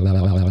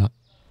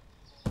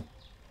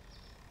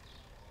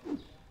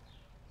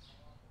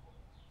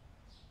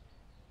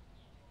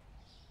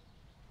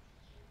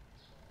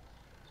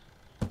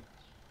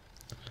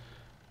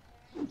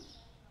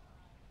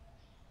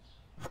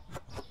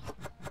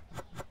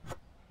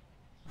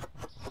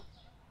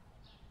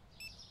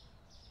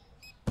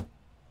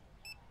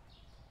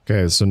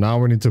 Okay, so now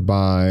we need to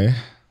buy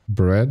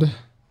bread,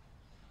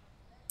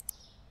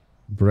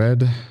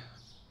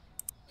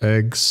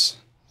 eggs,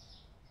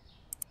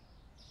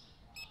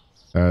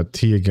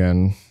 tea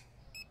again.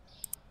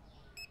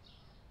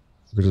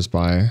 We could just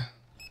buy.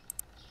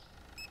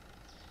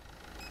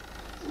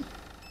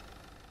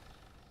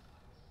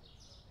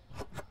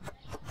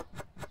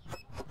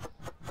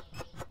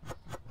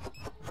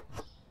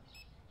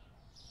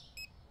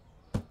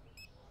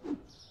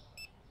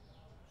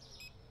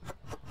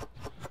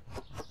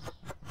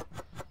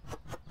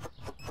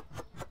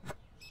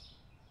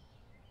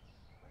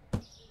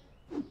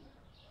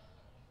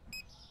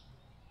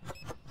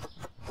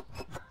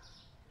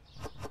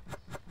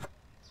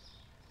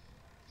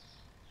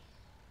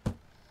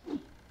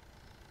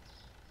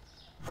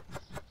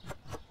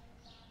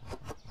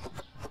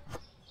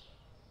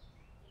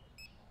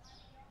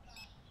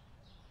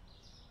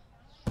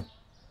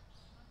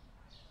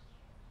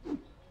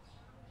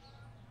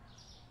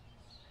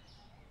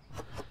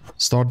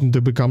 Starting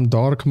to become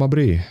dark,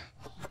 Mabri.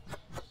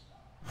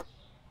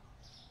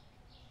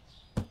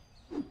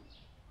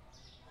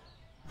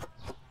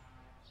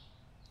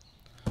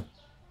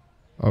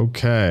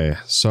 Okay,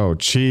 so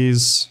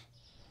cheese.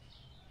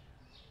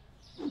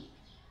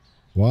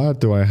 What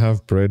do I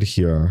have bread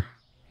here?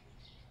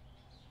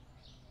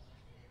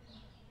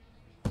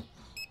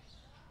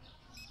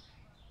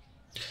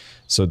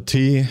 So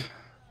tea,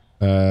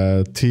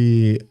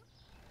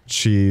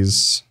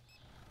 cheese,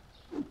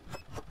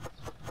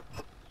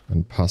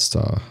 And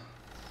pasta.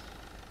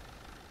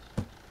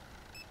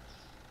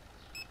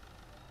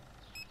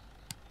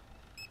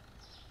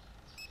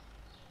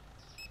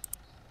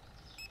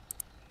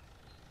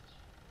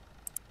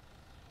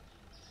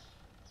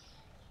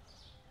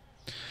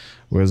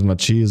 Where's my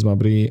cheese, my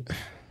brie?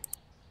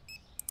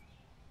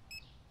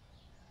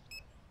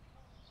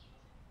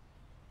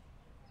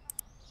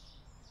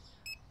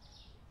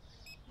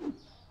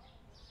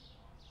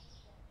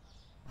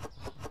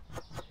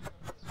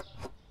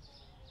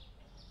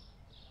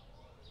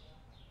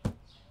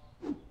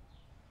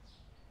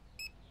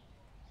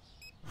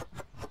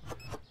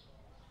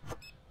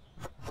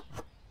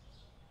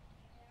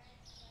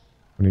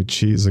 We need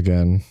cheese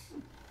again.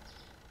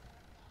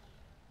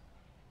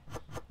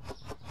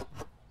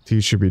 Tea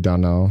should be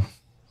done now.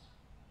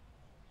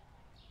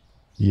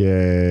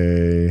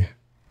 Yay.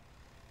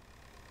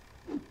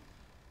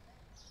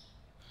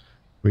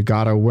 We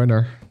got a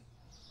winner.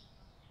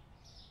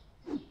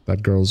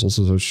 That girl's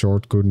also so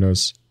short,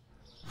 goodness.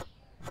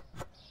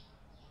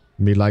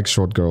 Me like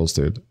short girls,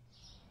 dude.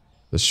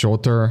 The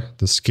shorter,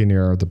 the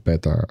skinnier, the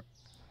better.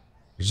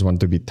 I just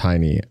want to be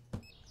tiny.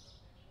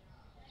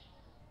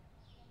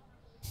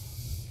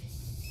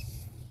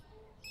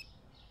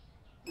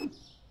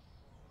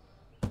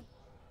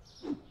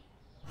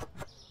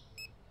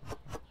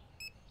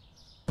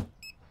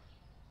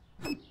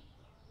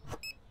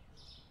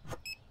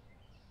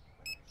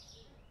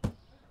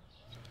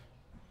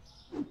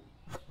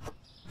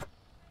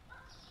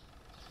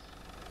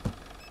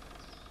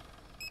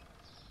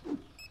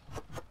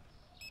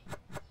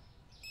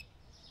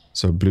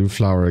 So blue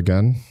flour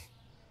again.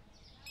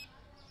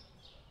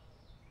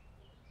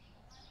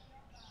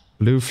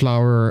 Blue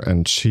flour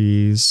and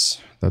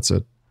cheese. That's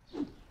it.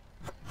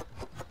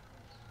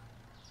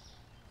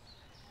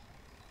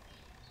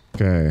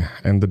 Okay,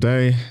 end the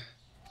day.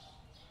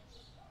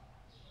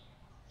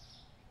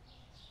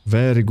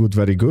 Very good,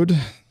 very good.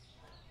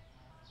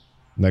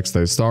 Next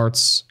day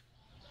starts.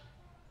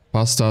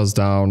 Pasta is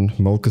down,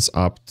 milk is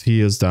up,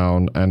 tea is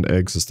down, and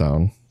eggs is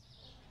down.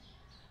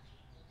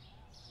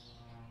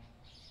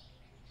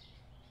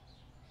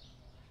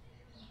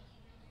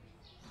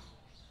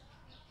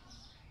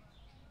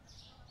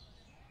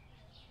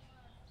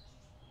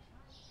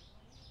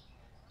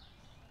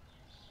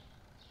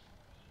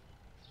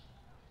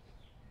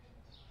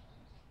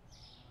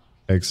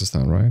 Eggs is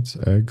down, right?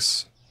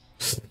 Eggs.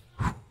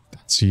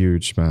 That's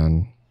huge,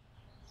 man.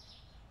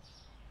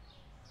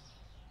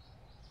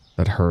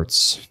 That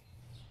hurts.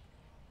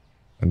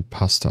 And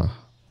pasta.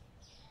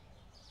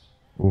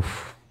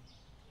 Oof.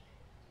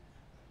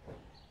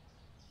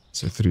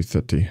 So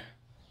 330.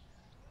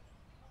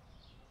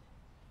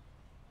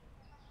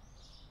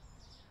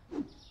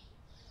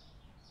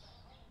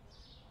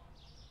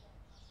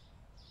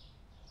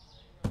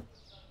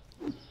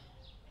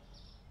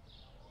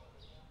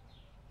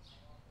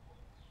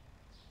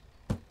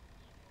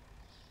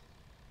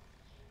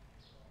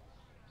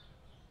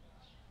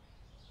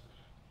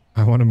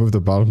 I want to move the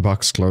bottom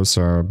box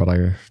closer, but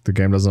the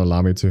game doesn't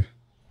allow me to.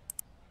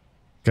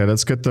 Okay,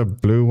 let's get the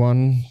blue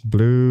one.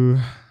 Blue.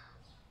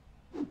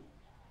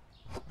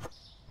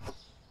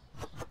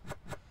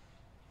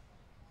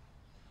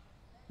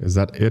 Is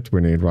that it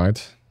we need,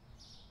 right?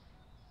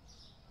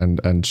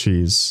 And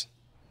cheese.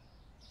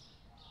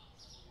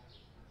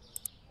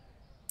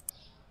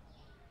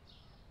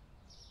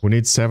 We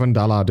need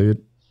 $7,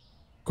 dude.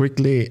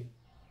 Quickly.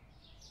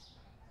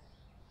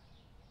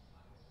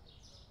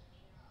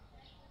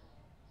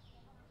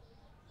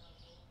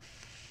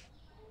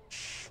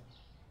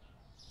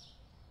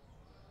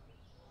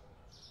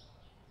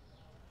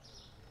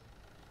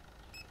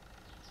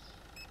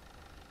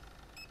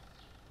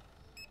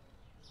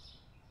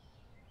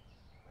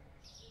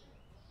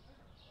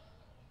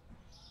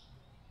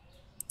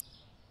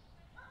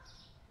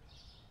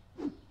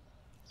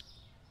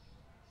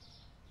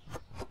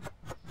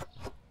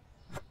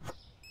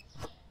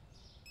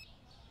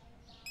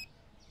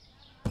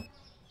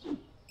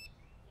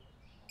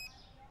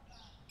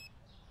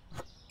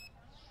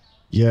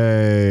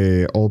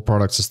 Yay, all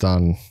products is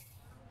done.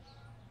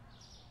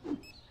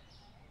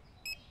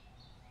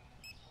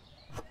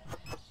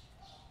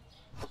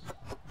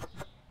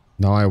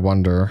 Now I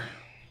wonder.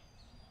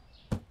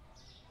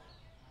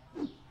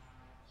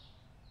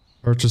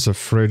 Purchase a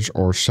fridge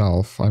or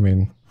shelf. I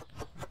mean,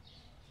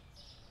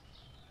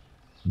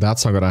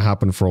 that's not gonna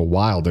happen for a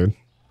while, dude.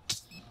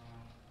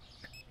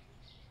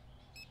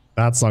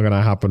 That's not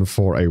gonna happen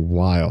for a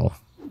while.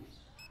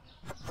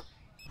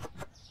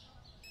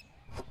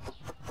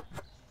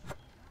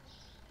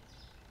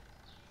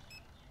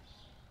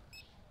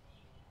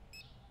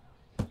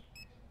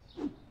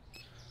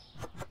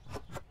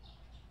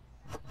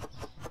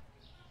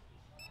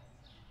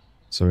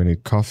 So we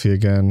need coffee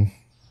again.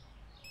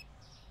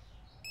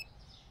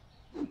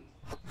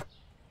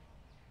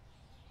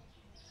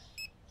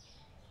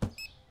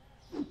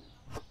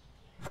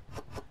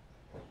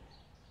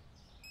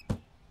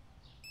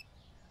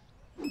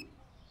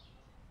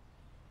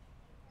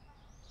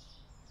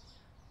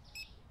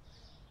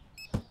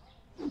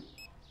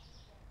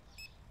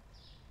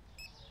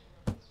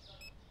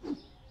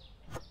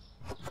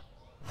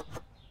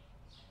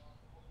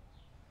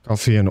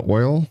 Coffee and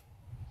oil.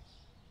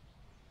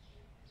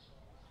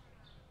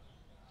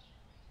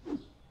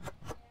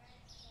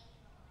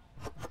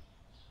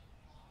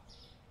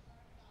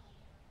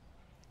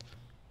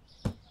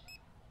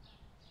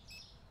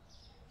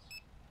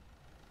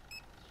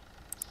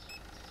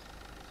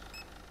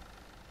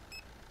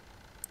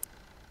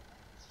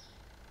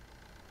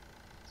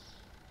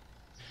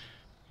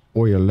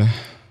 Oil.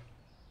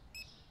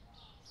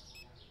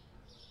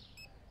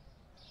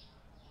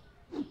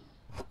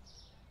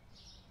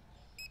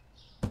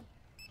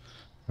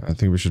 I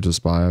think we should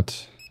just buy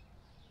it.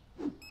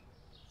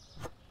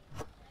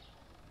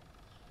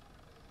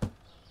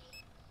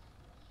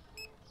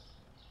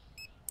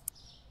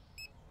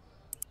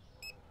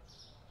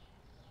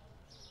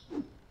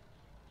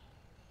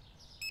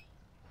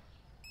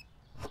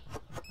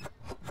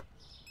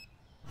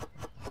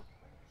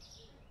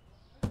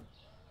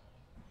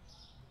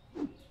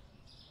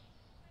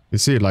 You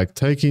see, like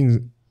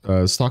taking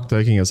stock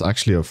taking is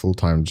actually a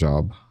full-time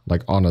job.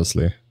 Like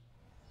honestly.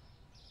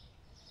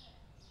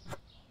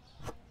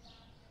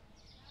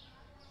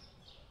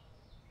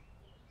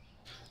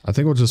 I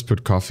think we'll just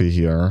put coffee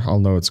here. I'll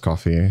know it's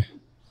coffee.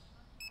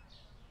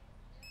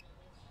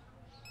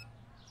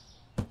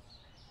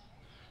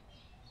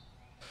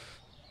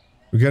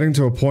 We're getting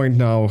to a point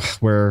now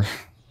where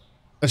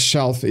a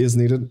shelf is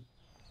needed.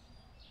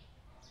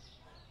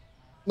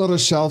 Not a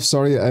shelf,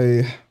 sorry,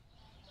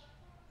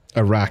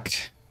 a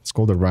rack. It's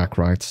called a rack,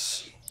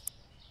 right?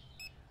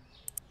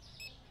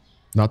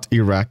 Not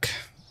Iraq,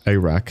 a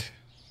rack.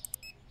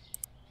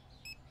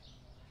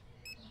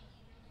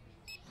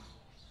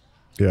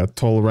 Yeah,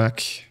 tall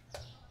rack.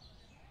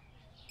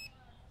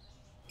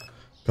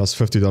 Costs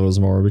 $50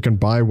 more. We can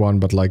buy one,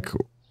 but like,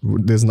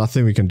 there's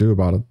nothing we can do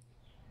about it.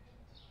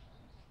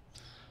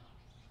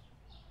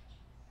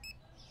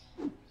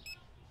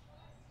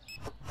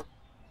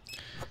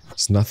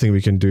 There's nothing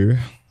we can do.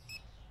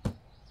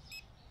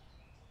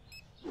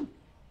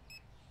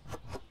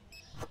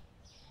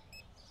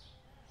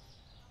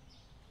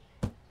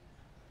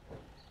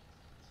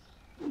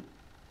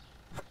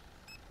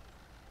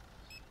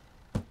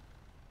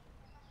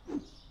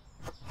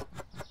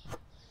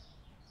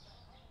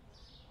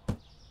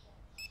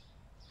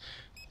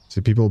 See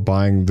people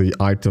buying the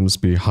items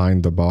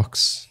behind the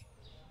box.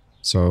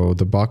 So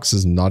the box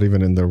is not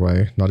even in their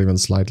way, not even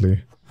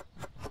slightly.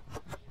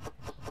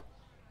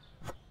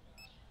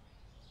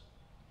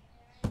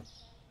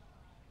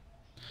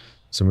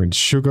 So we need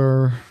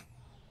sugar.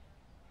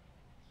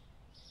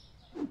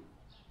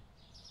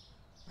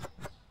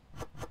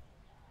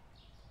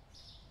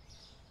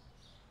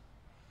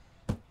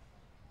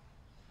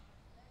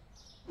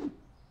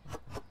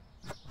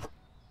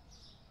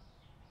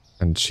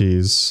 And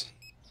cheese.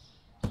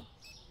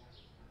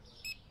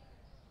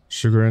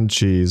 Sugar and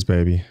cheese,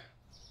 baby.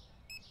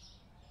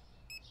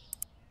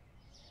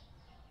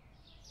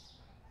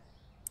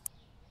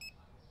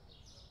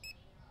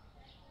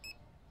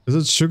 Is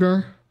it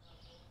sugar?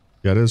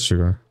 Yeah, it is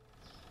sugar.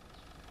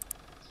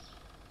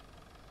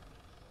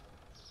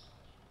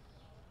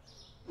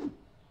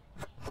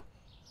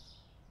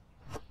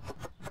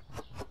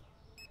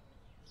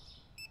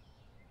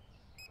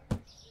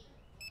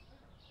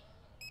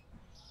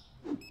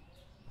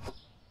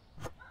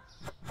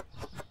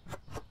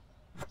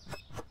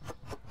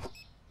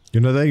 You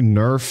know, they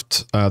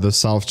nerfed the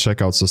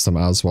self-checkout system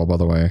as well, by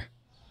the way.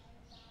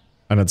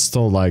 And it's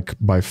still, like,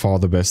 by far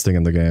the best thing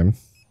in the game.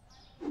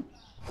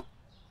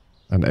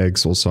 And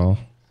eggs also.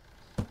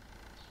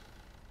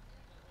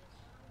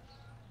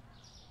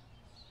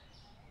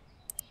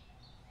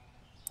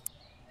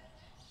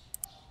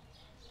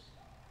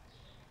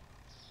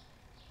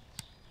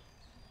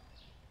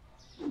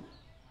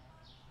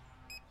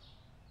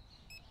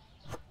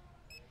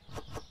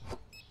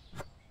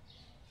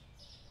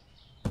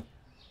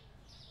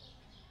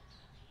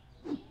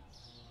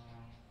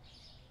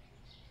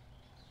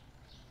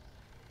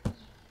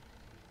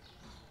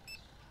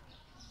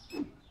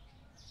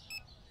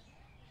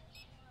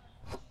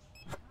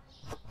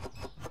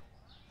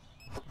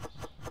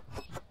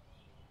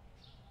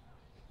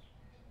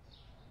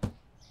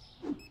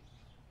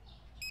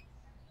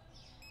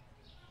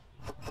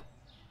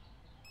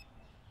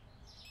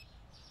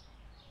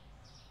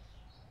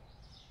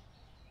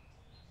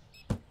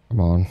 Come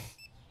on.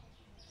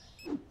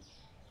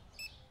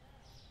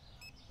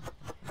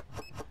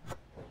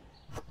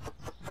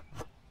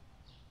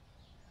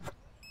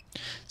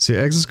 See,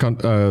 eggs is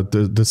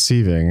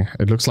deceiving.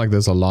 It looks like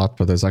there's a lot,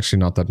 but there's actually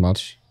not that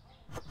much.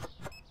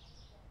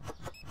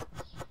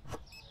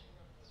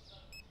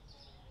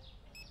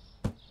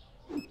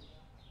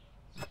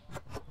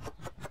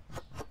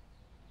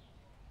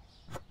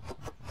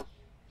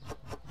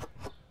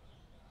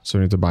 So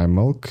we need to buy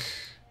milk.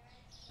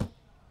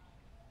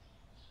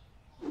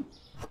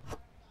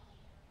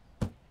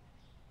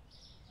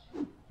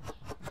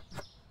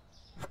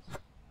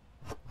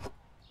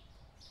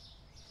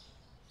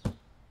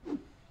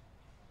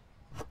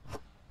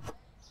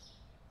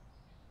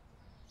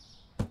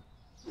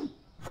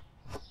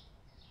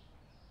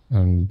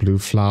 And blue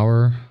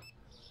flour.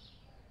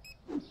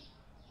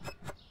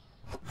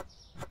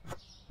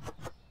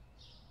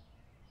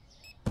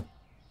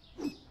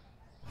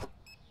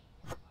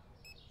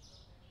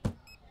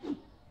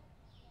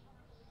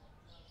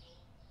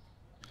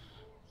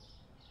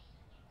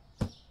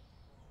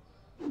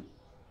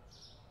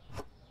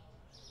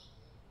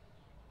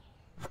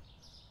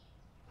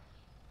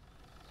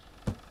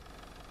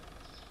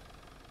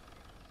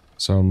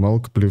 So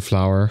milk, blue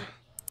flour.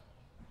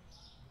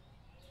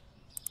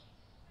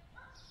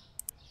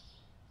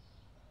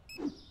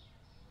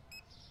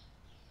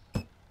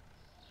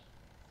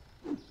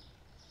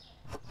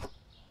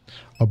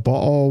 A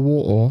bottle of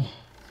water.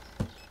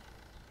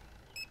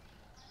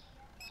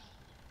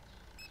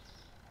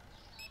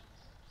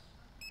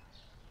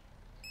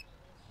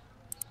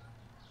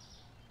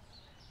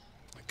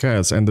 Okay,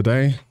 let's end the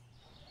day.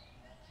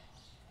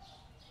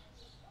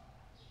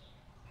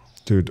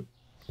 Dude,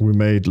 we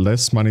made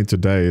less money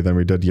today than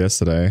we did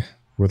yesterday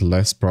with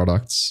less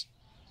products.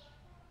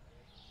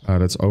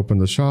 Let's open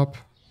the shop.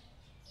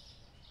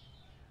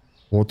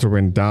 Water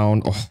went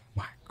down. Oh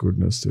my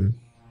goodness, dude.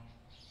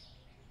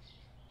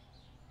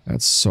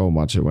 That's so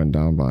much it went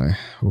down by.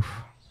 Oof.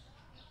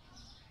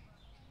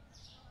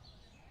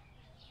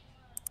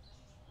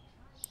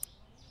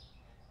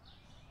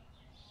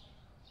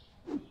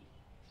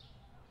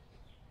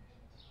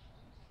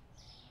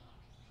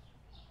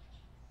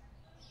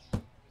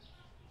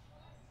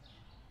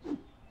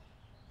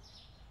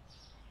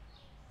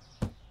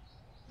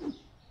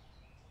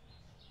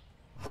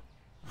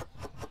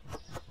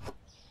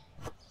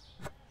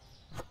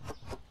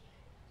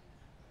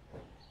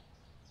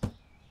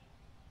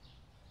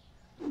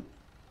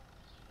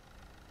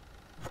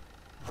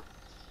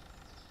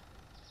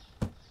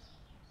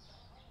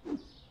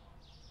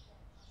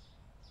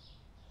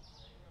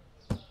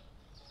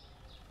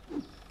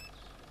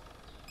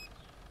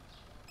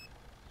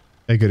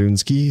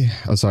 Egerunski.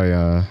 Oh,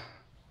 sorry,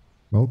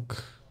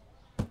 milk.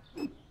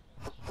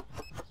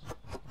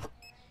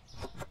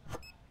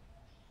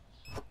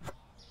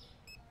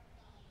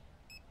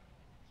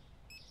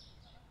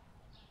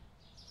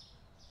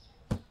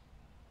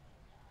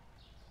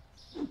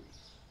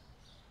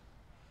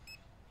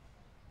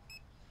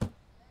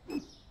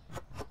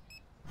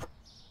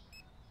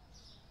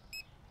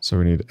 So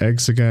we need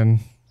eggs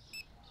again.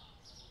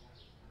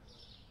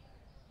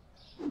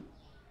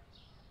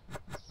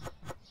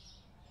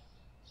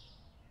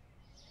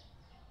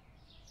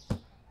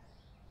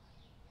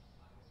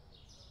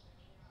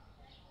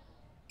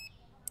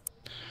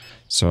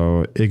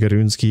 So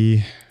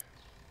Egerunski,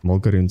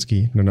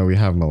 Molkerunski. No, we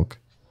have milk.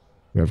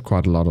 We have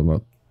quite a lot of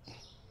milk.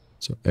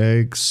 So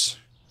eggs.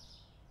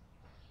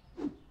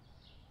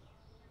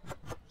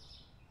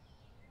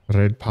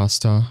 Red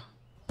pasta.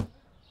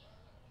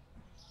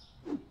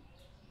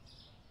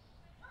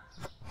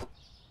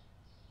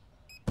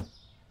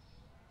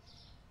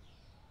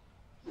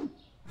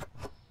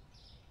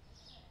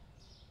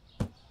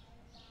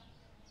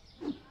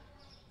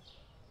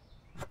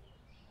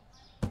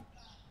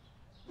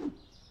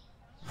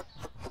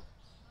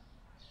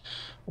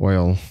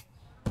 Oil.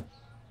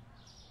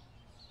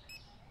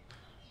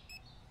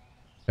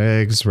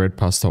 Eggs, red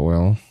pasta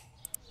oil.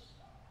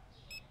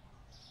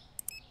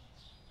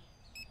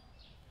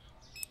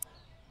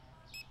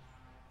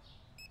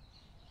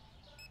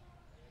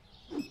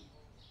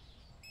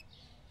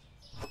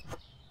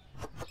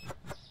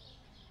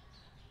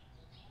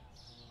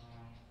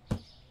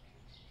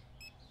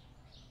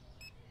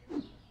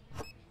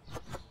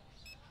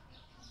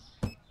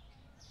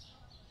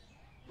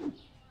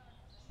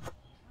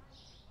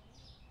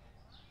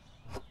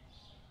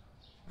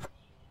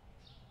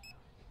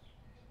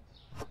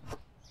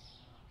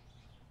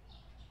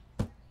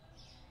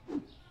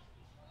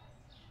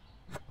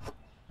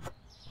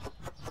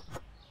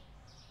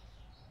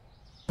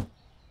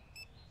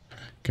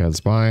 Okay,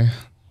 let's buy.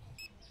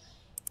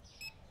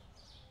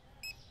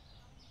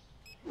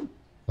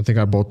 I think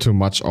I bought too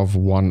much of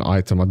one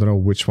item. I don't know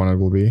which one it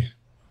will be.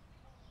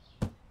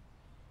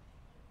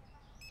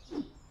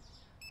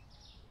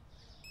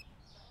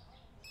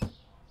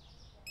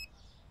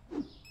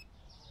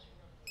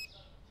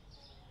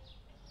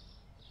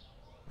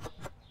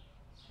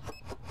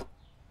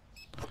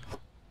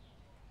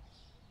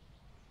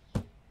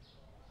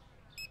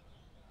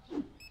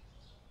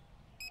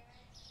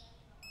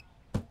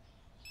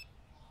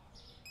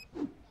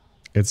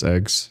 It's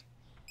eggs.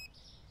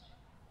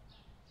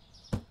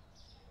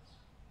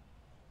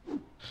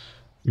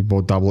 We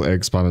bought double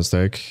eggs by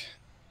mistake.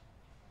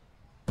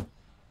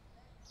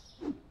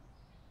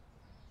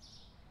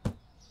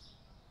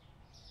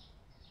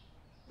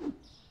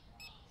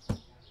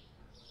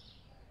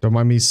 Don't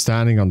mind me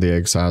standing on the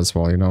eggs as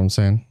well, you know what I'm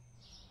saying?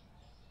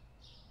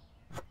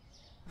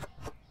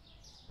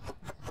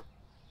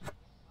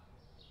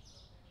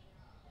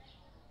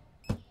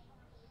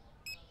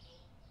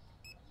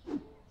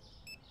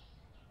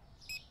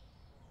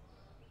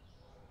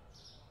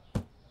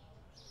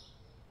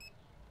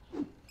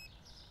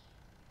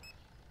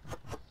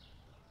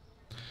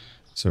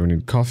 So we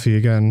need coffee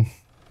again.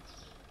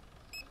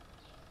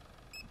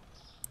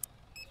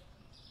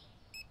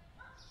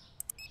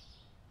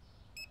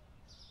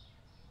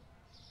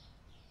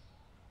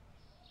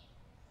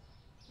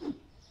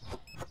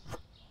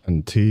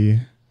 And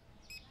tea.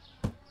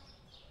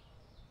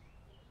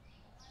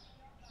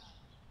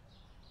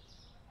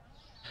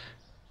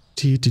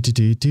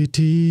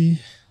 Tea.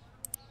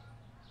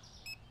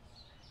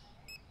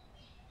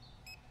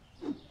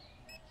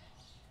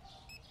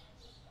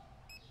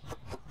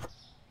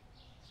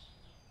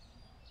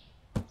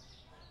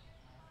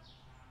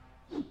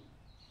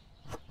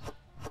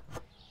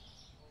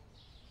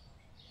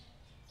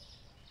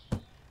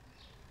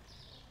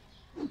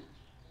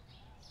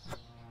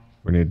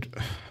 We need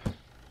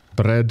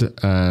bread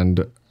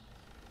and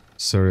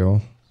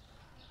cereal.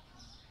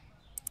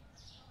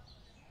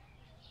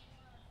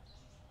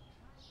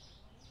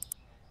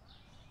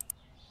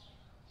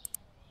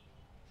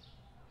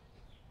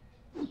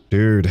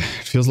 Dude, it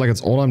feels like it's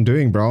all I'm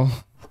doing, bro.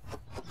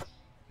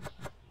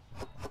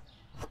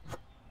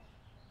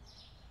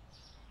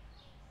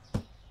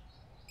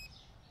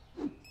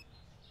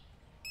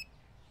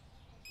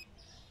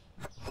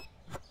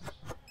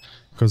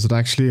 Because it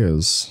actually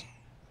is.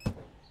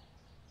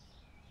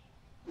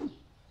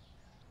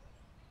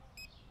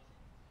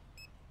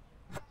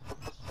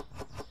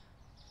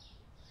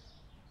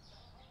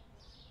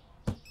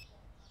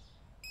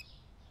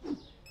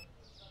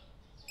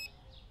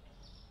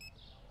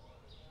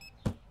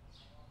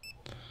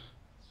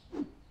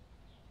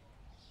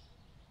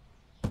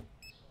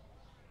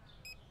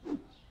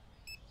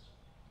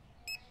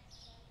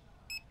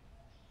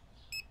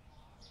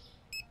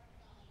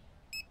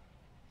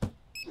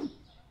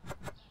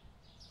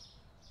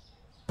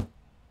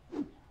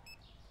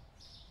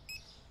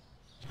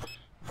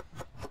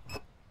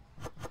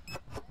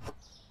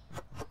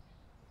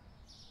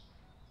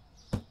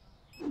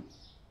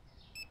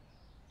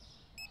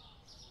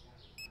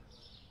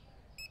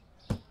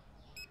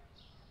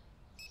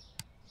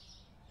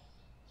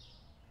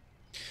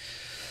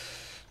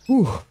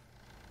 Whew.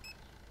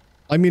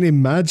 I mean,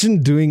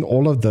 imagine doing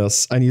all of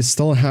this and you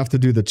still have to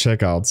do the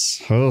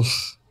checkouts. Ugh.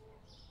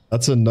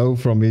 That's a no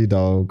from me,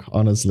 dog,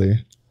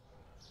 honestly.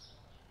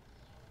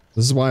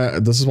 This is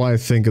why I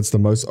think it's the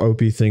most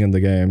OP thing in the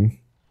game.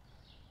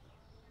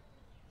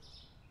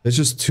 There's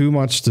just too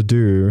much to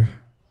do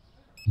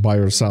by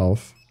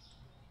yourself.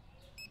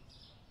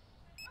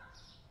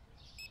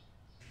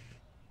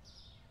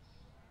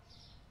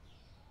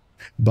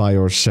 By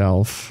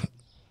yourself.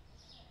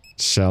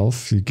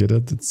 Shelf, you get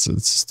it? It's a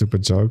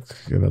stupid joke.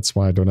 Yeah, that's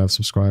why I don't have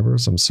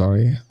subscribers. I'm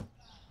sorry.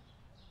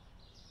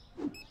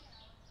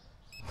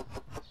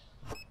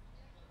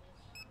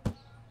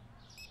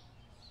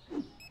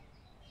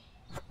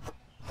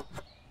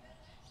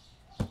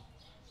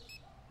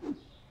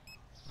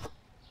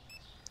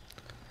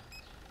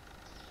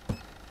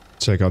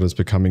 Checkout is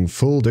becoming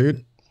full,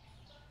 dude.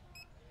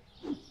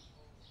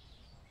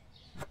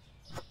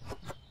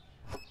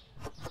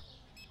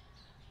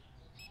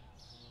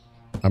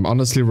 I'm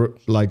honestly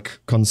like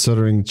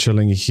considering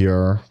chilling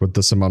here with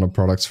this amount of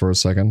products for a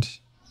second.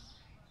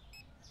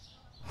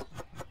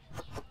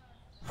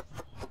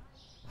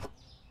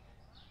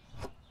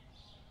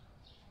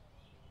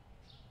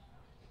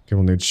 Okay,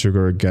 we'll need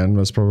sugar again,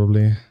 most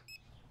probably.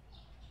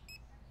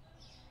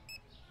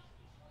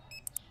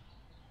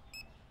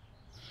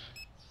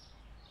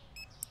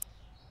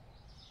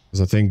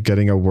 Because I think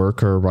getting a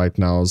worker right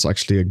now is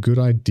actually a good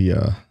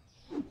idea.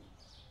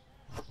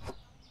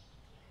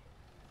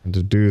 And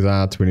to do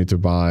that, we need to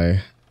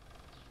buy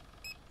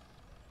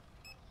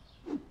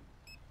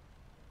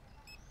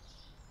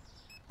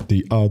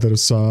the other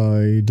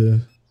side.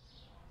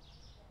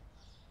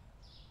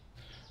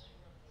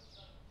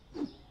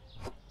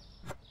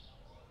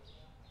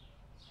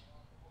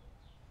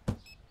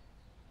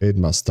 It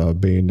must have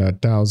been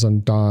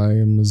 1,000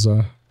 times.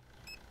 I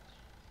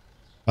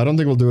don't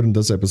think we'll do it in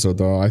this episode,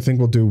 though. I think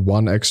we'll do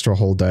one extra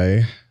whole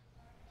day.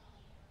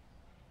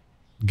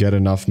 Get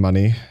enough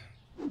money.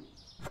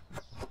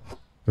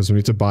 Because we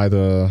need to buy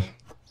the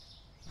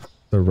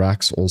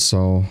racks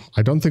also.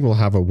 I don't think we'll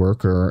have a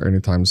worker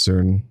anytime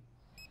soon.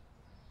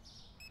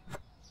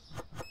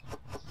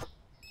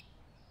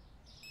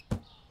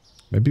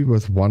 Maybe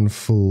with one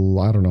full,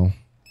 I don't know.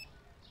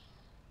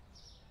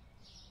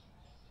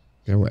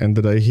 Okay, we'll end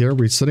the day here.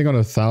 We're sitting on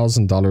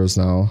 $1,000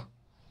 now.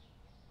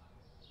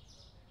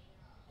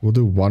 We'll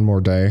do one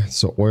more day.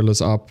 So oil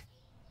is up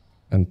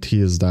and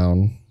tea is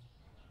down.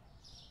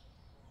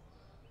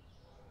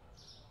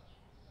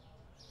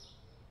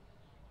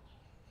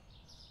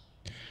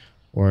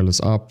 Oil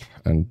is up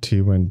and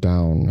tea went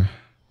down.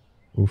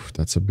 Oof,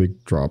 that's a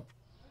big drop.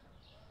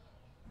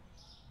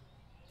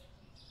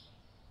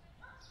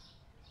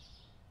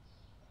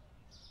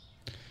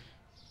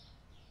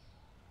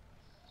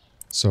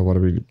 So what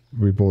do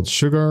we bought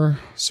sugar,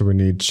 so we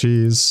need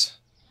cheese.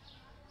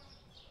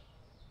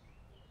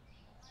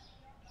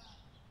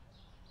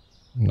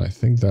 And I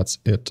think that's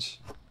it.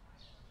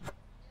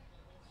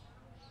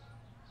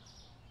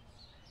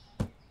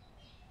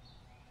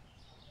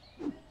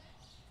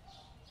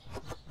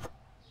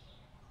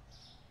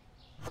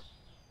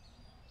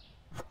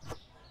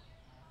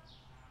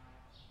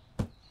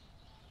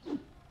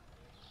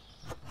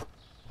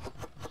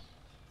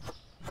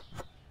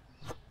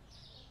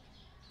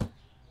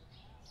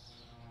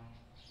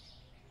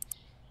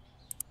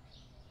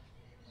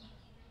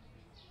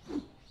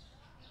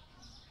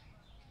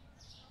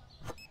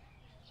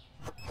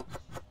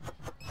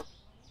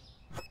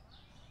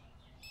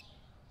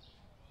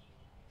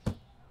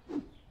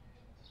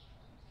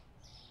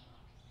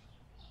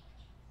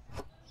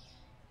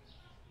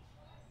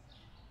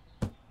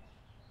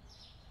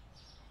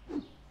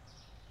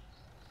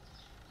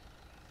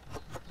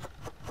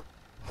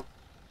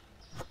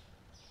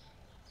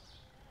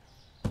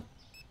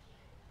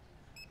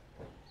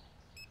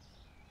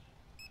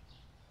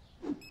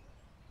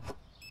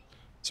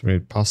 So we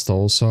need pasta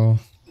also.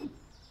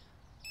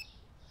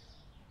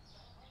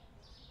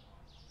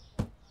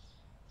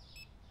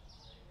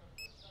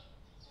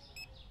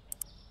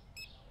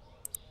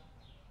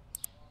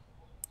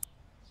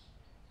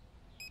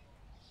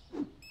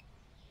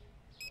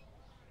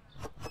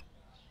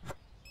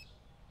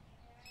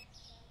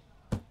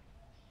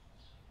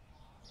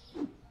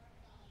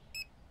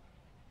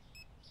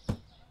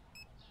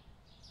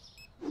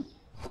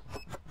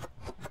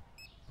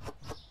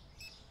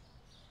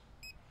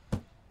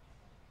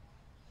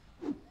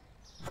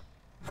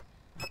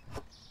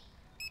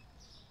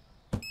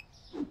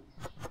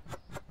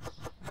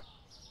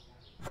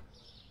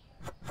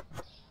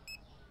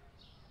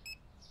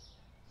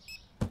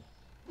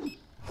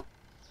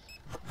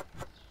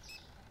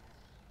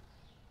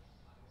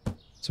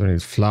 So we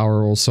need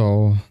flour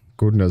also.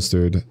 Goodness,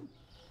 dude.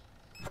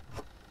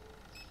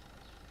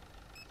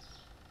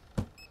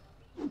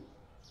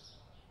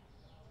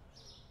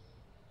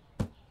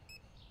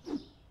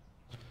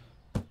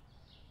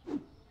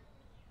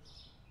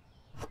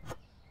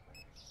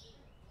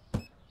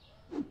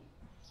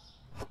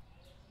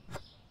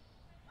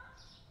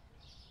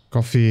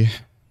 Coffee.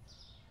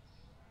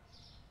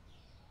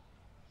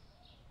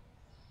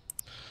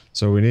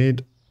 So we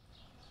need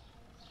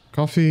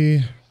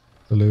coffee,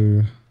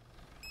 blue.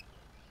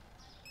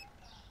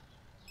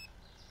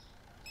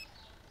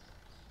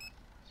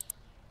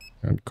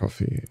 And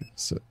coffee.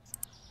 So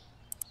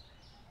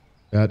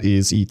that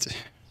is it.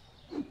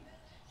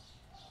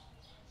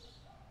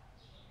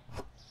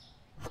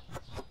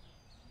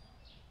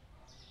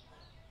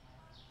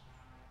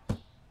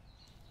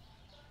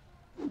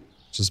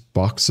 Just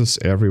boxes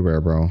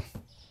everywhere, bro.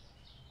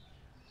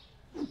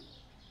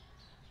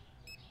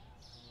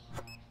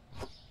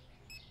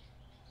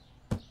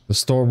 The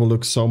store will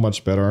look so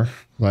much better,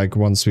 like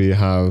once we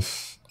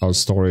have our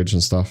storage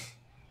and stuff.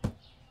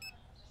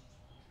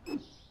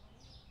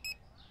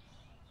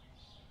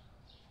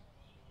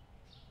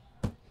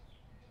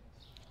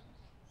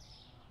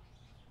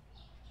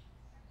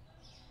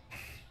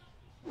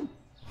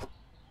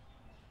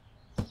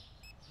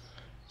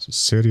 So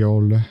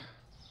cereal.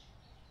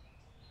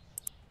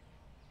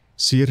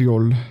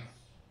 Cereal.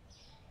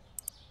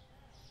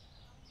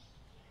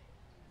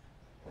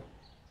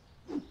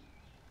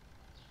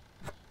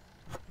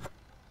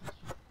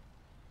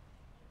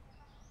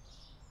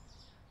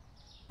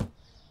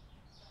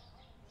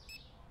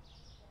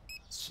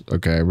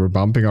 Okay, we're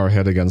bumping our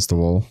head against the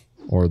wall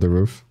or the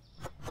roof.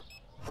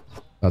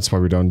 That's why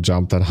we don't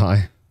jump that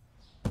high.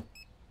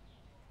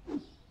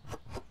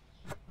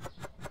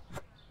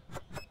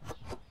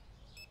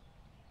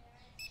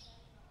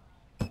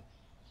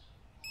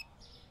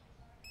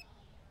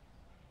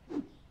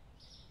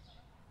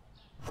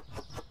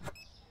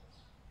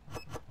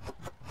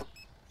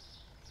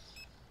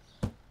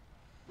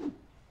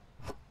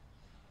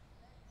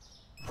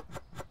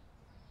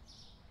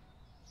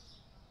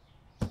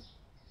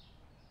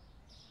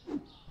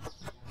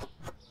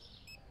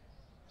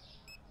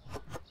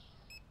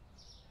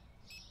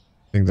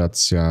 I think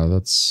that's, yeah,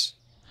 that's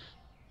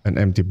an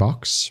empty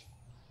box.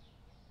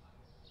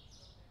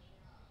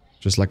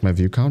 Just like my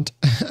view count.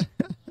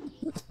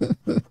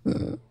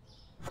 Okay,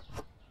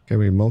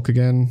 we milk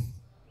again.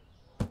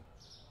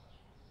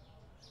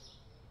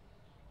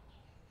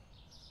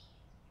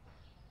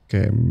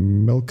 Okay,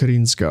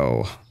 milkarines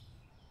go.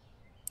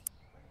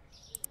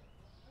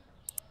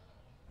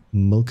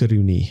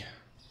 Milkaroony.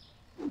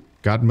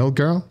 Got milk,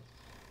 girl?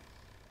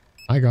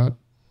 I got.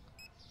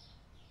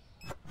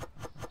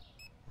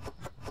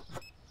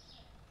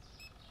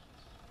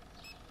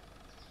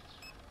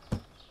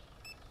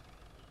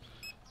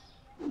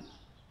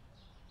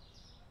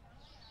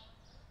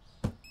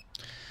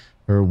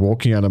 Her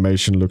walking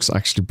animation looks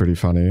actually pretty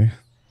funny.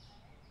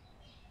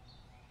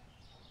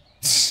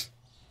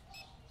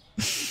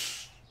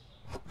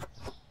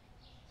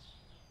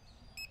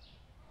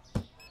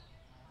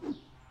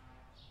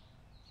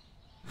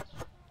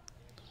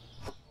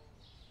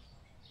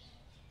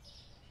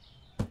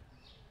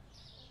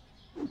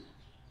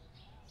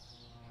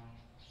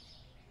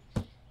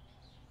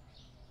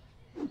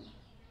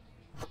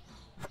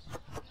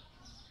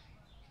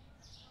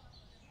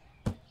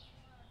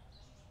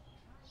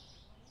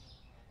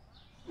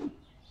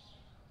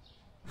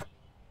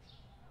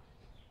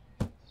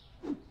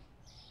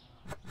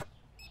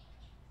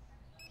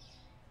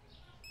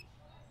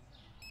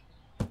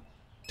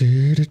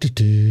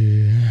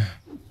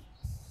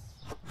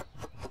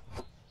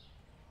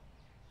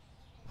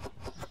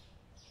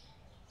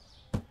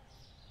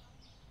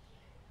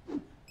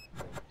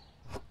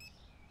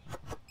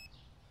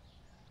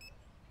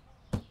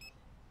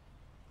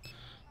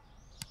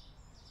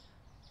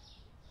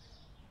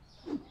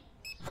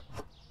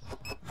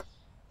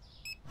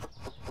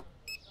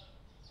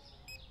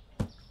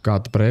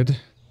 Got bread.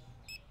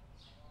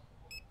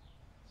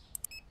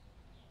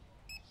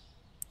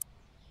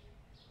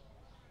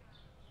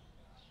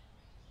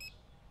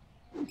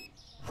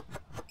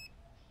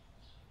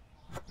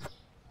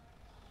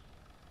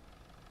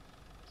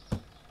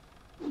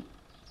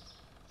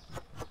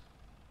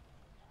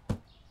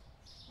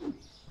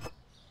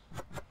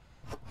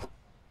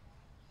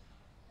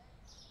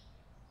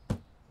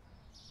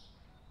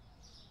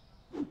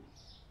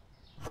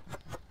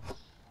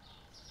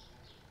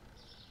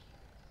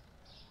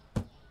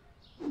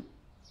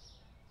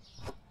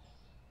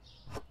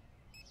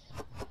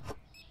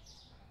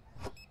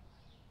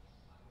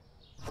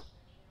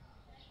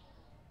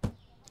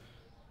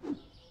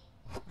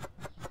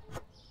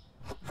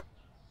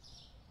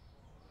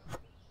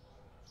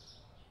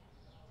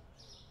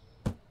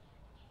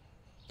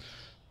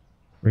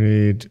 We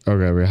need...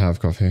 Okay, we have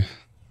coffee.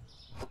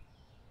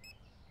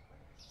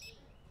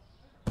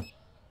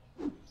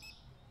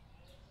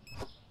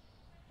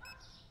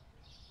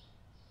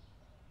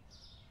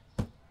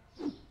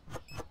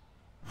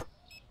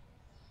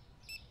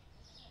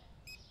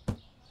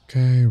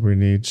 Okay, we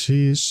need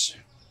cheese.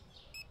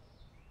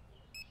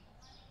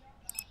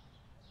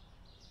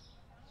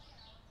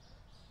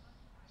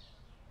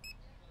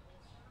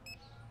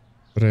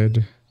 Bread.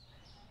 Did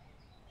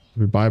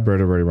we buy bread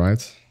already,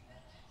 right?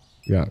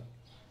 Yeah.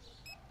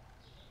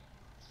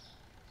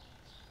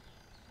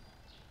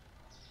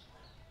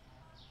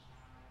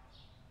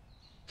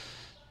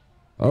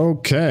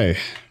 Okay.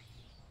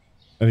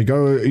 And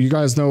you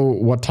guys know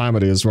what time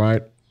it is,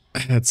 right?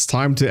 It's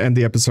time to end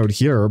the episode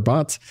here,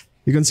 but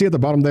you can see at the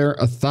bottom there,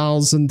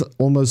 $1,000,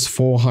 almost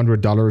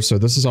 $400. So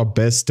this is our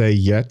best day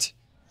yet.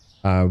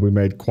 We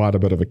made quite a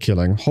bit of a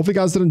killing. Hope you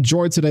guys did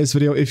enjoy today's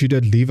video. If you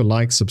did, leave a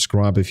like,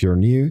 subscribe if you're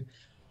new,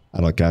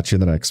 and I'll catch you in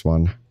the next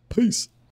one. Peace.